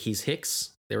 I think he's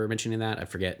Hicks. They were mentioning that. I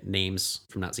forget names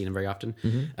from not seeing him very often.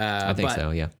 I think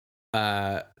so. Yeah.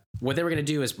 What they were going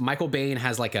to do is Michael Bain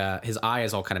has like his eye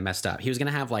is all kind of messed up. He was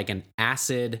going to have like an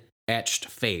acid etched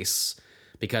face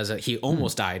because he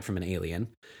almost died from an alien,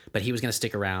 but he was going to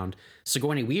stick around.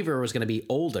 Sigourney Weaver was going to be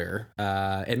older.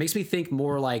 It makes me think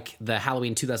more like the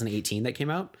Halloween 2018 that came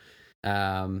out.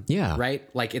 Yeah. Right.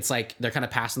 Like it's like they're kind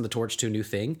of passing the torch to a new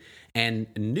thing, and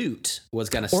Newt was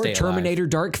going to Or stay Terminator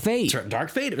Dark Fate. alive. Dark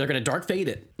Fate. They're going to Dark Fate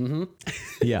it.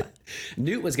 Yeah.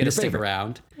 Newt was going to Your stick favorite.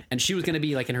 around, and she was going to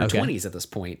be like in her Okay. 20s at this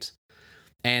point.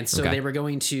 And so Okay. they were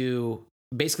going to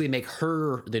basically make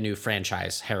her the new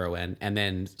franchise heroine, and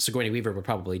then Sigourney Weaver would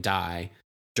probably die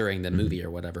during the movie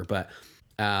or whatever. But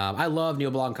I love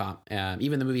Neil Blomkamp.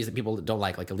 Even the movies that people don't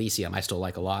like Elysium, I still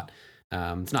like a lot.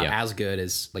 It's not Yeah. as good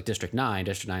as like District 9.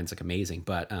 District 9 is like amazing,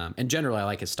 but in general, I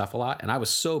like his stuff a lot. And I was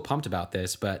so pumped about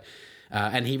this, but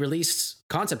and he released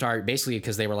concept art basically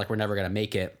because they were like, we're never going to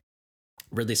make it.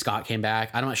 Ridley Scott came back.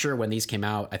 I'm not sure when these came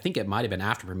out. I think it might have been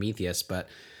after Prometheus, but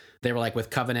they were like with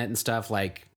Covenant and stuff,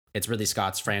 like it's Ridley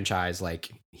Scott's franchise,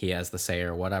 like he has the say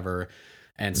or whatever.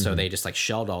 And so they just like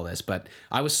shelved all this. But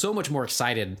I was so much more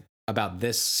excited about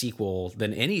this sequel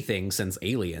than anything since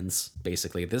Aliens,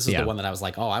 basically. This is Yeah. the one that I was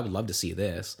like, oh, I would love to see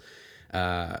this.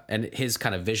 And his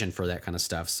kind of vision for that kind of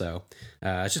stuff. So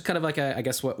it's just kind of like I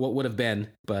guess what would have been,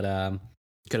 but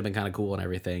could have been kind of cool and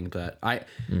everything. But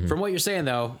from what you're saying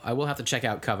though, I will have to check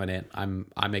out Covenant. I'm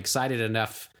excited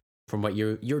enough from what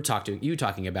you're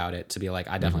talking about it to be like,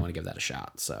 I definitely want to give that a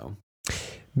shot. So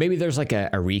Maybe there's like a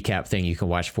recap thing you can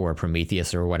watch for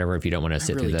Prometheus or whatever if you don't want to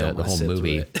sit really through don't the wanna whole sit through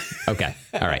movie. it. Okay.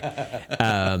 All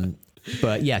right.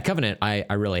 But yeah, Covenant,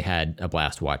 I really had a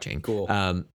blast watching.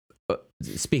 Cool.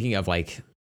 Speaking of like,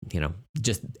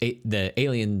 just the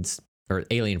Aliens or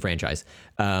Alien franchise,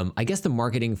 I guess the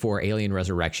marketing for Alien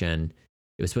Resurrection,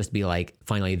 it was supposed to be like,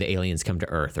 finally the aliens come to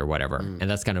Earth or whatever. And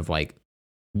that's kind of like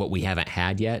what we haven't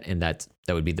had yet. And that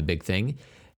would be the big thing.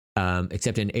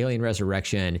 Except in Alien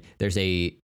Resurrection, there's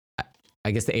I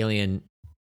guess the aliens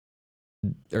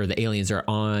are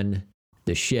on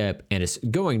the ship and it's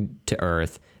going to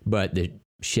Earth, but the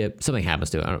ship, something happens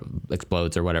to it, I don't know,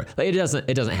 explodes or whatever. Like, it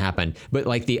doesn't happen, but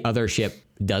like the other ship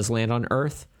does land on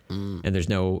Earth and there's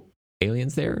no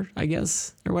aliens there, I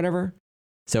guess, or whatever.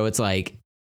 So it's like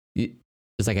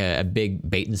a big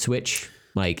bait and switch.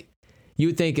 Like you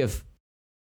would think if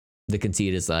the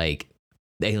conceit is like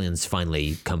the aliens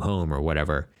finally come home or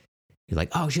whatever, you're like,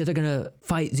 oh shit, they're gonna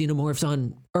fight xenomorphs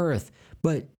on Earth,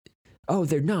 but oh,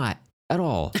 they're not at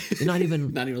all. They're not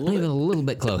even Not even a not little even a little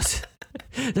bit close.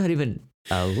 Not even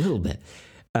a little bit.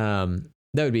 That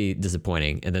would be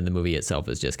disappointing. And then the movie itself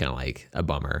is just kind of like a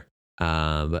bummer.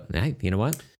 But hey, you know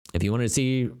what? If you wanted to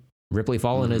see Ripley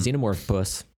fall in a xenomorph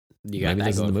puss, You got maybe that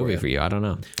this is the going movie for you. I don't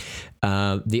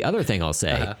know. The other thing I'll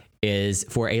say is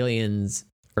for Aliens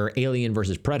or Alien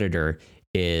versus Predator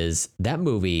is that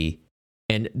movie,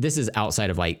 and this is outside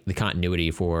of like the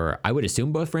continuity for, I would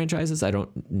assume, both franchises. I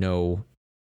don't know,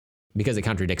 because it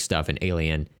contradicts stuff in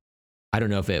Alien. I don't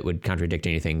know if it would contradict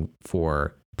anything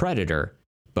for Predator,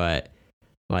 but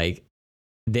like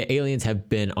the aliens have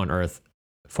been on Earth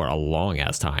for a long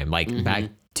ass time, like back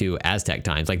to Aztec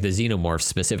times, like the xenomorphs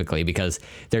specifically, because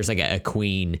there's like a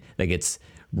queen that gets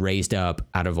raised up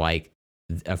out of like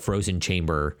a frozen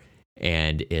chamber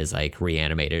and is like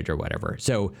reanimated or whatever.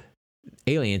 So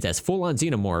aliens as full on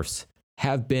xenomorphs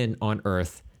have been on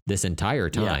Earth this entire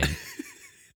time.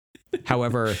 Yeah.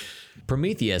 However,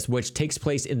 Prometheus, which takes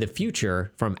place in the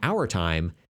future from our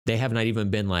time, they have not even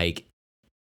been like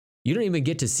you don't even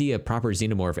get to see a proper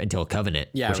xenomorph until Covenant,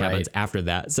 which happens after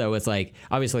that. So it's like,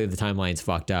 obviously the timeline's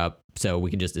fucked up. So we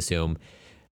can just assume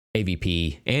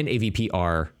AVP and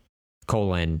AVPR :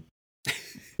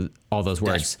 all those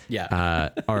words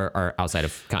are outside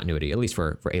of continuity, at least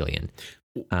for Alien.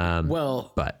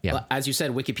 But yeah, as you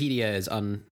said, Wikipedia is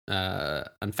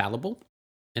infallible.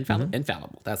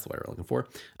 Infallible. That's the word we're looking for.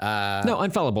 No,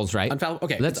 Unfallible's right. Unfallible.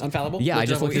 Okay, that's Unfallible. Yeah, I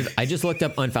just looked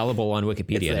up Unfallible on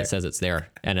Wikipedia, and it says it's there,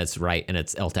 and it's right, and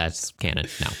it's LTAS canon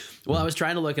now. Well, I was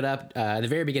trying to look it up at the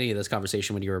very beginning of this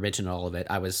conversation when you were mentioning all of it.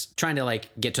 I was trying to like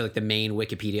get to like the main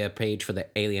Wikipedia page for the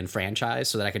Alien franchise,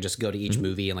 so that I could just go to each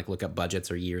movie and like look up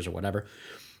budgets or years or whatever.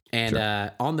 And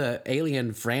on the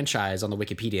Alien franchise on the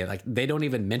Wikipedia, like they don't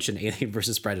even mention Alien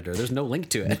versus Predator. There's no link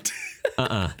to it.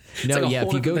 No, like yeah.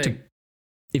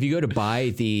 If you go to buy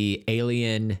the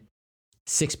Alien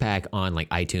 6-pack on like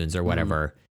iTunes or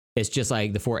whatever, it's just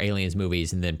like the 4 Aliens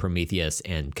movies and then Prometheus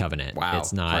and Covenant. Wow,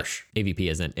 it's not harsh. AVP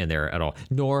isn't in there at all,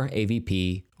 nor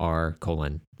AVP R :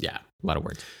 Yeah, a lot of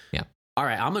words. Yeah. All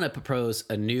right, I'm gonna propose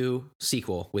a new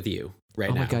sequel with you now.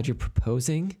 Oh my god, you're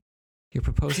proposing? You're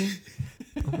proposing?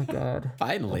 Oh my god!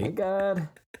 Finally! Oh my god!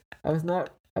 I was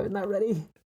not ready.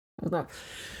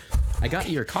 I got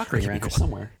your cock ring around here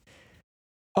somewhere.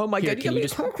 Oh my god! Can You you got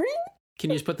just me a cock ring? Can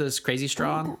you just put this crazy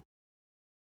straw on?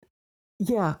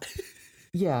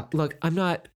 Yeah. Look, I'm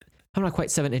not quite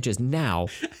 7 inches now,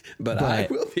 but I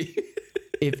will be.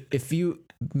 if you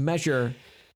measure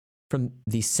from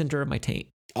the center of my taint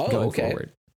going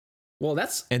forward. Well,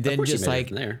 that's and then just like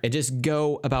and just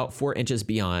go about 4 inches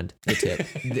beyond the tip.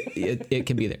 it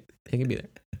can be there. It can be there.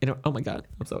 Oh my god,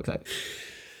 I'm so excited.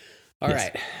 All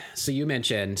right. So you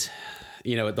mentioned,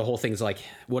 the whole thing's like,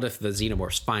 what if the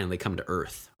xenomorphs finally come to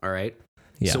Earth? All right.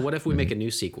 Yeah. So what if we make a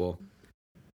new sequel?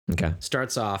 Okay.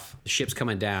 Starts off, the ship's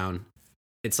coming down.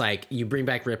 It's like you bring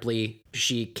back Ripley.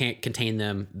 She can't contain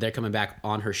them. They're coming back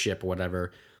on her ship or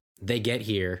whatever. They get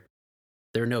here.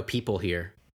 There are no people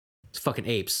here. It's fucking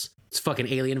apes. It's fucking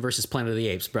Alien versus Planet of the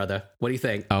Apes, brother. What do you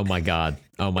think? Oh my god.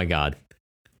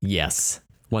 Yes.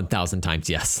 1,000 times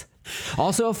yes.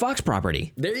 Also a Fox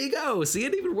property. There you go. See,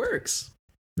 it even works.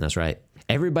 That's right.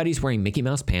 Everybody's wearing Mickey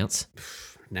Mouse pants.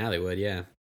 Now they would, yeah.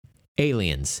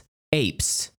 Aliens.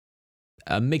 Apes.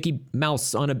 A Mickey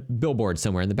Mouse on a billboard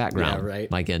somewhere in the background. Yeah,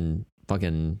 right. Like in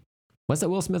fucking... What's that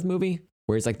Will Smith movie?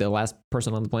 Where he's like the last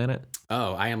person on the planet?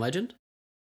 Oh, I Am Legend?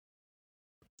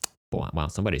 Wow,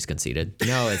 somebody's conceited.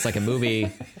 No, it's like a movie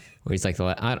where he's like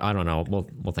I don't know.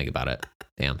 We'll think about it.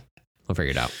 Damn, we'll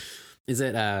figure it out. Is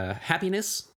it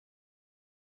Happiness?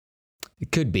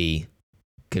 It could be.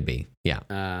 Yeah.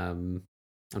 I'm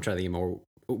trying to think of more.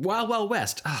 Wild Wild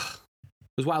West. It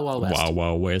was Wild Wild West. Wild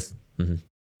Wild West. Mm-hmm.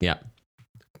 Yeah.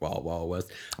 Wild Wild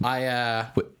West.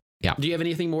 Yeah. Do you have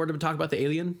anything more to talk about the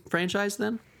Alien franchise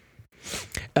then?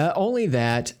 Only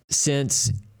that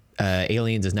since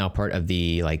Aliens is now part of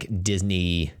the like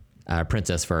Disney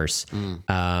Princess verse,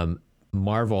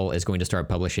 Marvel is going to start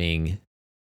publishing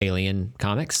Alien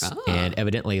comics, and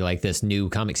evidently like this new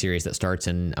comic series that starts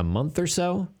in a month or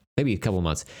so, maybe a couple of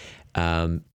months.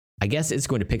 I guess it's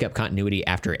going to pick up continuity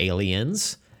after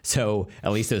Aliens. So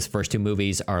at least those first 2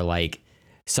 movies are like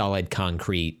solid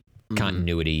concrete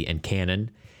continuity and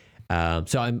canon.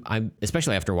 So I'm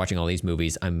especially after watching all these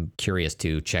movies, I'm curious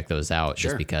to check those out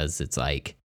just because it's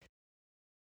like,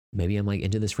 maybe I'm like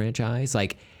into this franchise.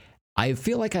 Like, I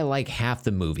feel like I like half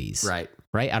the movies. Right.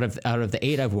 Out of the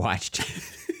 8 I've watched,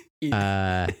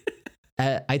 I'd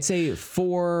say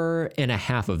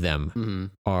 4.5 of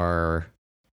them are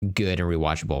good and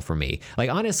rewatchable for me. Like,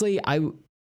 honestly, I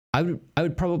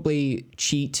would probably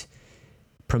cheat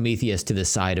Prometheus to the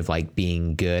side of like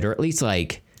being good, or at least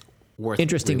like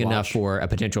interesting enough for a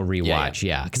potential rewatch.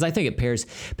 Yeah. Cause I think it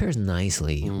pairs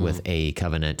nicely with a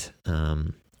Covenant,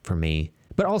 for me.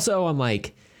 But also I'm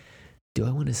like, do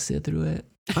I want to sit through it?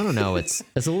 I don't know. It's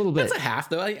a little bit. That's a half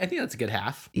though. I think that's a good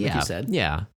half. Yeah. Like you said.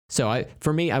 Yeah. So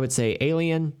for me, I would say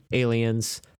Alien,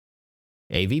 Aliens,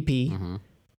 AVP,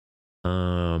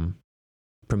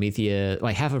 Prometheus,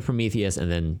 like half of Prometheus,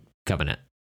 and then Covenant.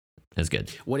 That's good.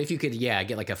 What if you could,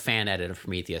 get like a fan edit of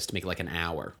Prometheus to make it like an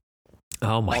hour?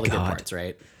 Oh my All god! the good parts,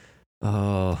 right?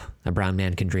 Oh, a brown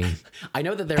man can dream. I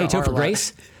know that there are. Hey, Topher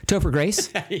Grace. Topher Grace.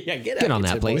 Get on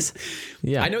that, please.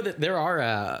 Yeah. I know that there are.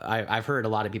 I've heard a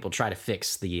lot of people try to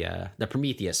fix the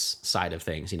Prometheus side of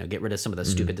things. Get rid of some of the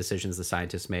stupid decisions the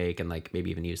scientists make, and like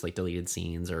maybe even use like deleted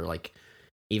scenes, or like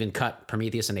even cut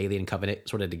Prometheus and Alien Covenant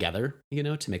sort of together.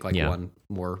 To make like one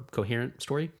more coherent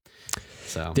story.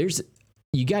 So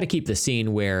you got to keep the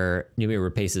scene where Noomi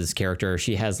Rapace's character,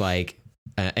 she has like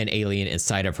an alien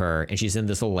inside of her, and she's in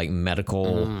this little like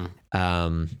medical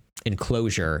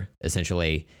enclosure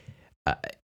essentially,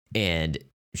 and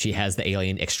she has the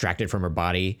alien extracted from her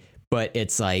body, but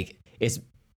it's like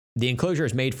the enclosure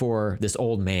is made for this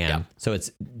old man, so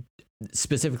it's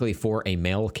specifically for a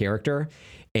male character,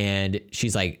 and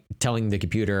she's like telling the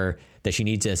computer that she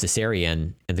needs a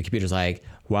cesarean, and the computer's like,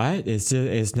 what?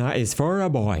 It's for a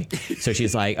boy. So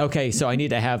she's like, okay, so I need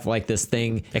to have like this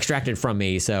thing extracted from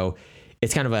me. So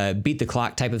it's kind of a beat the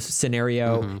clock type of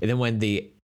scenario. And then when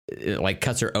it like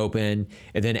cuts her open,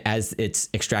 and then as it's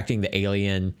extracting the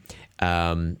alien,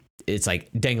 it's like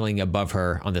dangling above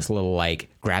her on this little like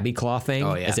grabby claw thing,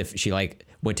 as if she like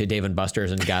went to Dave and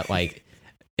Buster's and got like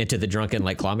into the drunken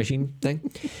like claw machine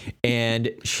thing.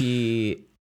 And she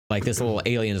like this little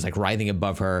alien is like writhing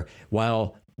above her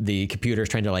while the computer is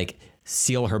trying to like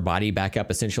seal her body back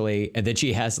up essentially. And then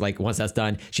she has like, once that's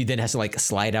done, she then has to like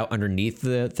slide out underneath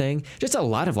the thing. Just a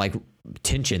lot of like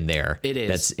tension there. It is.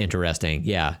 That's interesting.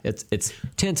 Yeah. It's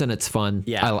tense and it's fun.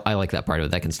 Yeah. I like that part of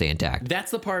it. That can stay intact.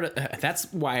 That's the part.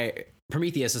 That's why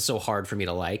Prometheus is so hard for me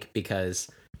to like, because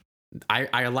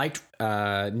I liked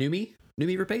Noomi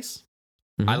Rapace.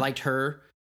 I liked her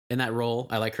in that role.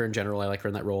 I like her in general. I like her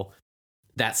in that role.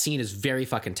 That scene is very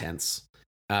fucking tense.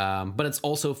 But it's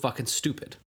also fucking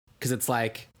stupid, because it's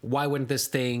like, why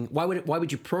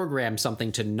would you program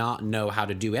something to not know how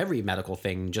to do every medical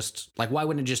thing? Just like, why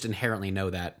wouldn't it just inherently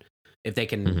know that if they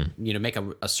can, make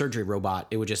a surgery robot,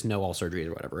 it would just know all surgeries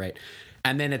or whatever. Right.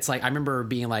 And then it's like, I remember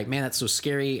being like, man, that's so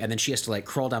scary. And then she has to like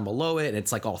crawl down below it, and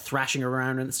it's like all thrashing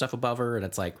around and stuff above her. And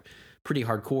it's like pretty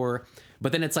hardcore.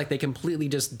 But then it's like they completely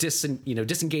just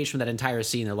disengage from that entire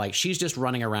scene. They're like, she's just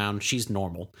running around. She's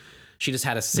normal. She just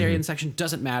had a cesarean section.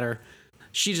 Doesn't matter.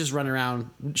 She's just running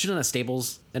around. She doesn't have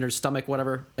staples in her stomach,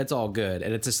 whatever. It's all good.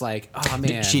 And it's just like, oh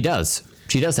man. She does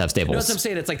have staples. You know what I'm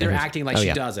saying? It's like they're acting like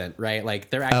she doesn't, right?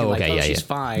 Like they're acting she's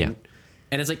fine. Yeah.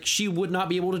 And it's like, she would not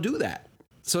be able to do that.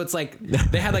 So it's like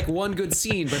they had like one good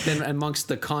scene, but then amongst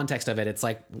the context of it, it's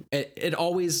like it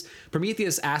always,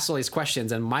 Prometheus asks all these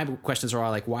questions, and my questions are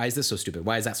all like, why is this so stupid?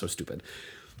 Why is that so stupid?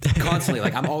 Constantly,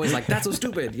 like I'm always like, that's so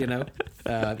stupid,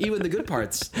 even the good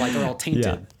parts like are all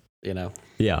tainted,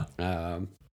 Yeah.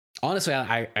 Honestly,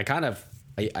 I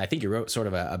think you wrote sort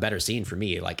of a better scene for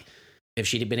me. Like if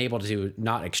she'd been able to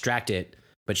not extract it,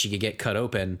 but she could get cut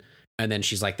open. And then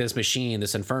she's like,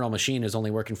 this infernal machine is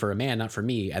only working for a man, not for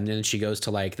me. And then she goes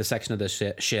to like the section of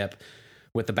the ship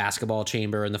with the basketball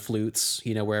chamber and the flutes,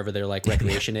 wherever their like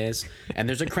recreation is. And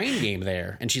there's a crane game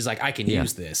there. And she's like, I can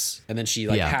use this. And then she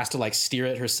like has to like steer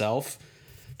it herself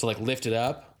to like lift it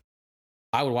up.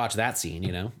 I would watch that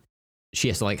scene, She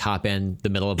has to like hop in the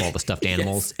middle of all the stuffed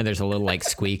animals. And there's a little like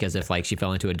squeak as if like she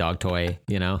fell into a dog toy,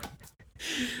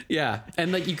 Yeah.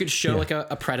 And like you could show like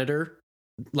a predator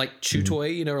like chew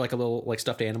toy, or like a little like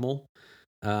stuffed animal,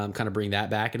 kind of bring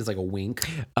that back, and it's like a wink.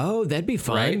 Oh, that'd be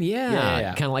fun. Right?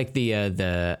 Yeah. Kind of like the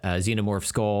xenomorph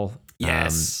skull.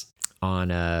 Yes. On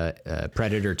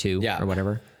Predator 2 or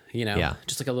whatever.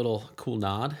 Just like a little cool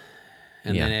nod,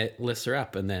 and then it lifts her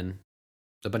up, and then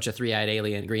a bunch of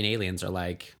three-eyed green aliens are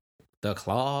like the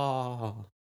claw.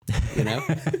 Now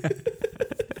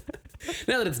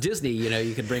that it's Disney,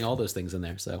 you can bring all those things in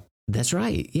there. So that's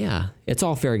right. Yeah, it's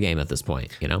all fair game at this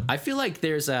point. I feel like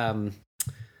there's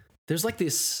like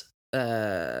this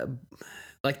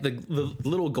like the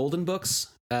little golden books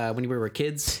when we were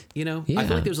kids. I feel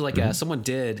like there's like someone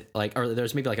did like, or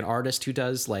there's maybe like an artist who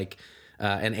does like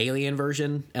an alien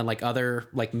version and like other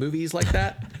like movies like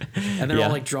that, and they're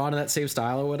all like drawn in that same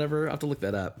style or whatever. I'll have to look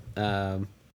that up.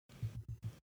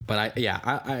 But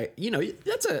I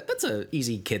that's a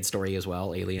easy kid story as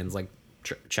well. Aliens like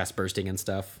chest bursting and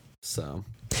stuff. So,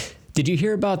 did you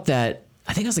hear about that?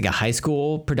 I think it was like a high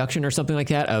school production or something like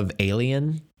that of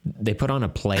Alien. They put on a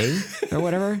play or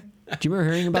whatever. Do you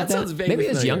remember hearing about that? Sounds Maybe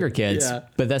it's younger kids,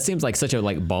 but that seems like such a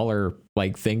like baller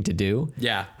like thing to do.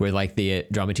 Yeah, where like the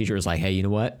drama teacher was like, "Hey, you know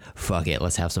what? Fuck it,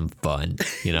 let's have some fun."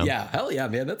 Yeah, hell yeah,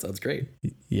 man, that sounds great.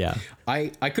 Yeah, I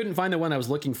couldn't find the one I was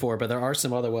looking for, but there are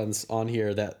some other ones on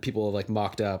here that people have like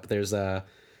mocked up. There's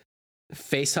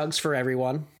face hugs for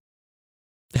everyone.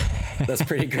 That's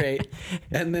pretty great.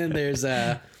 And then there's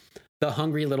the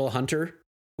hungry little hunter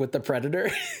with the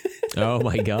predator. Oh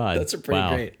my god, that's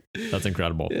pretty great. That's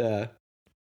incredible. Yeah.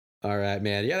 All right,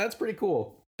 man. Yeah, that's pretty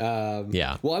cool.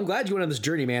 Yeah. Well, I'm glad you went on this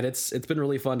journey, man. It's been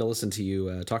really fun to listen to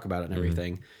you talk about it and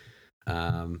everything.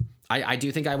 I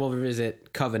do think I will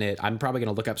revisit Covenant. I'm probably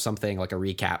going to look up something like a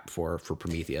recap for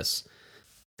Prometheus,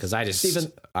 because I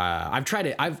just I've tried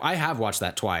it. I have watched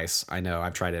that twice. I know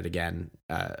I've tried it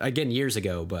again years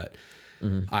ago, but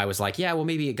I was like, yeah, well,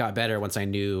 maybe it got better once I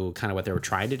knew kind of what they were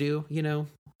trying to do,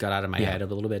 got out of my head a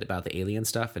little bit about the alien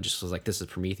stuff and just was like, this is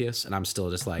Prometheus. And I'm still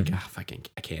just like,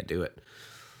 I can't do it.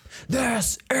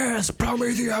 This is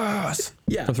Prometheus.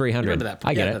 Yeah. From 300. Remember that?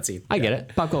 I get yeah, it. That scene. I get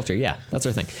it. Pop culture. Yeah, that's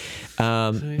our thing.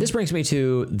 This brings me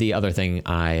to the other thing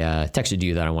I texted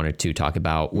you that I wanted to talk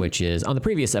about, which is on the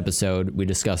previous episode, we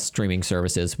discussed streaming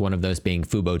services, one of those being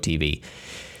Fubo TV.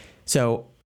 So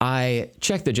I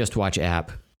checked the Just Watch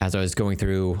app as I was going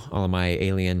through all of my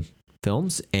Alien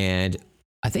films, and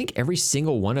I think every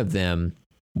single one of them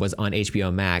was on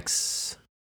HBO Max.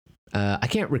 I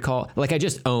can't recall. Like, I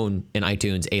just own in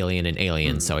iTunes Alien and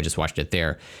Aliens, so I just watched it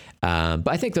there. But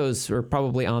I think those were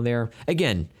probably on there.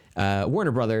 Again,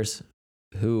 Warner Brothers,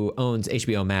 who owns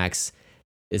HBO Max,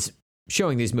 is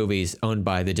showing these movies owned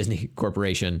by the Disney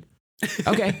Corporation.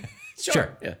 Okay,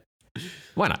 sure. Yeah.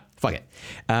 Why not? Fuck it.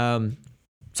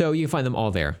 So you can find them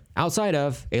all there. Outside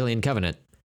of Alien Covenant,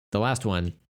 the last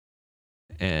one,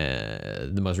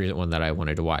 the most recent one that I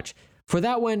wanted to watch. For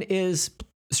that one is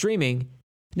streaming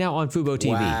now on Fubo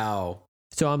TV. Wow.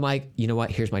 So I'm like, you know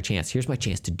what? Here's my chance. Here's my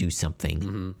chance to do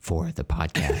something for the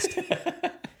podcast.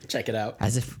 Check it out.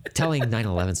 As if telling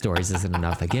 9/11 stories isn't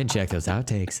enough. Again, check those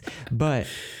outtakes. But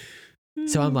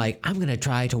so I'm like, I'm going to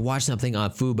try to watch something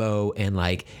on Fubo and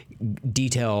like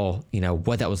detail,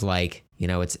 what that was like.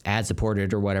 It's ad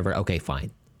supported or whatever. Okay,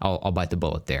 fine. I'll bite the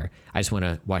bullet there. I just want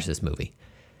to watch this movie.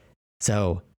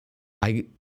 So I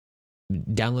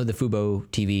download the Fubo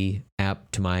TV app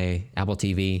to my Apple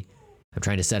TV. I'm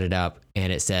trying to set it up,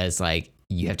 and it says like,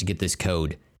 you have to get this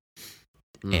code.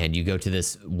 And you go to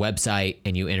this website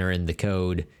and you enter in the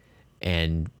code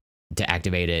and to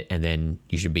activate it, and then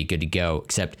you should be good to go.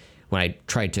 Except when I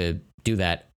tried to do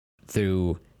that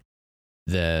through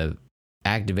the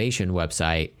activation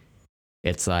website,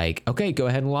 it's like, okay, go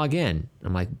ahead and log in.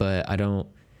 I'm like, but I don't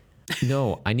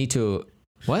know. I need to,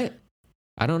 what?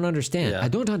 I don't understand. Yeah. I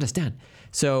don't understand.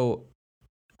 So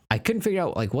I couldn't figure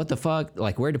out like what the fuck,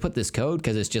 like where to put this code,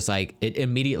 because it's just like it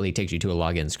immediately takes you to a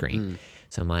login screen.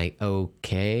 So I'm like,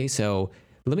 okay, so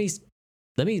let me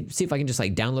see if I can just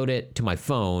like download it to my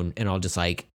phone, and I'll just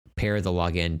like pair the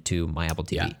login to my Apple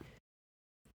TV. Yeah.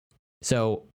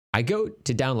 So I go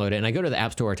to download it, and I go to the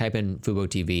App Store, type in Fubo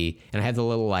TV, and I have the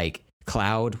little like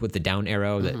cloud with the down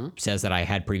arrow that says that I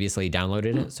had previously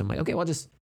downloaded it. So I'm like, okay, well,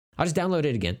 I'll just download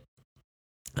it again.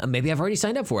 Maybe I've already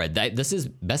signed up for it. This is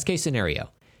best case scenario.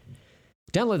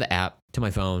 Download the app to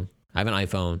my phone. I have an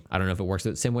iPhone. I don't know if it works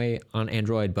the same way on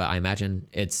Android, but I imagine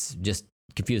it's just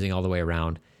confusing all the way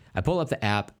around. I pull up the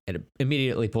app, and it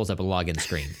immediately pulls up a login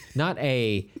screen. Not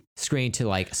a screen to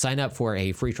like sign up for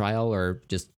a free trial or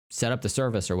just set up the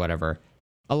service or whatever.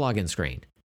 A login screen.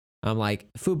 I'm like,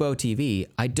 Fubo TV,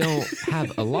 I don't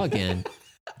have a login.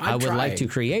 I would like to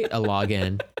create a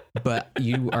login, but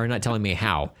you are not telling me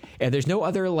how. And there's no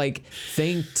other like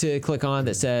thing to click on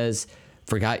that says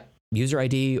forgot user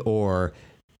ID or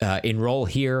enroll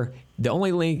here. The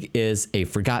only link is a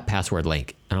forgot password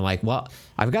link. And I'm like, well,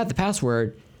 I've got the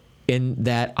password in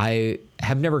that I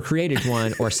have never created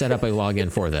one or set up a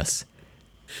login for this.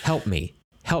 Help me.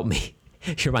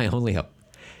 You're my only hope.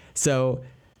 So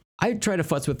I try to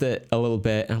futz with it a little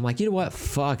bit, and I'm like, you know what?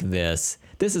 Fuck this.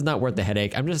 This is not worth the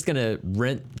headache. I'm just going to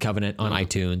rent Covenant on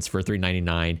iTunes for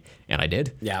 $3.99, and I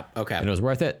did. Yeah, okay. And it was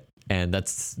worth it, and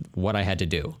that's what I had to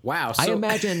do. Wow. I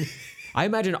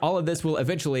imagine all of this will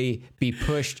eventually be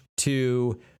pushed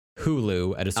to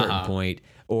Hulu at a certain point,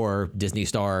 or Disney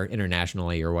Star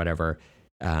internationally or whatever,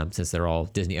 since they're all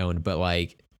Disney owned. But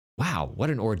like, wow, what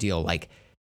an ordeal. Like,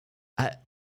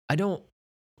 I don't,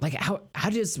 like, how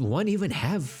does one even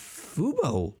have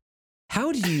Fubo?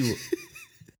 How do you,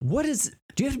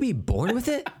 do you have to be born with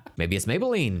it? Maybe it's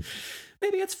Maybelline.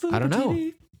 Maybe it's Fubo I don't know.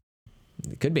 TV.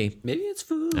 It could be. Maybe it's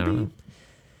Fubo. I don't know.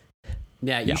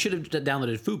 Yeah, you should have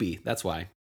downloaded Fubi. That's why.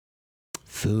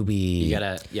 Fubi.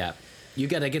 You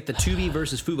gotta get the Tubi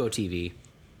versus Fubo TV.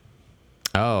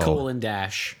 Oh.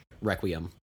 Requiem.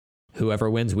 Whoever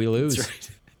wins, we lose. That's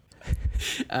right.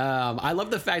 I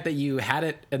love the fact that you had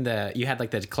it you had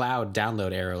like the cloud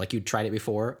download error, like you tried it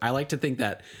before. I like to think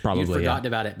that Probably, you'd forgotten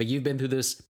about it, but you've been through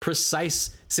this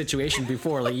precise situation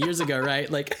before, like years ago, right?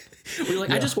 Like we're like,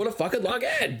 I just want to fucking log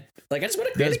in. Like I just want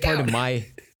to create an account.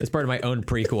 That's part of my own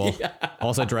prequel,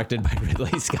 also directed by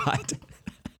Ridley Scott.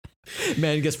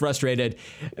 Man gets frustrated,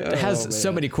 has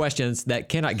so many questions that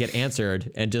cannot get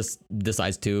answered, and just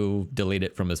decides to delete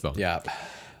it from his phone. Yeah.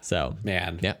 So,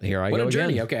 man, yeah, here I what go a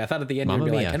journey. again. Okay, I thought at the end Mamma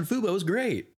you'd be mia. like, and Fubo's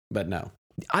great, but no.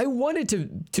 I wanted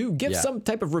to give some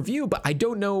type of review, but I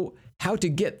don't know how to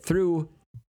get through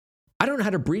I don't know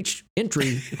how to breach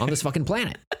entry on this fucking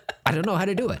planet. I don't know how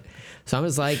to do it. So I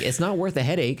was like, it's not worth the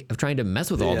headache of trying to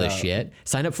mess with all this shit.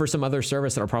 Sign up for some other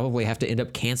service that I'll probably have to end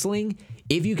up canceling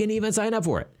if you can even sign up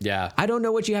for it. Yeah. I don't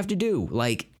know what you have to do.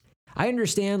 Like, I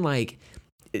understand like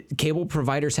cable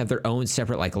providers have their own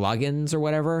separate like logins or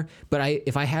whatever, but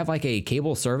if I have like a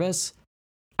cable service,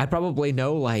 I probably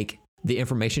know like the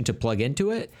information to plug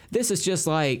into it. This is just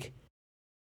like,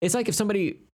 it's like if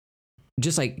somebody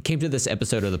just like came to this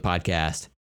episode of the podcast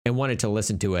and wanted to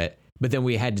listen to it, but then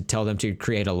we had to tell them to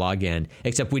create a login,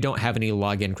 except we don't have any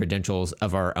login credentials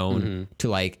of our own to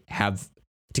like have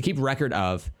to keep record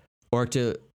of, or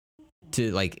to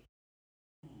like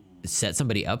set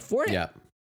somebody up for it. Yeah.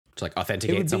 To like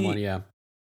authenticate someone. Yeah.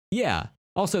 Yeah.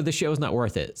 Also, the show's not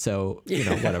worth it. So, you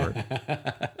know, whatever.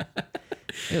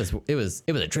 It was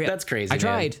a trip. That's crazy. I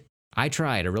tried.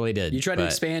 I really did. You tried to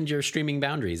expand your streaming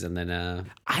boundaries, and then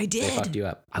I did. They fucked you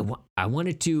up. I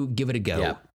wanted to give it a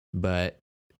go, but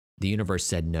the universe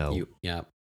said no.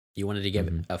 You wanted to give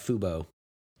it a Fubo,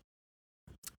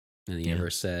 and the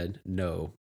universe said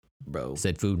no, bro.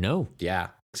 Said food no. Yeah,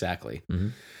 exactly.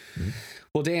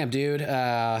 Well, damn, dude.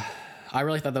 I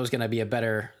really thought that was going to be a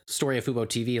better story of Fubo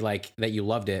TV, like that you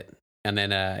loved it, and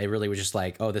then it really was just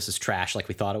like, oh, this is trash, like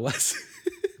we thought it was.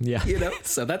 Yeah. You know,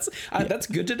 so that's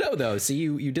good to know, though. See,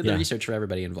 you did the research for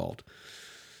everybody involved.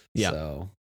 Yeah. So,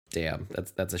 damn,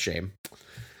 that's a shame.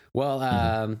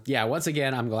 Well, yeah. Once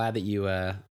again, I'm glad that you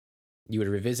had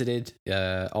revisited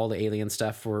all the alien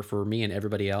stuff for me and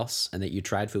everybody else, and that you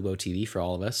tried Fubo TV for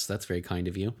all of us. That's very kind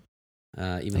of you.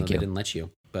 Even though they didn't let you,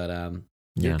 but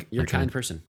you're a kind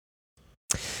person.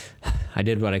 I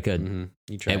did what I could,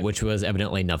 You tried. which was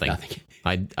evidently nothing.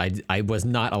 I was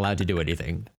not allowed to do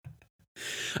anything.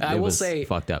 I will say,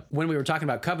 fucked up. When we were talking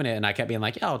about Covenant, and I kept being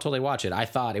like, "Yeah, I'll totally watch it." I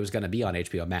thought it was going to be on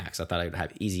HBO Max. I thought I would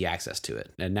have easy access to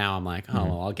it, and now I'm like, "Oh,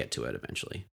 well, I'll get to it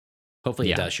eventually." Hopefully,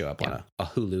 it does show up on a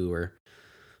Hulu or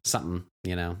something,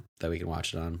 you know, that we can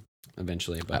watch it on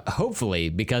eventually. But hopefully,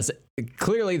 because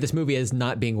clearly this movie is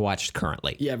not being watched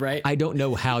currently. Yeah, right. I don't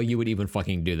know how you would even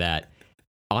fucking do that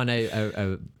on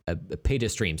a pay to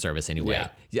stream service anyway.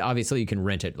 Yeah, obviously, you can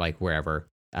rent it like wherever.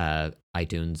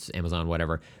 iTunes, Amazon,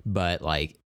 whatever. But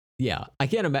like, yeah, I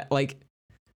can't imagine. Like,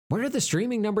 what are the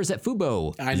streaming numbers at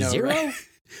Fubo? I know, 0? right?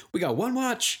 We got one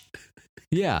watch.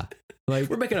 Yeah, like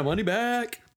we're making our money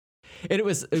back. And it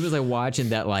was like watching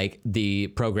that, like the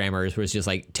programmers was just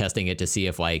like testing it to see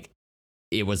if like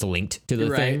it was linked to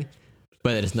the thing,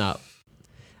 but it's not.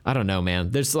 I don't know,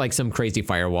 man. There's like some crazy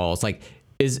firewalls. Like,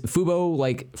 is Fubo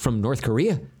like from North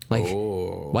Korea? Like,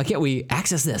 why can't we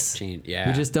access this? Yeah.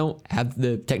 We just don't have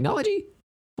the technology?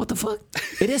 What the fuck?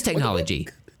 It is technology.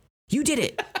 You did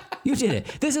it. You did it.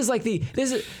 This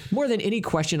is more than any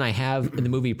question I have in the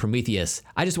movie Prometheus.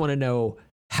 I just want to know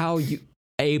how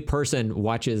a person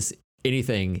watches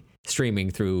anything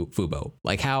streaming through Fubo.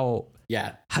 Like how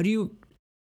do you,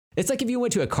 it's like if you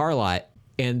went to a car lot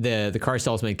and the car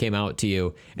salesman came out to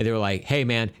you and they were like, "Hey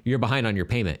man, you're behind on your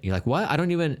payment." You're like, "What?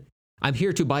 I'm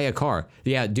here to buy a car."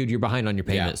 "Yeah, dude, you're behind on your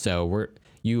payment, so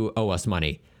you owe us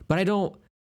money." But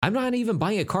I'm not even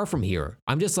buying a car from here.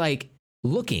 I'm just like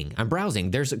looking, I'm browsing.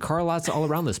 There's car lots all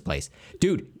around this place.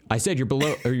 "Dude, I said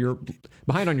you're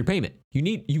behind on your payment.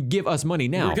 You give us money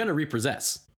now." We're gonna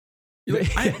repossess. You're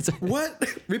like, what?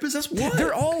 Repossess what?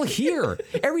 They're all here.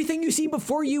 Everything you see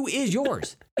before you is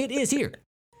yours. It is here.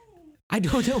 I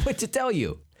don't know what to tell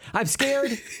you. I'm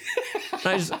scared.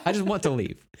 I just want to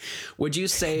leave. Would you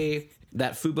say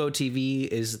that Fubo TV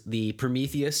is the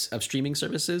Prometheus of streaming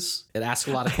services? It asks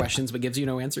a lot of questions but gives you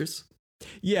no answers.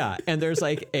 Yeah, and there's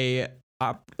like a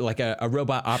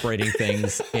robot operating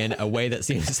things in a way that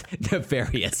seems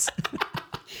nefarious.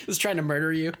 It's trying to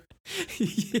murder you.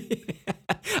 Yeah.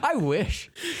 I wish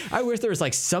there was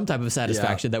like some type of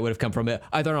satisfaction that would have come from it,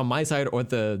 either on my side or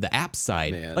the app's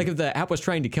side. Man. Like if the app was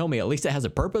trying to kill me, at least it has a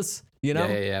purpose, you know?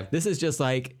 Yeah. This is just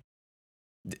like,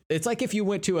 it's like if you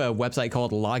went to a website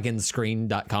called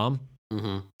loginscreen.com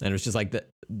and it was just like,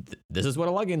 this is what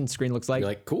a login screen looks like. You're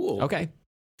like, cool. Okay.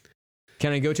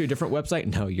 Can I go to a different website?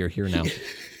 No, you're here now.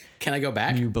 Can I go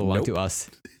back? You belong to us.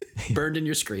 Burned in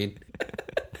your screen.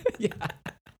 Yeah.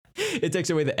 It takes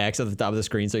away the X at the top of the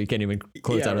screen so you can't even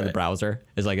close out of the browser.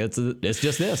 It's like, it's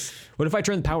just this. What if I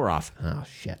turn the power off? Oh,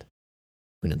 shit.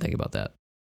 We didn't think about that.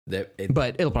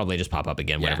 But it'll probably just pop up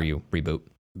again whenever you reboot.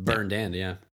 Burned in,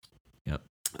 yeah. Yep.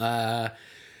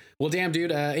 Well, damn,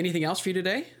 dude. Anything else for you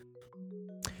today?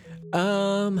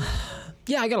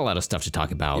 Yeah, I got a lot of stuff to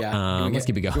talk about. Yeah. Let's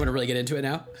keep it going. You want to really get into it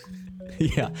now?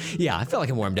 Yeah. I feel like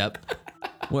I'm warmed up.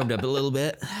 Warmed up a little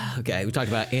bit. Okay, we talked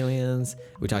about aliens.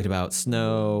 We talked about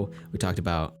snow. We talked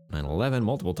about 9/11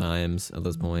 multiple times at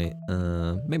this point.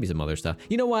 Maybe some other stuff.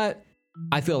 You know what?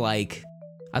 I feel like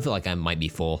I might be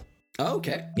full. Oh,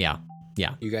 okay. Yeah.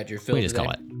 You got your fill. We just today?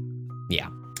 call it. Yeah.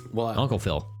 Well, Uncle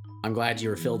Phil. I'm glad you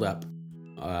were filled up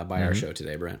by our show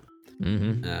today, Brent.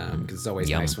 Because it's always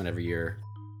nice whenever you're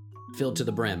filled to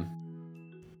the brim.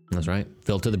 That's right.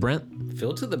 Filled to the Brent.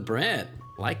 Filled to the Brent.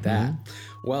 Like that.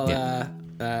 Well,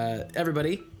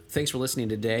 everybody, thanks for listening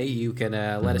today. You can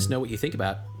let us know what you think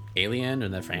about Alien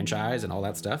and the franchise and all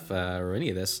that stuff, or any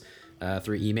of this,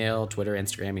 through email, Twitter,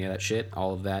 Instagram, any of that shit.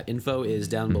 All of that info is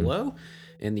down below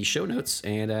in the show notes.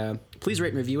 And please rate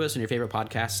and review us on your favorite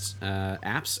podcast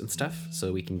apps and stuff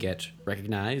so we can get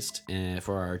recognized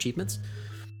for our achievements.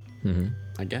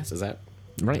 I guess. Is that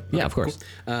right? Yeah, of course.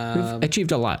 Cool. We've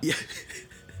achieved a lot. Yeah.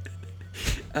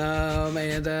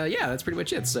 That's pretty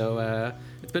much it. So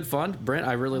it's been fun. Brent,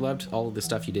 I really loved all of the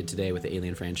stuff you did today with the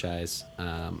Alien franchise.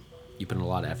 You put in a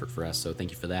lot of effort for us, so thank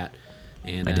you for that.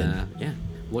 And I did.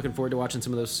 Looking forward to watching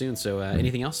some of those soon. So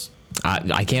anything else?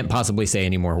 I can't possibly say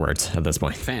any more words at this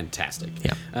point. Fantastic.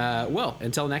 Yeah. Well,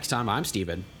 until next time, I'm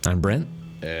Steven. I'm Brent.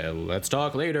 Let's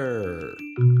talk later.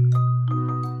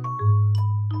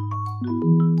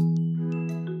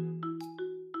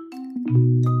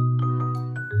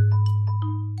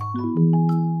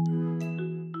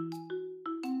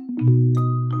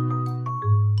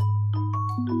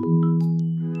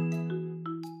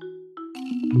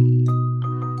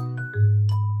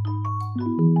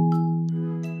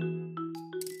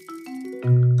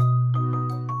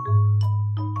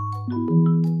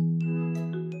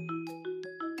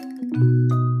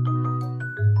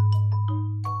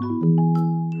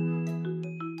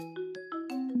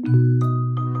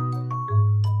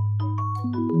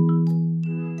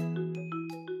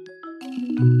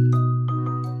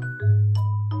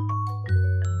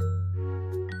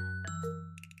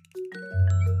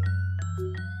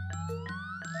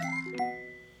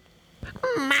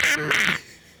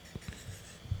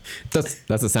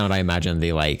 That's the sound I imagine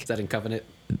Is that in Covenant?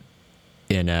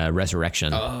 in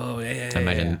Resurrection. Oh, yeah. I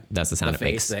imagine that's the sound the it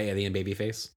face, makes. the alien baby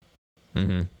face.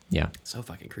 Mm-hmm. Yeah. So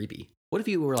fucking creepy. What if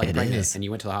you were like It pregnant is. and you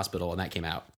went to the hospital and that came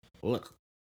out? Look.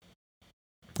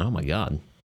 Oh my God.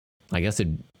 I guess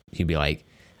he'd be like,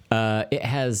 it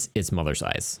has its mother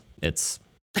size. It's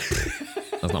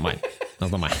that's not mine.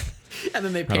 That's not mine. And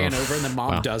then they pan over and the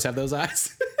mom Wow. does have those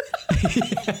eyes.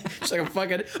 She's like a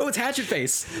fucking, it's Hatchet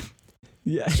Face.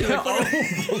 Yeah. She's like,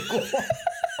 Oh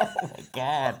my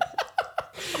God.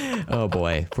 Oh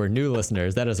boy. For new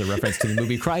listeners, that is a reference to the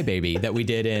movie Crybaby that we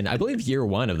did in, I believe, year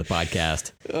 1 of the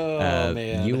podcast. Oh,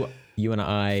 man. You and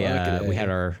I, Fucking we A. had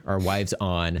our wives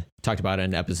on, talked about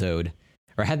an episode,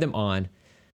 or had them on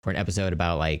for an episode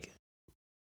about like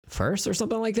first or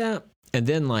something like that. And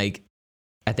then like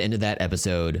at the end of that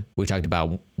episode, we talked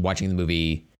about watching the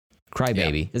movie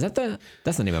Crybaby. Is that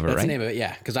that's the name of it, That's right? the name of it,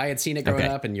 yeah. Because I had seen it growing Okay.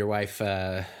 up and your wife,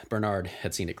 Bernard,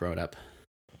 had seen it growing up.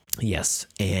 Yes.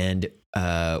 And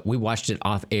we watched it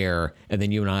off air, and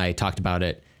then you and I talked about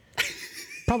it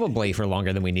probably for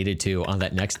longer than we needed to on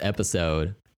that next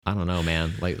episode. I don't know,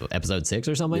 man, like episode 6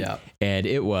 or something. Yeah. And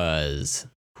it was,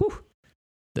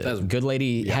 the That was- good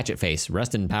lady Hatchet Face,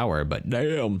 rest in power, but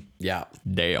damn. Yeah.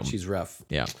 Damn. She's rough.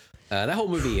 Yeah. That whole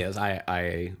movie is,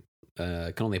 I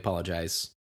can only apologize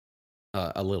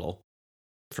a little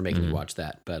for making you watch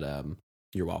that, but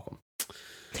you're welcome.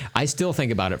 I still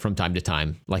think about it from time to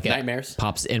time. Like Nightmares? it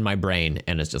pops in my brain,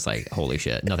 and it's just like, holy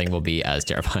shit, nothing will be as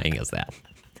terrifying as that.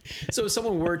 So if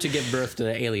someone were to give birth to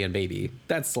the alien baby,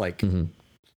 that's like,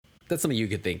 that's something you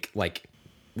could think like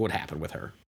would happen with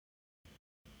her.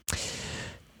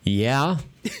 Yeah.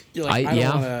 You're like, I don't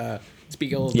want to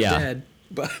speak ill of the Yeah. dead,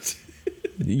 but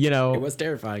You know, it was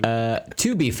terrifying.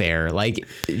 to be fair, like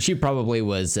she probably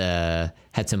was had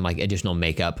some like additional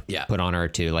makeup put on her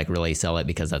to like really sell it,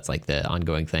 because that's like the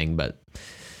ongoing thing. But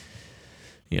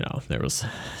you know, there was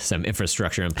some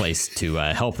infrastructure in place to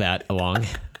help that along,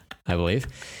 I believe.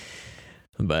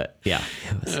 But yeah,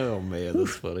 it was, Oh man,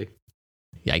 that's funny.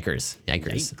 yikers.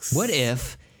 Yikes. What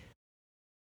if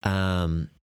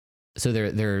so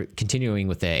they're continuing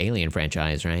with the Alien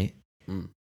franchise, right? Mm.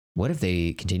 What if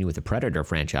they continue with the Predator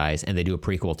franchise and they do a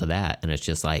prequel to that, and it's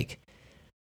just like,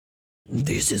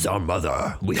 this is our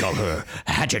mother. We call her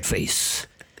Hatchet Face.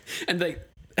 And like,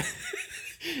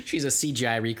 she's a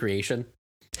CGI recreation.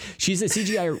 She's a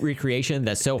CGI recreation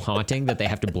that's so haunting that they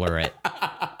have to blur it.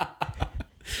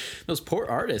 Those poor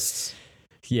artists.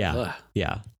 Yeah. Ugh.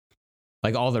 Yeah.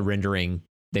 Like all the rendering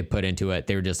they put into it,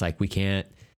 they were just like, we can't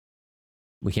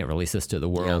release this to the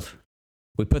world.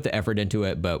 We put the effort into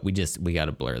it, but we got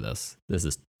to blur this. This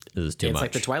is too much. It's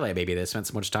like the Twilight baby. They spent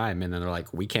so much time, and then they're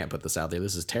like, we can't put this out there.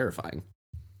 This is terrifying.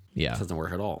 Yeah. It doesn't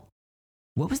work at all.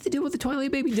 What was the deal with the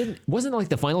Twilight baby? Wasn't like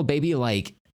the final baby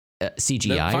like CGI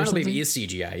The or final something? baby is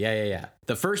CGI. Yeah.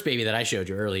 The first baby that I showed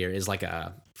you earlier is like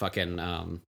a fucking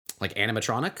like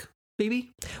animatronic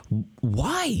baby.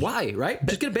 Why? Why? Right?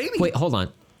 Just get a baby. Wait, hold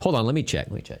on. Let me check.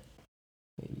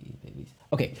 Babies.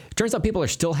 Okay. Turns out people are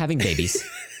still having babies.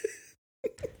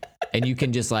 And you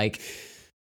can just like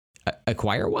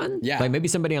acquire one? Yeah. Like maybe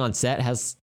somebody on set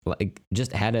has like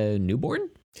just had a newborn?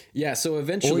 Yeah. So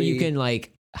eventually, Or you can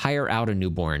like hire out a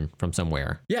newborn from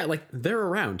somewhere. Yeah, like they're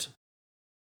around.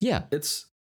 Yeah. This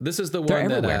is the They're one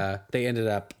that everywhere. they ended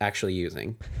up actually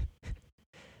using.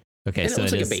 Okay, And it so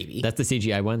looks it like a is- baby. That's the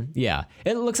CGI one? Yeah.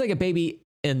 It looks like a baby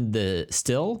in the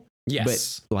still,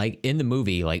 Yes. but like in the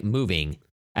movie, like moving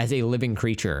as a living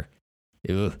creature.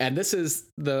 Ugh. And this is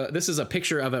a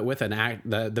picture of it with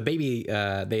the baby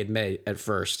they had made at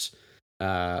first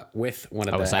with one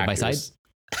of the side by side? actors.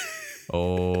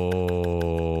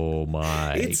 Oh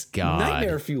my It's god.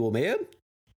 nightmare fuel, man.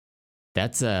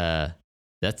 That's the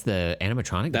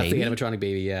animatronic That's baby. the animatronic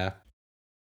baby. Yeah.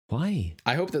 Why?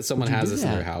 I hope that someone Would you has do this in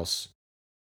their that? house.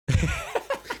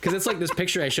 Because it's like this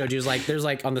picture I showed you is like there's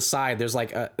like on the side there's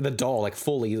like the doll like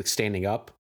fully like standing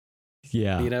up,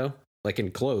 Yeah. you know, like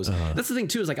in clothes. That's the thing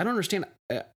too is like I don't understand.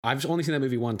 I've only seen that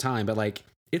movie one time, but like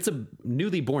it's a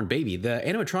newly born baby. The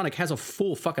animatronic has a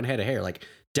full fucking head of hair, like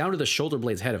down to the shoulder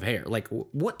blades head of hair. Like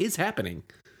what is happening?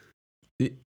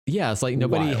 Yeah, it's like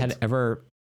nobody Wild. had ever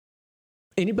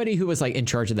anybody who was like in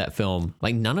charge of that film,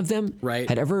 like none of them Right.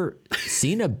 had ever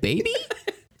seen a baby.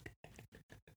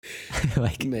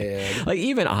 like Man. Like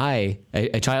even I,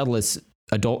 a childless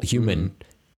adult human,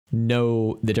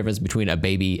 know the difference between a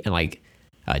baby and like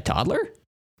a toddler.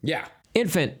 Yeah.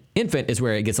 Infant is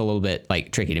where it gets a little bit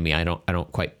like tricky to me. I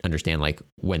don't quite understand like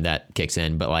when that kicks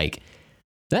in, but like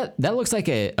that looks like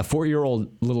a 4-year-old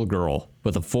little girl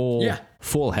with a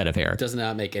full head of hair. Does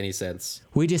not make any sense.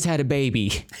 We just had a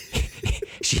baby.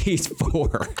 She's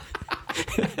 4.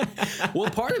 Well,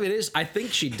 part of it is I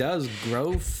think she does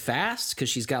grow fast because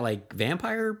she's got like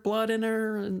vampire blood in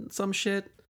her and some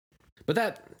shit. But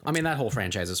that whole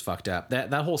franchise is fucked up.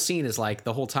 That whole scene is like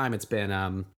the whole time it's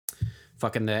been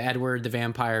fucking the Edward the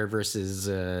vampire versus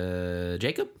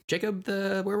Jacob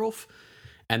the werewolf,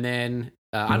 and then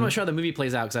I'm not sure how the movie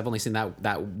plays out because I've only seen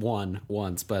that one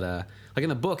once. But like in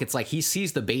the book, it's like he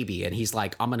sees the baby and he's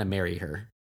like, I'm gonna marry her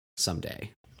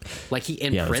someday. Like he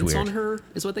that's imprints weird. on her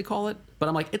is what they call it. But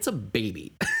I'm like, it's a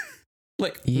baby.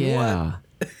 Like Yeah.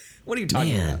 what are you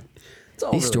talking Man. about? It's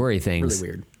all These really, story things.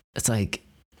 really weird. It's like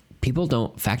people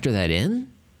don't factor that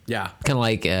in. Yeah. Kind of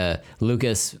like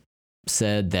Lucas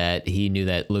said that he knew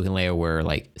that Luke and Leia were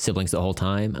like siblings the whole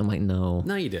time. I'm like, no,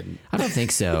 No, you didn't. I don't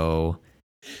think so.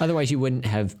 Otherwise, you wouldn't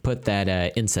have put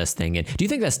that incest thing in. Do you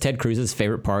think that's Ted Cruz's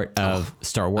favorite part of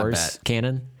Star Wars bet.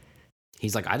 canon?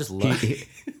 He's like, I just love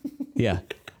Yeah.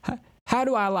 How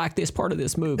do I like this part of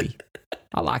this movie?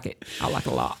 I like it. I like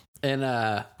it a lot. And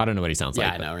I don't know what he sounds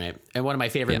yeah, like. I know, right? And one of my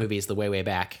favorite Yeah. movies, The Way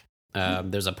Back.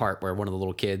 There's a part where one of the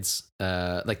little kids,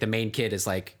 like the main kid, is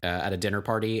like at a dinner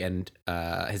party, and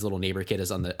his little neighbor kid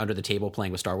is under the table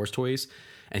playing with Star Wars toys,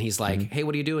 and he's like, "Hey,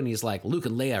 what are you doing?" And he's like, "Luke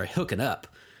and Leia are hooking up,"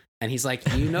 and he's like,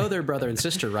 "You know they're brother and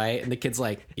sister, right?" And the kid's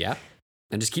like, "Yeah,"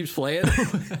 and just keeps playing.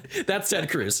 That's Ted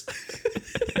Cruz.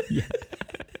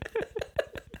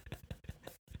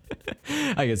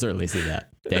 I can certainly see that.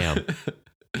 Damn.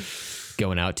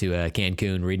 Going out to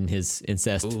Cancun, reading his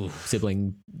incest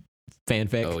sibling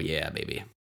fanfic. Oh yeah, baby,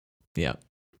 Yeah.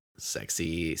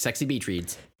 sexy beach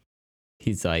reads.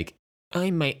 He's like,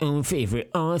 I'm my own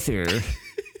favorite author. Is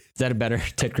that a better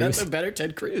Ted Cruz? That's a better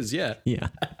Ted Cruz. Yeah. Yeah.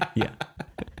 Yeah.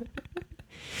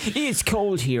 It's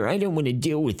cold here. I don't want to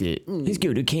deal with it. Let's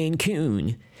go to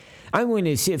Cancun. I want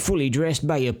to sit fully dressed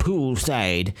by a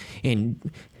poolside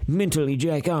and mentally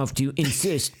jack off to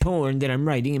incest porn that I'm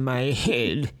writing in my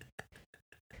head.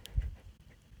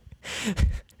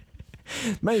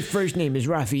 My first name is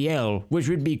Raphael, which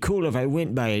would be cool if I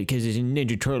went by it because it's a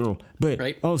Ninja Turtle. But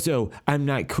Right. also, I'm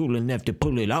not cool enough to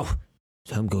pull it off.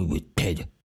 So I'm going with Ted.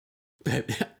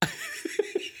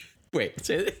 Wait,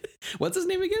 what's his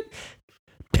name again?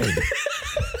 Ted.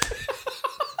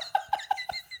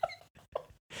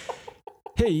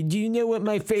 Hey, do you know what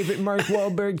my favorite Mark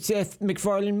Wahlberg, Seth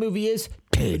MacFarlane movie is?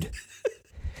 Ted.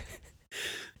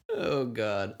 Oh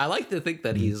God, I like to think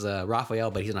that he's Raphael,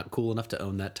 but he's not cool enough to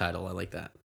own that title. I like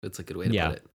that. That's a good way to Yeah.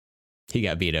 put it. He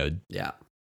got vetoed. Yeah,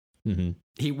 Mm-hmm.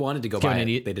 he wanted to go Kevin by and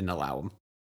it. They didn't allow him.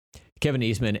 Kevin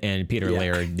Eastman and Peter Yeah.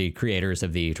 Laird, the creators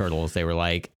of the Turtles, they were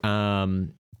like,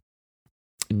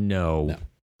 no. No.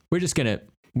 We're just gonna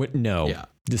no. Yeah.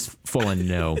 Just full on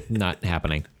no, not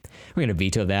happening. We're gonna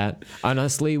veto that.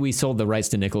 Honestly, we sold the rights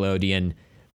to Nickelodeon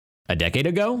a decade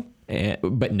ago,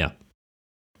 but no,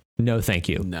 thank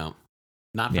you. No,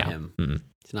 not for him. Mm-mm.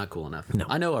 He's not cool enough. No.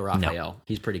 I know a Raphael.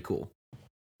 He's pretty cool.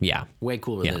 Yeah, Way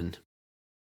cooler Yeah. than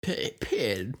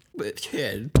Pid.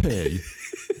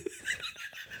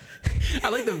 I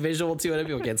like the visual too. I know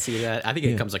people can't see that. I think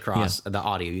it comes across the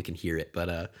audio. You can hear it,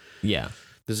 but yeah.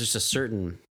 there's just a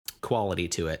certain quality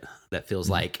to it that feels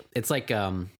like it's like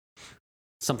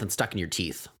something stuck in your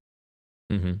teeth.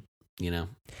 Mm-hmm. You know.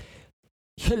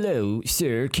 Hello,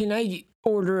 sir. Can I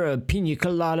order a pina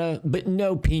colada, but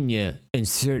no pina, and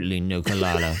certainly no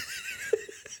colada?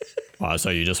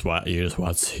 So you just want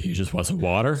some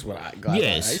water? That's what I got.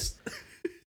 Yes.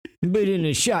 But in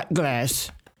a shot glass.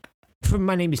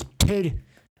 My name is Ted,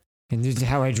 and this is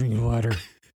how I drink water.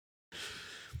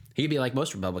 He'd be like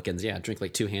most Republicans. Yeah, drink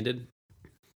like two-handed.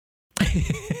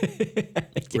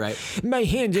 Right. My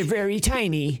hands are very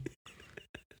tiny.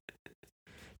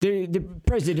 The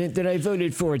president that I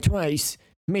voted for twice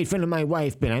made fun of my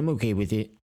wife, but I'm okay with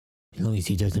it. As long as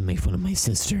he doesn't make fun of my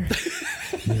sister.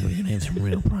 Then we're going to have some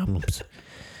real problems.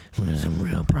 We're going to have some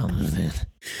real problems then.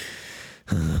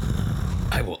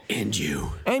 I will end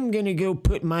you. I'm going to go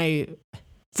put my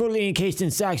fully encased in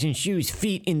socks and shoes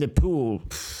feet in the pool.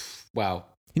 Wow.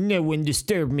 No one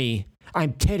disturb me.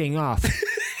 I'm tedding off.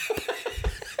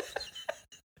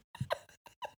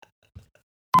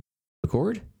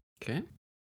 Record? Okay.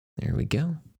 There we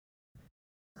go.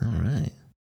 All right.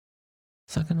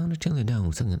 Sucking on a chili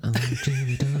dog, sucking on a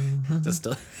chili dog. Just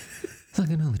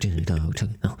Sucking on a chili dog,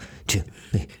 sucking on a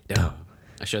chili dog.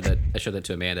 I showed that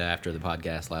to Amanda after the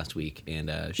podcast last week,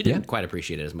 and she didn't quite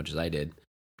appreciate it as much as I did.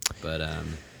 But I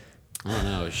don't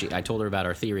know. I told her about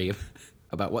our theory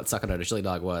about what sucking on a chili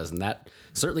dog was, and that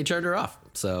certainly turned her off.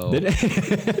 So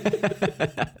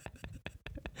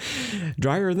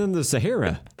drier than the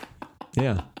Sahara.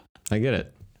 Yeah, I get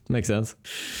it. Makes sense.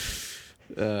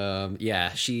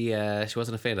 Yeah, she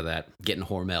wasn't a fan of that. Getting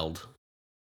hormelled.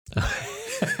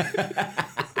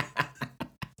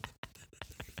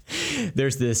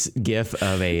 There's this gif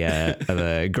of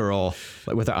a girl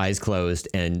with her eyes closed,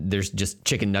 and there's just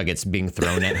chicken nuggets being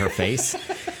thrown at her face.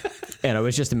 And I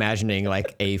was just imagining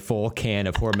like a full can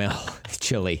of Hormel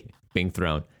chili being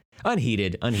thrown,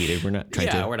 unheated. We're not trying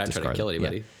to kill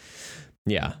anybody.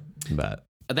 Yeah, but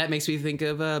that makes me think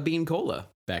of Bean Cola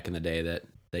back in the day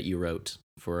that you wrote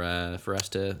for us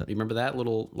to remember that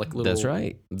little that's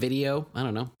right video. I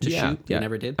don't know to shoot. You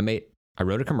never did. I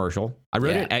wrote a commercial. I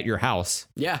wrote it at your house.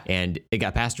 Yeah. And it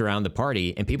got passed around the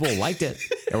party, and people liked it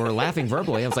and were laughing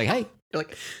verbally. I was like, hey. You're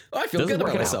like, oh, I feel good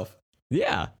about myself.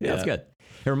 Yeah, that's good.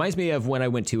 It reminds me of when I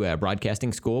went to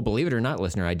broadcasting school. Believe it or not,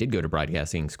 listener, I did go to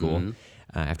broadcasting school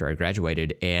after I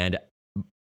graduated. And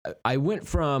I went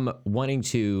from wanting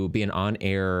to be an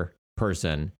on-air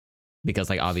person because,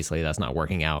 like, obviously that's not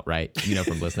working out, right? You know,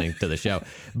 from listening to the show.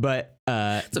 But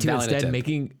to instead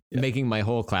making my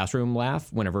whole classroom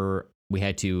laugh whenever we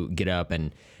had to get up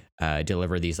and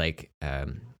deliver these like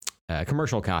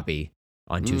commercial copy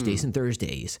on Tuesdays and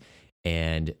Thursdays.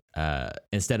 And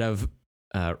instead of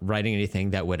writing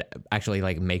anything that would actually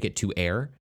like make it to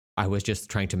air, I was just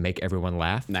trying to make everyone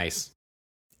laugh. Nice.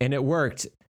 And it worked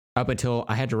up until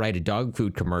I had to write a dog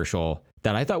food commercial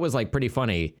that I thought was like pretty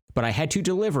funny, but I had to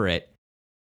deliver it.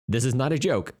 This is not a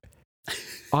joke.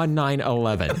 On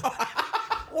 9/11.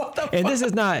 What the and this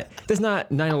is not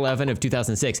 9/11 of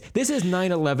 2006. This is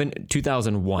 9/11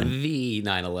 2001. The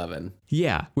 9/11.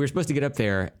 Yeah, we were supposed to get up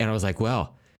there, and I was like,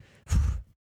 well,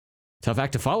 tough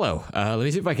act to follow. Let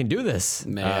me see if I can do this.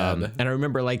 Man. And I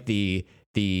remember like the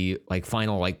like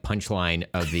final like punchline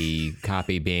of the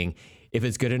copy being, if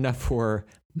it's good enough for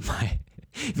my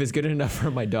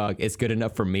dog, it's good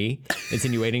enough for me,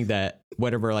 insinuating that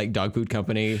whatever like dog food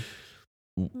company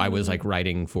I was like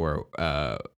writing for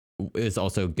is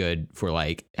also good for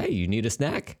like, hey, you need a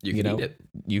snack, you can eat it.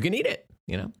 You can eat it,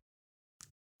 you know.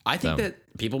 I think that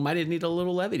people might have needed a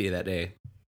little levity that day.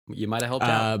 You might have helped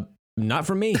out. Not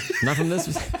from me. Not from this.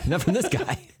 Not from this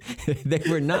guy. They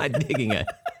were not digging it.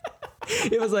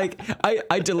 It was like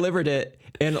I delivered it,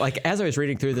 and like as I was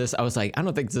reading through this, I was like, I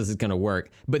don't think this is gonna work.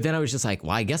 But then I was just like,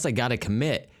 well, I guess I gotta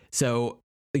commit. So,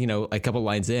 you know, a couple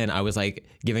lines in, I was like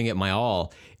giving it my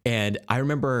all, and I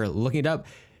remember looking it up.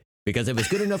 Because if it's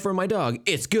good enough for my dog,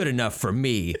 it's good enough for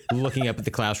me. Looking up at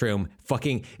the classroom,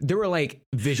 there were like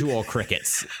visual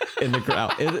crickets in the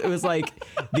crowd. It was like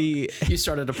you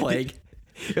started a plague.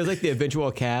 It was like the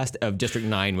eventual cast of District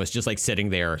 9 was just like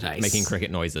sitting there making cricket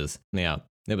noises. Yeah,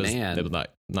 it was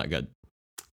not good.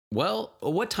 Well,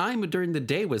 what time during the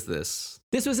day was this?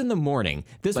 This was in the morning.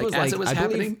 This was as like, it was I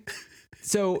happening? believe,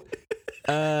 so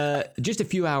just a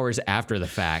few hours after the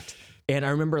fact. And I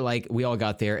remember like we all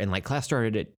got there and like class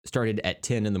started at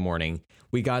 10 in the morning.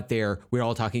 We got there, we were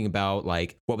all talking about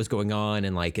like what was going on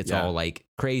and like it's all like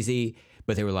crazy.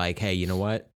 But they were like, hey, you know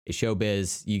what? It's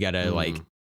showbiz. You gotta like,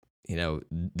 you know,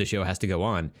 the show has to go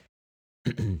on.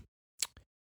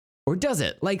 Or does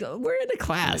it? Like we're in a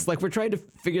class, like we're trying to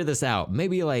figure this out.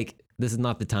 Maybe like this is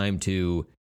not the time to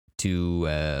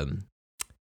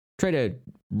try to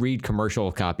read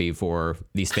commercial copy for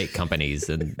these fake companies.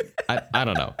 And I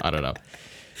don't know.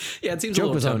 Yeah, it seems Joke a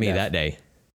little was on me tone-deaf that day.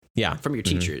 Yeah. from your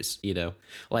teachers, you know,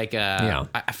 like,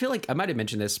 I feel like I might've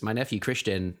mentioned this. My nephew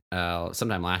Christian,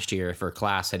 sometime last year for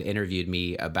class had interviewed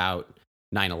me about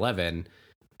 9/11,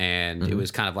 and it was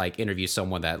kind of like interview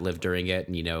someone that lived during it.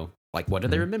 And, you know, like, what do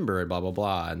they remember and blah, blah,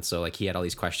 blah. And so like he had all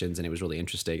these questions and it was really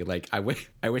interesting. Like, I wish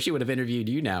he would have interviewed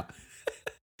you now.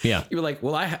 Yeah. You were like,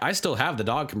 well, I still have the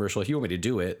dog commercial. If you want me to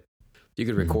do it, you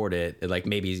could record it. And like,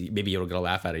 maybe it'll get a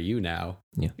laugh out of you now.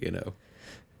 Yeah. You know,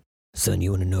 Son,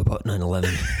 you want to know about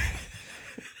 9/11?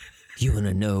 You want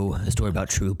to know a story about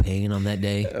true pain on that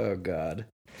day? oh God,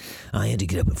 I had to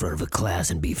get up in front of a class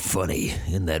and be funny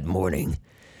in that morning.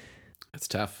 that's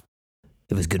tough.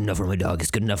 It was good enough for my dog.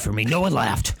 It's good enough for me. No one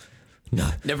laughed. No,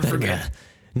 Never forget.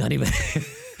 Not even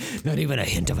a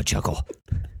hint of a chuckle.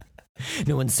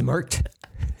 No one smirked.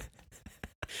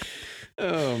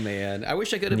 Oh man, I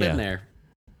wish I could have been there.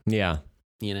 Yeah.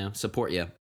 You know, support you.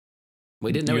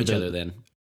 We didn't know You're each other then.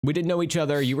 We didn't know each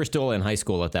other. You were still in high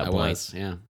school at that I point. was,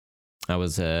 yeah. I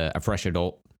was a fresh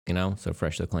adult, you know, so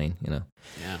fresh so clean, you know.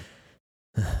 Yeah.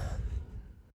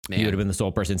 Man. You would have been the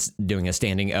sole person doing a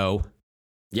standing O.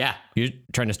 Yeah. You're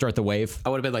trying to start the wave. I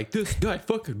would have been like, this guy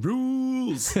fucking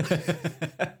rules. We're going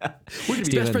to be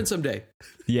Steven. best friends someday.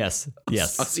 Yes.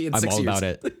 Yes. I'll see you in I'm 6 all years. about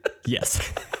it.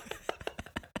 Yes.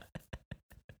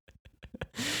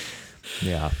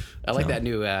 Yeah. I like that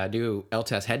new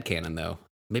LTS headcanon, though.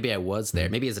 Maybe I was there.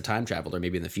 Maybe as a time traveler,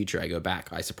 maybe in the future I go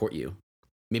back. I support you.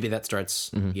 Maybe that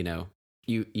starts, you know,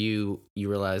 you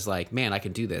realize like, man, I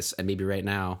can do this. And maybe right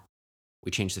now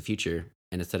we change the future.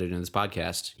 And instead of doing this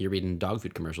podcast, you're reading dog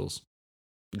food commercials.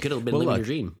 You could have been living your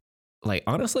dream. Like,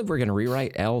 honestly, if we're going to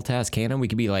rewrite LTAS canon, we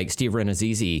could be like Steve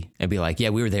Renazizi and be like,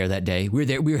 yeah, we were there that day. We were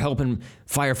there. We were helping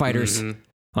firefighters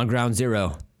on ground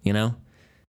zero, you know,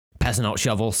 passing out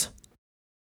shovels.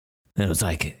 And it was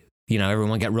like, you know,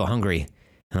 everyone got real hungry.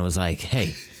 And I was like,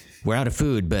 hey, we're out of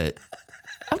food, but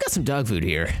I've got some dog food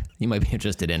here you might be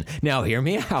interested in. Now, hear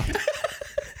me out.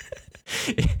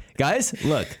 Guys,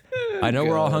 look, I know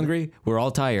we're all hungry. We're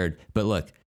all tired. But look,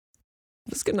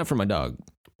 it's good enough for my dog.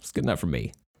 It's good enough for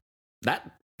me.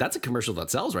 That's a commercial that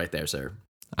sells right there, sir.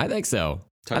 I think so.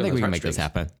 I think we can make this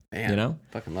happen. Man, you know?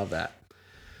 Fucking love that.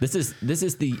 This is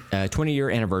the 20-year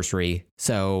anniversary.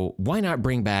 So why not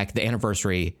bring back the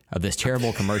anniversary of this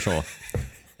terrible commercial?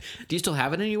 Do you still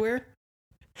have it anywhere?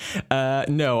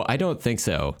 No, I don't think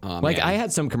so. Oh, like man. I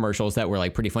had some commercials that were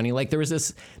like pretty funny. Like there was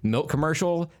this milk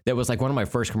commercial that was like one of my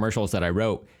first commercials that I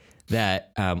wrote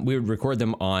that we would record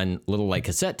them on little like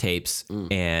cassette tapes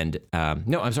and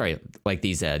no, I'm sorry, like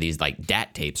these like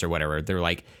DAT tapes or whatever. They're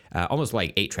like almost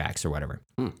like 8 tracks or whatever.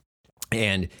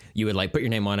 And you would like put your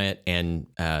name on it and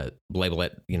label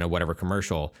it, you know, whatever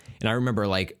commercial. And I remember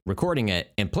like recording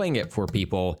it and playing it for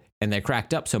people, and they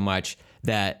cracked up so much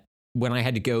that when I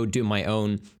had to go do my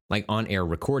own like on-air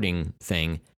recording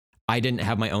thing, I didn't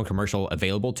have my own commercial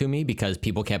available to me because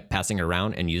people kept passing it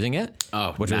around and using it.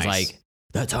 Oh, which was like,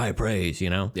 that's high praise, you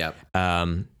know? Yep.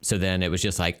 So then it was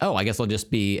just like, oh, I guess I'll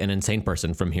just be an insane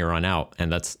person from here on out.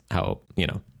 And that's how, you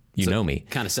know me.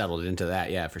 Kind of settled into that.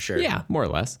 Yeah, for sure. Yeah, more or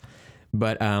less.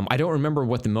 But I don't remember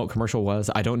what the milk commercial was.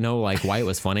 I don't know like why it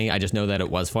was funny. I just know that it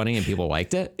was funny and people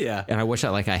liked it. Yeah. And I wish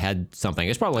that like I had something.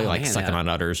 It's probably like sucking on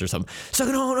udders or something.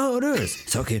 Sucking on udders.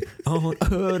 Sucking on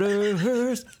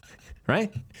udders.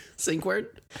 Right? Sync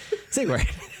word? Sync word.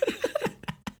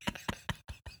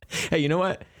 Hey, you know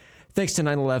what? Thanks to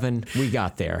 9/11, we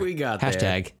got there. We got there.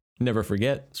 Hashtag never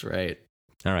forget. That's right.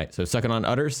 All right. So sucking on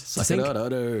udders. Sucking on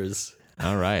udders.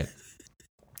 All right.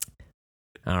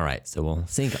 All right, so we'll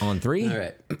sync on 3. All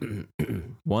right.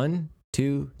 1,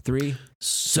 2, 3.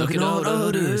 Sucking on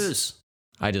udders.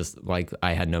 I just like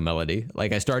I had no melody.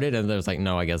 Like I started and there was like,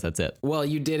 no, I guess that's it. Well,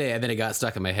 you did it, and then it got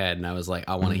stuck in my head, and I was like,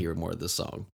 I want to hear more of this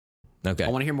song. Okay. I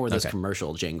want to hear more of this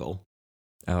commercial jingle.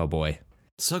 Oh boy.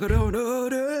 Sucking on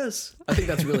udders. I think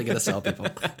that's really gonna sell people.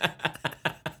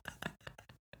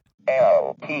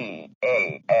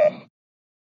 LPAS.